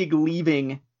Chuck Wendig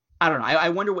leaving, I don't know. I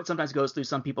wonder what sometimes goes through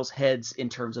some people's heads in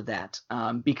terms of that,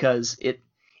 because it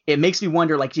makes me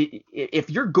wonder, like, if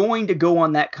you're going to go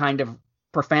on that kind of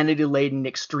profanity-laden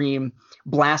extreme,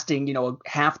 blasting,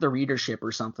 half the readership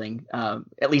or something,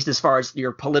 at least as far as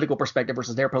your political perspective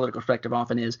versus their political perspective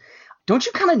often is, don't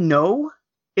you kind of know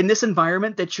in this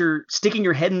environment that you're sticking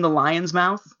your head in the lion's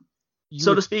mouth?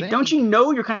 So to speak, don't you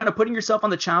know you're kind of putting yourself on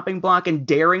the chopping block and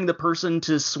daring the person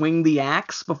to swing the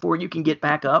axe before you can get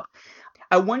back up?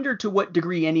 I wonder to what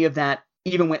degree any of that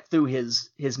even went through his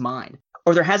mind.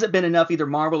 Or there hasn't been enough either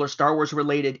Marvel or Star Wars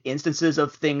related instances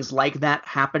of things like that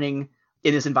happening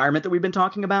in this environment that we've been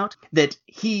talking about, that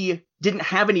he didn't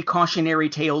have any cautionary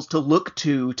tales to look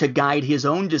to guide his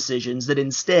own decisions, that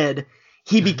instead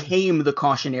he became the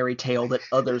cautionary tale that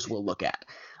others will look at.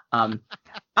 I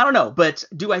don't know, but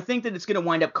do I think that it's going to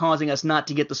wind up causing us not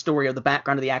to get the story of the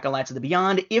background of the Acolytes of the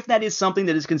Beyond? If that is something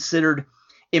that is considered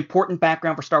important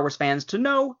background for Star Wars fans to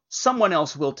know, someone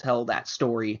else will tell that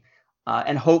story,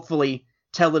 and hopefully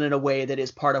tell it in a way that is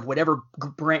part of whatever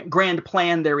grand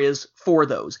plan there is for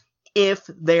those, if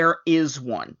there is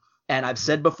one. And I've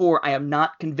said before, I am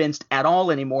not convinced at all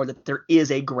anymore that there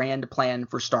is a grand plan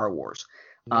for Star Wars.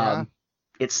 Yeah.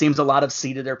 It seems a lot of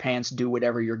seat of their pants, do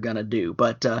whatever you're going to do.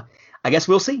 But I guess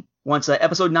we'll see once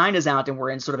episode 9 is out and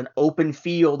we're in sort of an open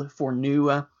field for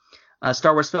new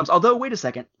Star Wars films. Although, wait a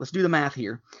second, let's do the math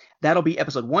here. That'll be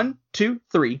episode 1, 2,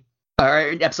 3,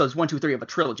 or episodes 1, 2, 3 of a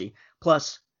trilogy,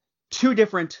 plus 2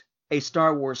 different A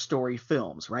Star Wars Story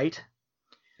films, right?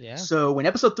 Yeah. So when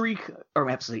episode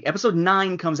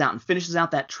 9 comes out and finishes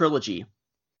out that trilogy,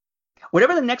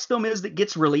 whatever the next film is that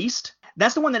gets released,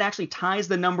 that's the one that actually ties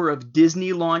the number of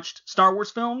Disney-launched Star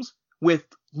Wars films with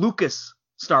Lucas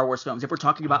Star Wars films, if we're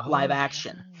talking about live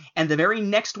action. And the very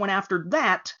next one after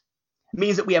that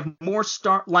means that we have more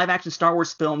live-action Star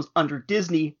Wars films under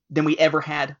Disney than we ever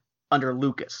had under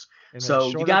Lucas. So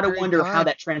you got to wonder how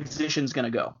that transition's going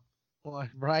to go. Well,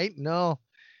 right? No.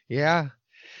 Yeah.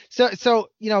 So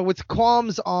with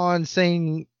qualms on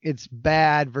saying it's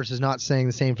bad versus not saying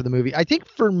the same for the movie, I think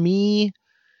for me,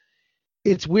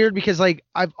 it's weird because, like,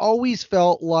 I've always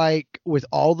felt like with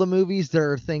all the movies,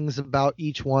 there are things about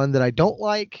each one that I don't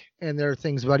like, and there are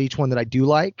things about each one that I do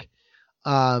like.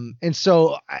 And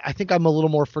so I think I'm a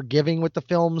little more forgiving with the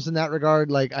films in that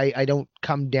regard. Like, I don't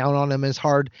come down on them as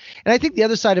hard. And I think the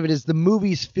other side of it is the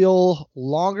movies feel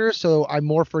longer, so I'm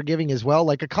more forgiving as well.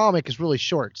 Like, a comic is really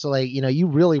short. So, like, you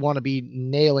really want to be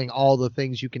nailing all the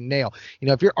things you can nail.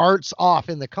 If your art's off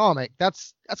in the comic,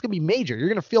 that's going to be major. You're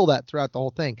going to feel that throughout the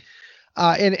whole thing.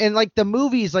 And like the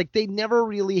movies, like, they never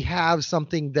really have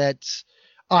something that's,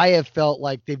 I have felt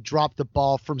like they've dropped the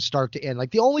ball from start to end.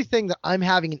 Like, the only thing that I'm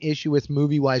having an issue with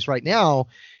movie-wise right now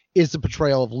is the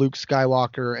portrayal of Luke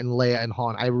Skywalker and Leia and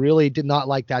Han. I really did not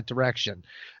like that direction.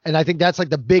 And I think that's like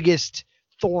the biggest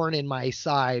thorn in my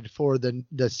side for the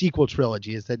sequel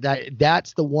trilogy, is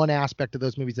that's the one aspect of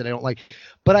those movies that I don't like.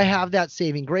 But I have that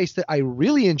saving grace that I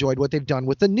really enjoyed what they've done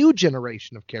with the new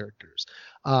generation of characters.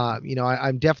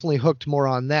 I'm definitely hooked more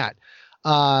on that.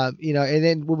 And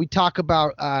then when we talk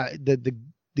about the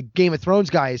the Game of Thrones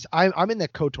guys, I'm in the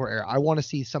KOTOR era. I want to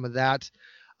see some of that.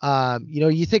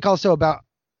 You think also about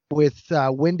with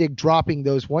Wendig dropping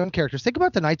those one characters. Think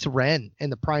about the Knights of Ren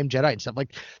and the Prime Jedi and stuff.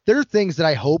 Like, there are things that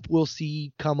I hope we'll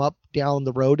see come up down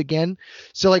the road again.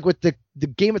 So like with the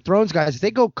Game of Thrones guys, if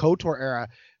they go KOTOR era,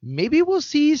 maybe we'll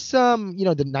see some,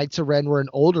 the Knights of Ren were an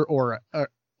older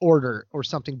order or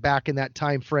something back in that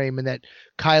time frame, and that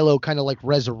Kylo kind of like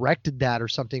resurrected that or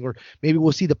something, or maybe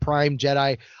we'll see the Prime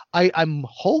Jedi. I'm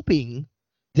hoping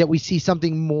that we see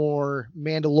something more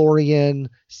Mandalorian,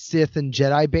 Sith, and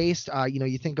Jedi based.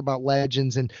 You think about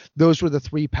Legends, and those were the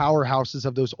three powerhouses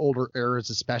of those older eras,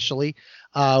 especially.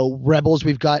 Rebels,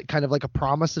 we've got kind of like a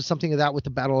promise of something of that with the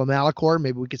Battle of Malachor.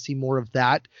 Maybe we could see more of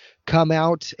that come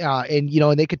out. And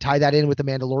they could tie that in with the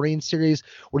Mandalorian series,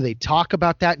 where they talk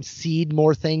about that and seed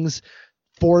more things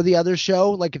for the other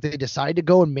show. Like if they decide to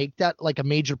go and make that like a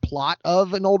major plot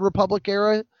of an Old Republic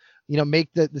era,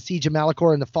 make the Siege of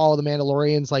Malachor and the Fall of the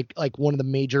Mandalorians like one of the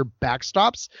major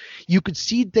backstops. You could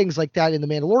seed things like that in the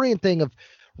Mandalorian thing of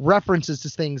references to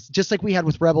things, just like we had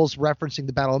with Rebels referencing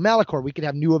the Battle of Malachor. We could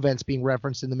have new events being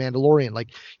referenced in the Mandalorian,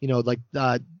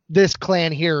 this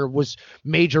clan here was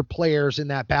major players in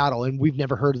that battle, and we've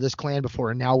never heard of this clan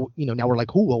before. And now we're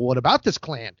like, well, what about this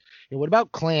clan? What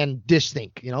about Clan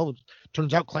Dishthink?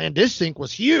 Turns out Clan Dishthink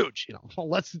was huge. Well,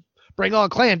 let's bring on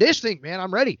Clan Dishthink, man.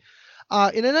 I'm ready.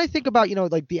 And then I think about,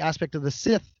 like the aspect of the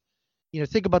Sith.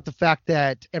 Think about the fact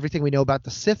that everything we know about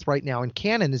the Sith right now in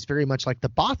canon is very much like the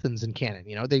Bothans in canon.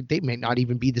 They may not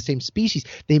even be the same species.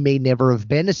 They may never have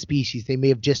been a species. They may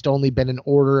have just only been an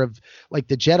order of like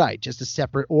the Jedi, just a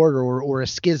separate order or a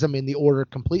schism in the order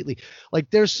completely. Like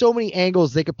there's so many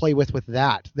angles they could play with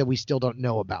that we still don't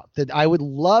know about, that I would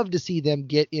love to see them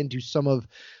get into some of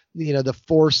the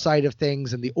Force side of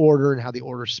things and the order and how the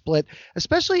order split,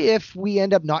 especially if we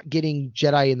end up not getting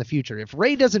Jedi in the future. If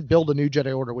Rey doesn't build a new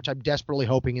Jedi Order, which I'm desperately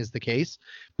hoping is the case,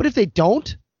 but if they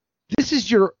don't, this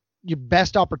is your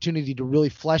best opportunity to really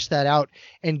flesh that out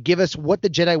and give us what the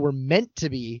Jedi were meant to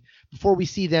be before we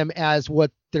see them as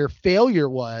what their failure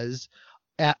was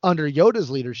under Yoda's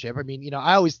leadership. I mean,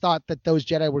 I always thought that those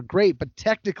Jedi were great, but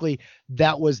technically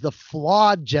that was the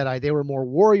flawed Jedi. They were more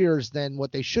warriors than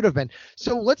what they should have been.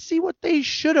 So let's see what they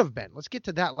should have been. Let's get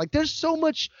to that. Like there's so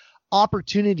much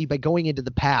opportunity by going into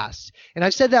the past. And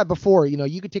I've said that before,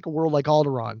 you could take a world like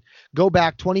Alderaan, go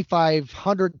back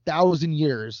 2,500,000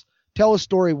 years, tell a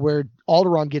story where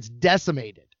Alderaan gets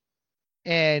decimated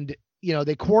and,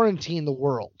 they quarantine the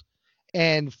world.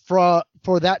 And for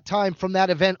that time, from that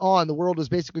event on, the world was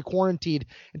basically quarantined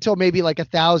until maybe like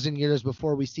 1,000 years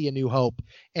before we see A New Hope,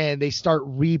 and they start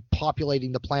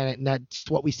repopulating the planet, and that's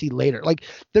what we see later. Like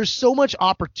there's so much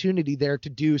opportunity there to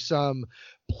do some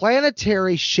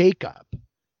planetary shakeup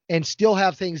and still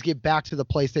have things get back to the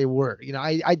place they were.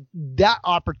 That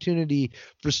opportunity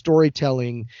for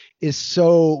storytelling is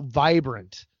so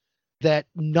vibrant that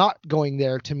not going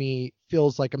there to me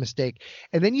feels like a mistake.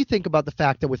 And then you think about the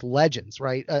fact that with Legends,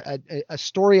 right, a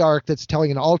story arc that's telling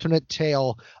an alternate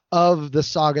tale of the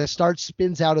saga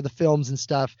spins out of the films and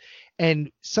stuff.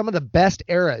 And some of the best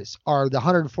eras are the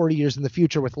 140 years in the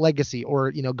future with Legacy,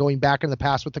 or, going back in the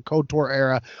past with the KOTOR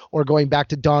era, or going back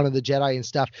to Dawn of the Jedi and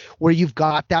stuff, where you've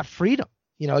got that freedom,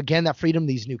 again, that freedom,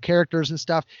 these new characters and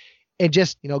stuff. And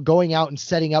just, going out and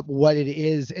setting up what it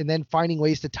is and then finding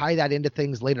ways to tie that into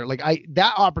things later. Like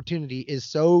that opportunity is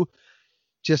so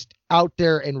just out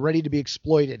there and ready to be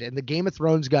exploited. And the Game of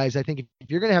Thrones guys, I think if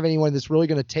you're going to have anyone that's really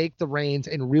going to take the reins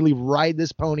and really ride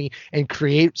this pony and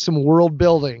create some world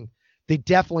building, they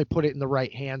definitely put it in the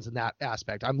right hands in that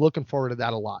aspect. I'm looking forward to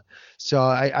that a lot. So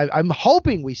I'm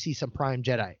hoping we see some Prime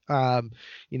Jedi.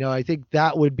 I think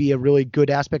that would be a really good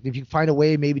aspect. If you find a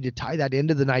way maybe to tie that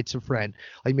into the Knights of Ren,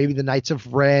 like maybe the Knights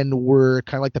of Ren were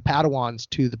kind of like the Padawans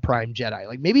to the Prime Jedi.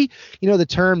 Like maybe, the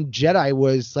term Jedi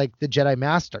was like the Jedi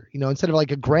Master, instead of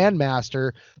like a Grand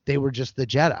Master, they were just the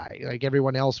Jedi. Like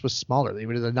everyone else was smaller. They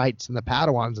were the Knights and the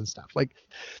Padawans and stuff. Like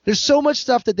there's so much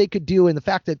stuff that they could do. And the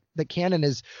fact that the canon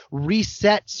is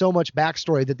reset so much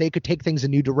backstory that they could take things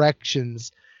in new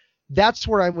directions. That's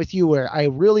where I'm with you, where I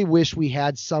really wish we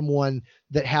had someone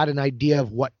that had an idea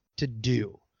of what to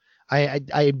do. I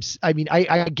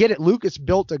get it. Lucas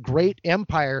built a great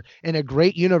empire and a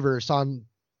great universe on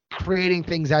creating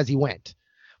things as he went.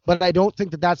 But I don't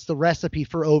think that that's the recipe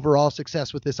for overall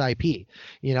success with this IP.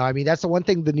 That's the one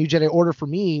thing the New Jedi Order for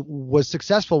me was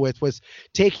successful with, was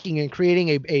taking and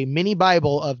creating a mini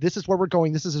Bible of this is where we're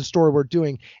going, this is a story we're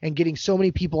doing, and getting so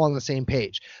many people on the same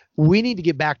page. We need to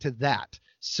get back to that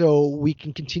so we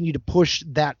can continue to push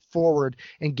that forward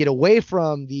and get away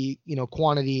from the,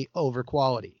 quantity over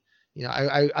quality.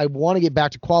 I want to get back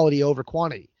to quality over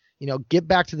quantity. Get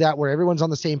back to that where everyone's on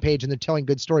the same page and they're telling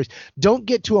good stories. Don't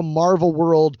get to a Marvel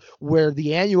world where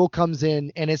the annual comes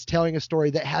in and it's telling a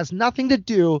story that has nothing to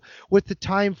do with the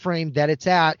time frame that it's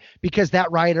at, because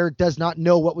that writer does not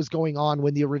know what was going on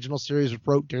when the original series was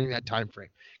wrote during that time frame.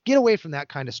 Get away from that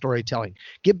kind of storytelling.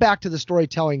 Get back to the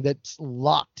storytelling that's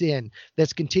locked in,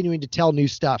 that's continuing to tell new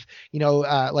stuff.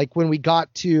 Like when we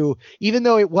got to, even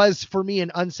though it was for me an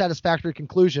unsatisfactory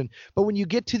conclusion, but when you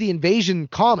get to the Invasion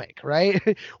comic, right,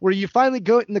 where you finally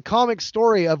go in the comic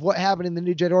story of what happened in the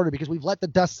New Jedi Order, because we've let the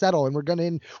dust settle and we're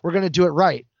gonna do it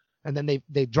right. And then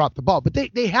they dropped the ball. But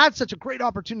they had such a great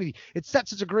opportunity. It set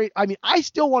such a great, I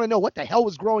still want to know what the hell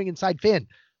was growing inside Finn,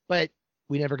 but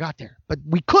we never got there, but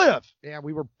we could have. Yeah,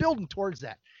 we were building towards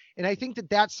that. And I think that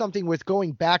that's something with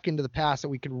going back into the past that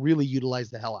we can really utilize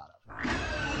the hell out of.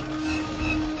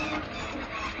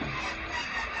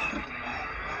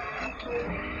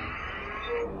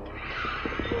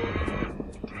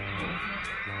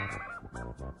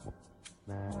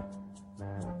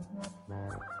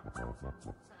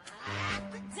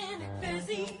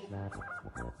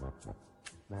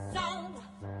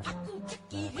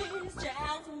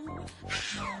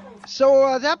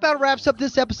 So that about wraps up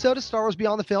this episode of Star Wars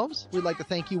Beyond the Films. We'd like to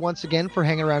thank you once again for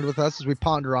hanging around with us as we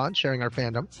ponder on sharing our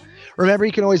fandom. Remember,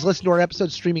 you can always listen to our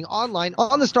episodes streaming online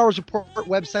on the Star Wars Report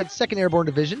website, Second Airborne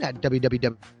Division, at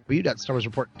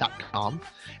www.starwarsreport.com.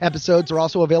 Episodes are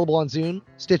also available on Zune,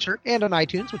 Stitcher, and on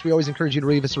iTunes, which we always encourage you to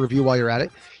leave us a review while you're at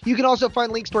it. You can also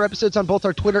find links to our episodes on both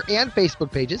our Twitter and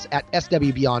Facebook pages at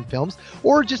SW Beyond Films,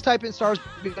 or just type in Star Wars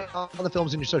Beyond the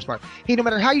Films in your search bar. Hey, no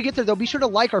matter how you get there, though, be sure to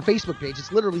like our Facebook page.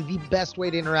 It's literally the best way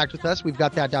to interact with us. We've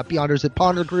got that Beyonders at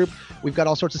Ponder group. We've got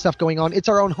all sorts of stuff going on. It's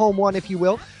our own home one, if you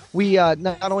will. We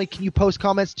not only can you post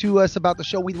comments to us about the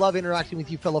show, we love interacting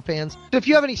with you fellow fans. So if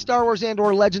you have any Star Wars and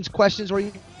or Legends questions, or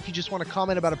if you just want to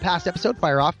comment about a past episode,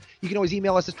 fire off. You can always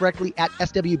email us directly at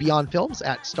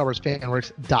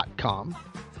swbeyondfilms@starwarsfanworks.com.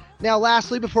 Now,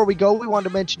 lastly, before we go, we wanted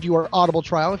to mention you our Audible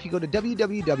trial. If you go to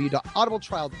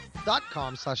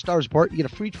www.audibletrial.com/Star Wars Report, you get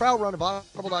a free trial run of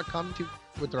audible.com to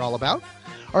what they're all about.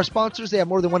 Our sponsors, they have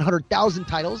more than 100,000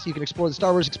 titles. You can explore the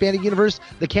Star Wars expanded universe,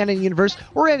 the canon universe,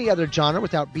 or any other genre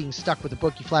without being stuck with a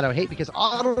book you flat out hate, because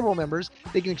Audible members,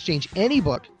 they can exchange any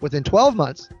book within 12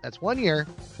 months, that's 1 year,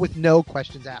 with no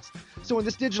questions asked. So in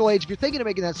this digital age, if you're thinking of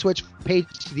making that switch page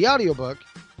to the audiobook,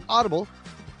 Audible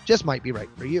just might be right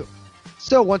for you.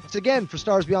 So once again, for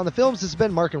Stars Beyond the Films, this has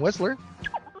been Mark and Whistler.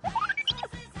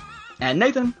 And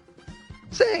Nathan.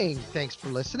 Saying thanks for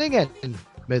listening, and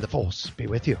may the Force be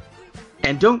with you.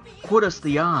 And don't quote us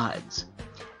the odds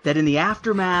that in the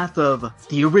aftermath of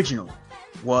the original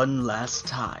One Last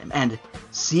Time, and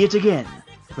See It Again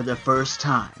for the First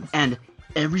Time, and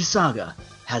every saga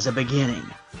has a beginning,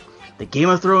 the Game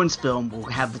of Thrones film will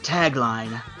have the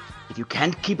tagline, "If you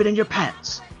can't keep it in your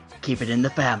pants, keep it in the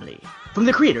family," from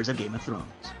the creators of Game of Thrones.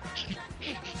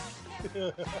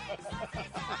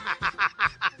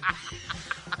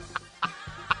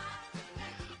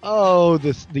 Oh,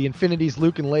 the Infinity's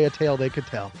Luke and Leia tale they could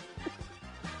tell.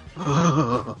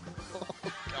 Oh,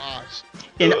 gosh.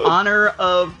 In honor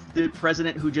of the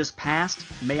president who just passed,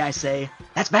 may I say,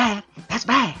 that's bad, that's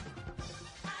bad.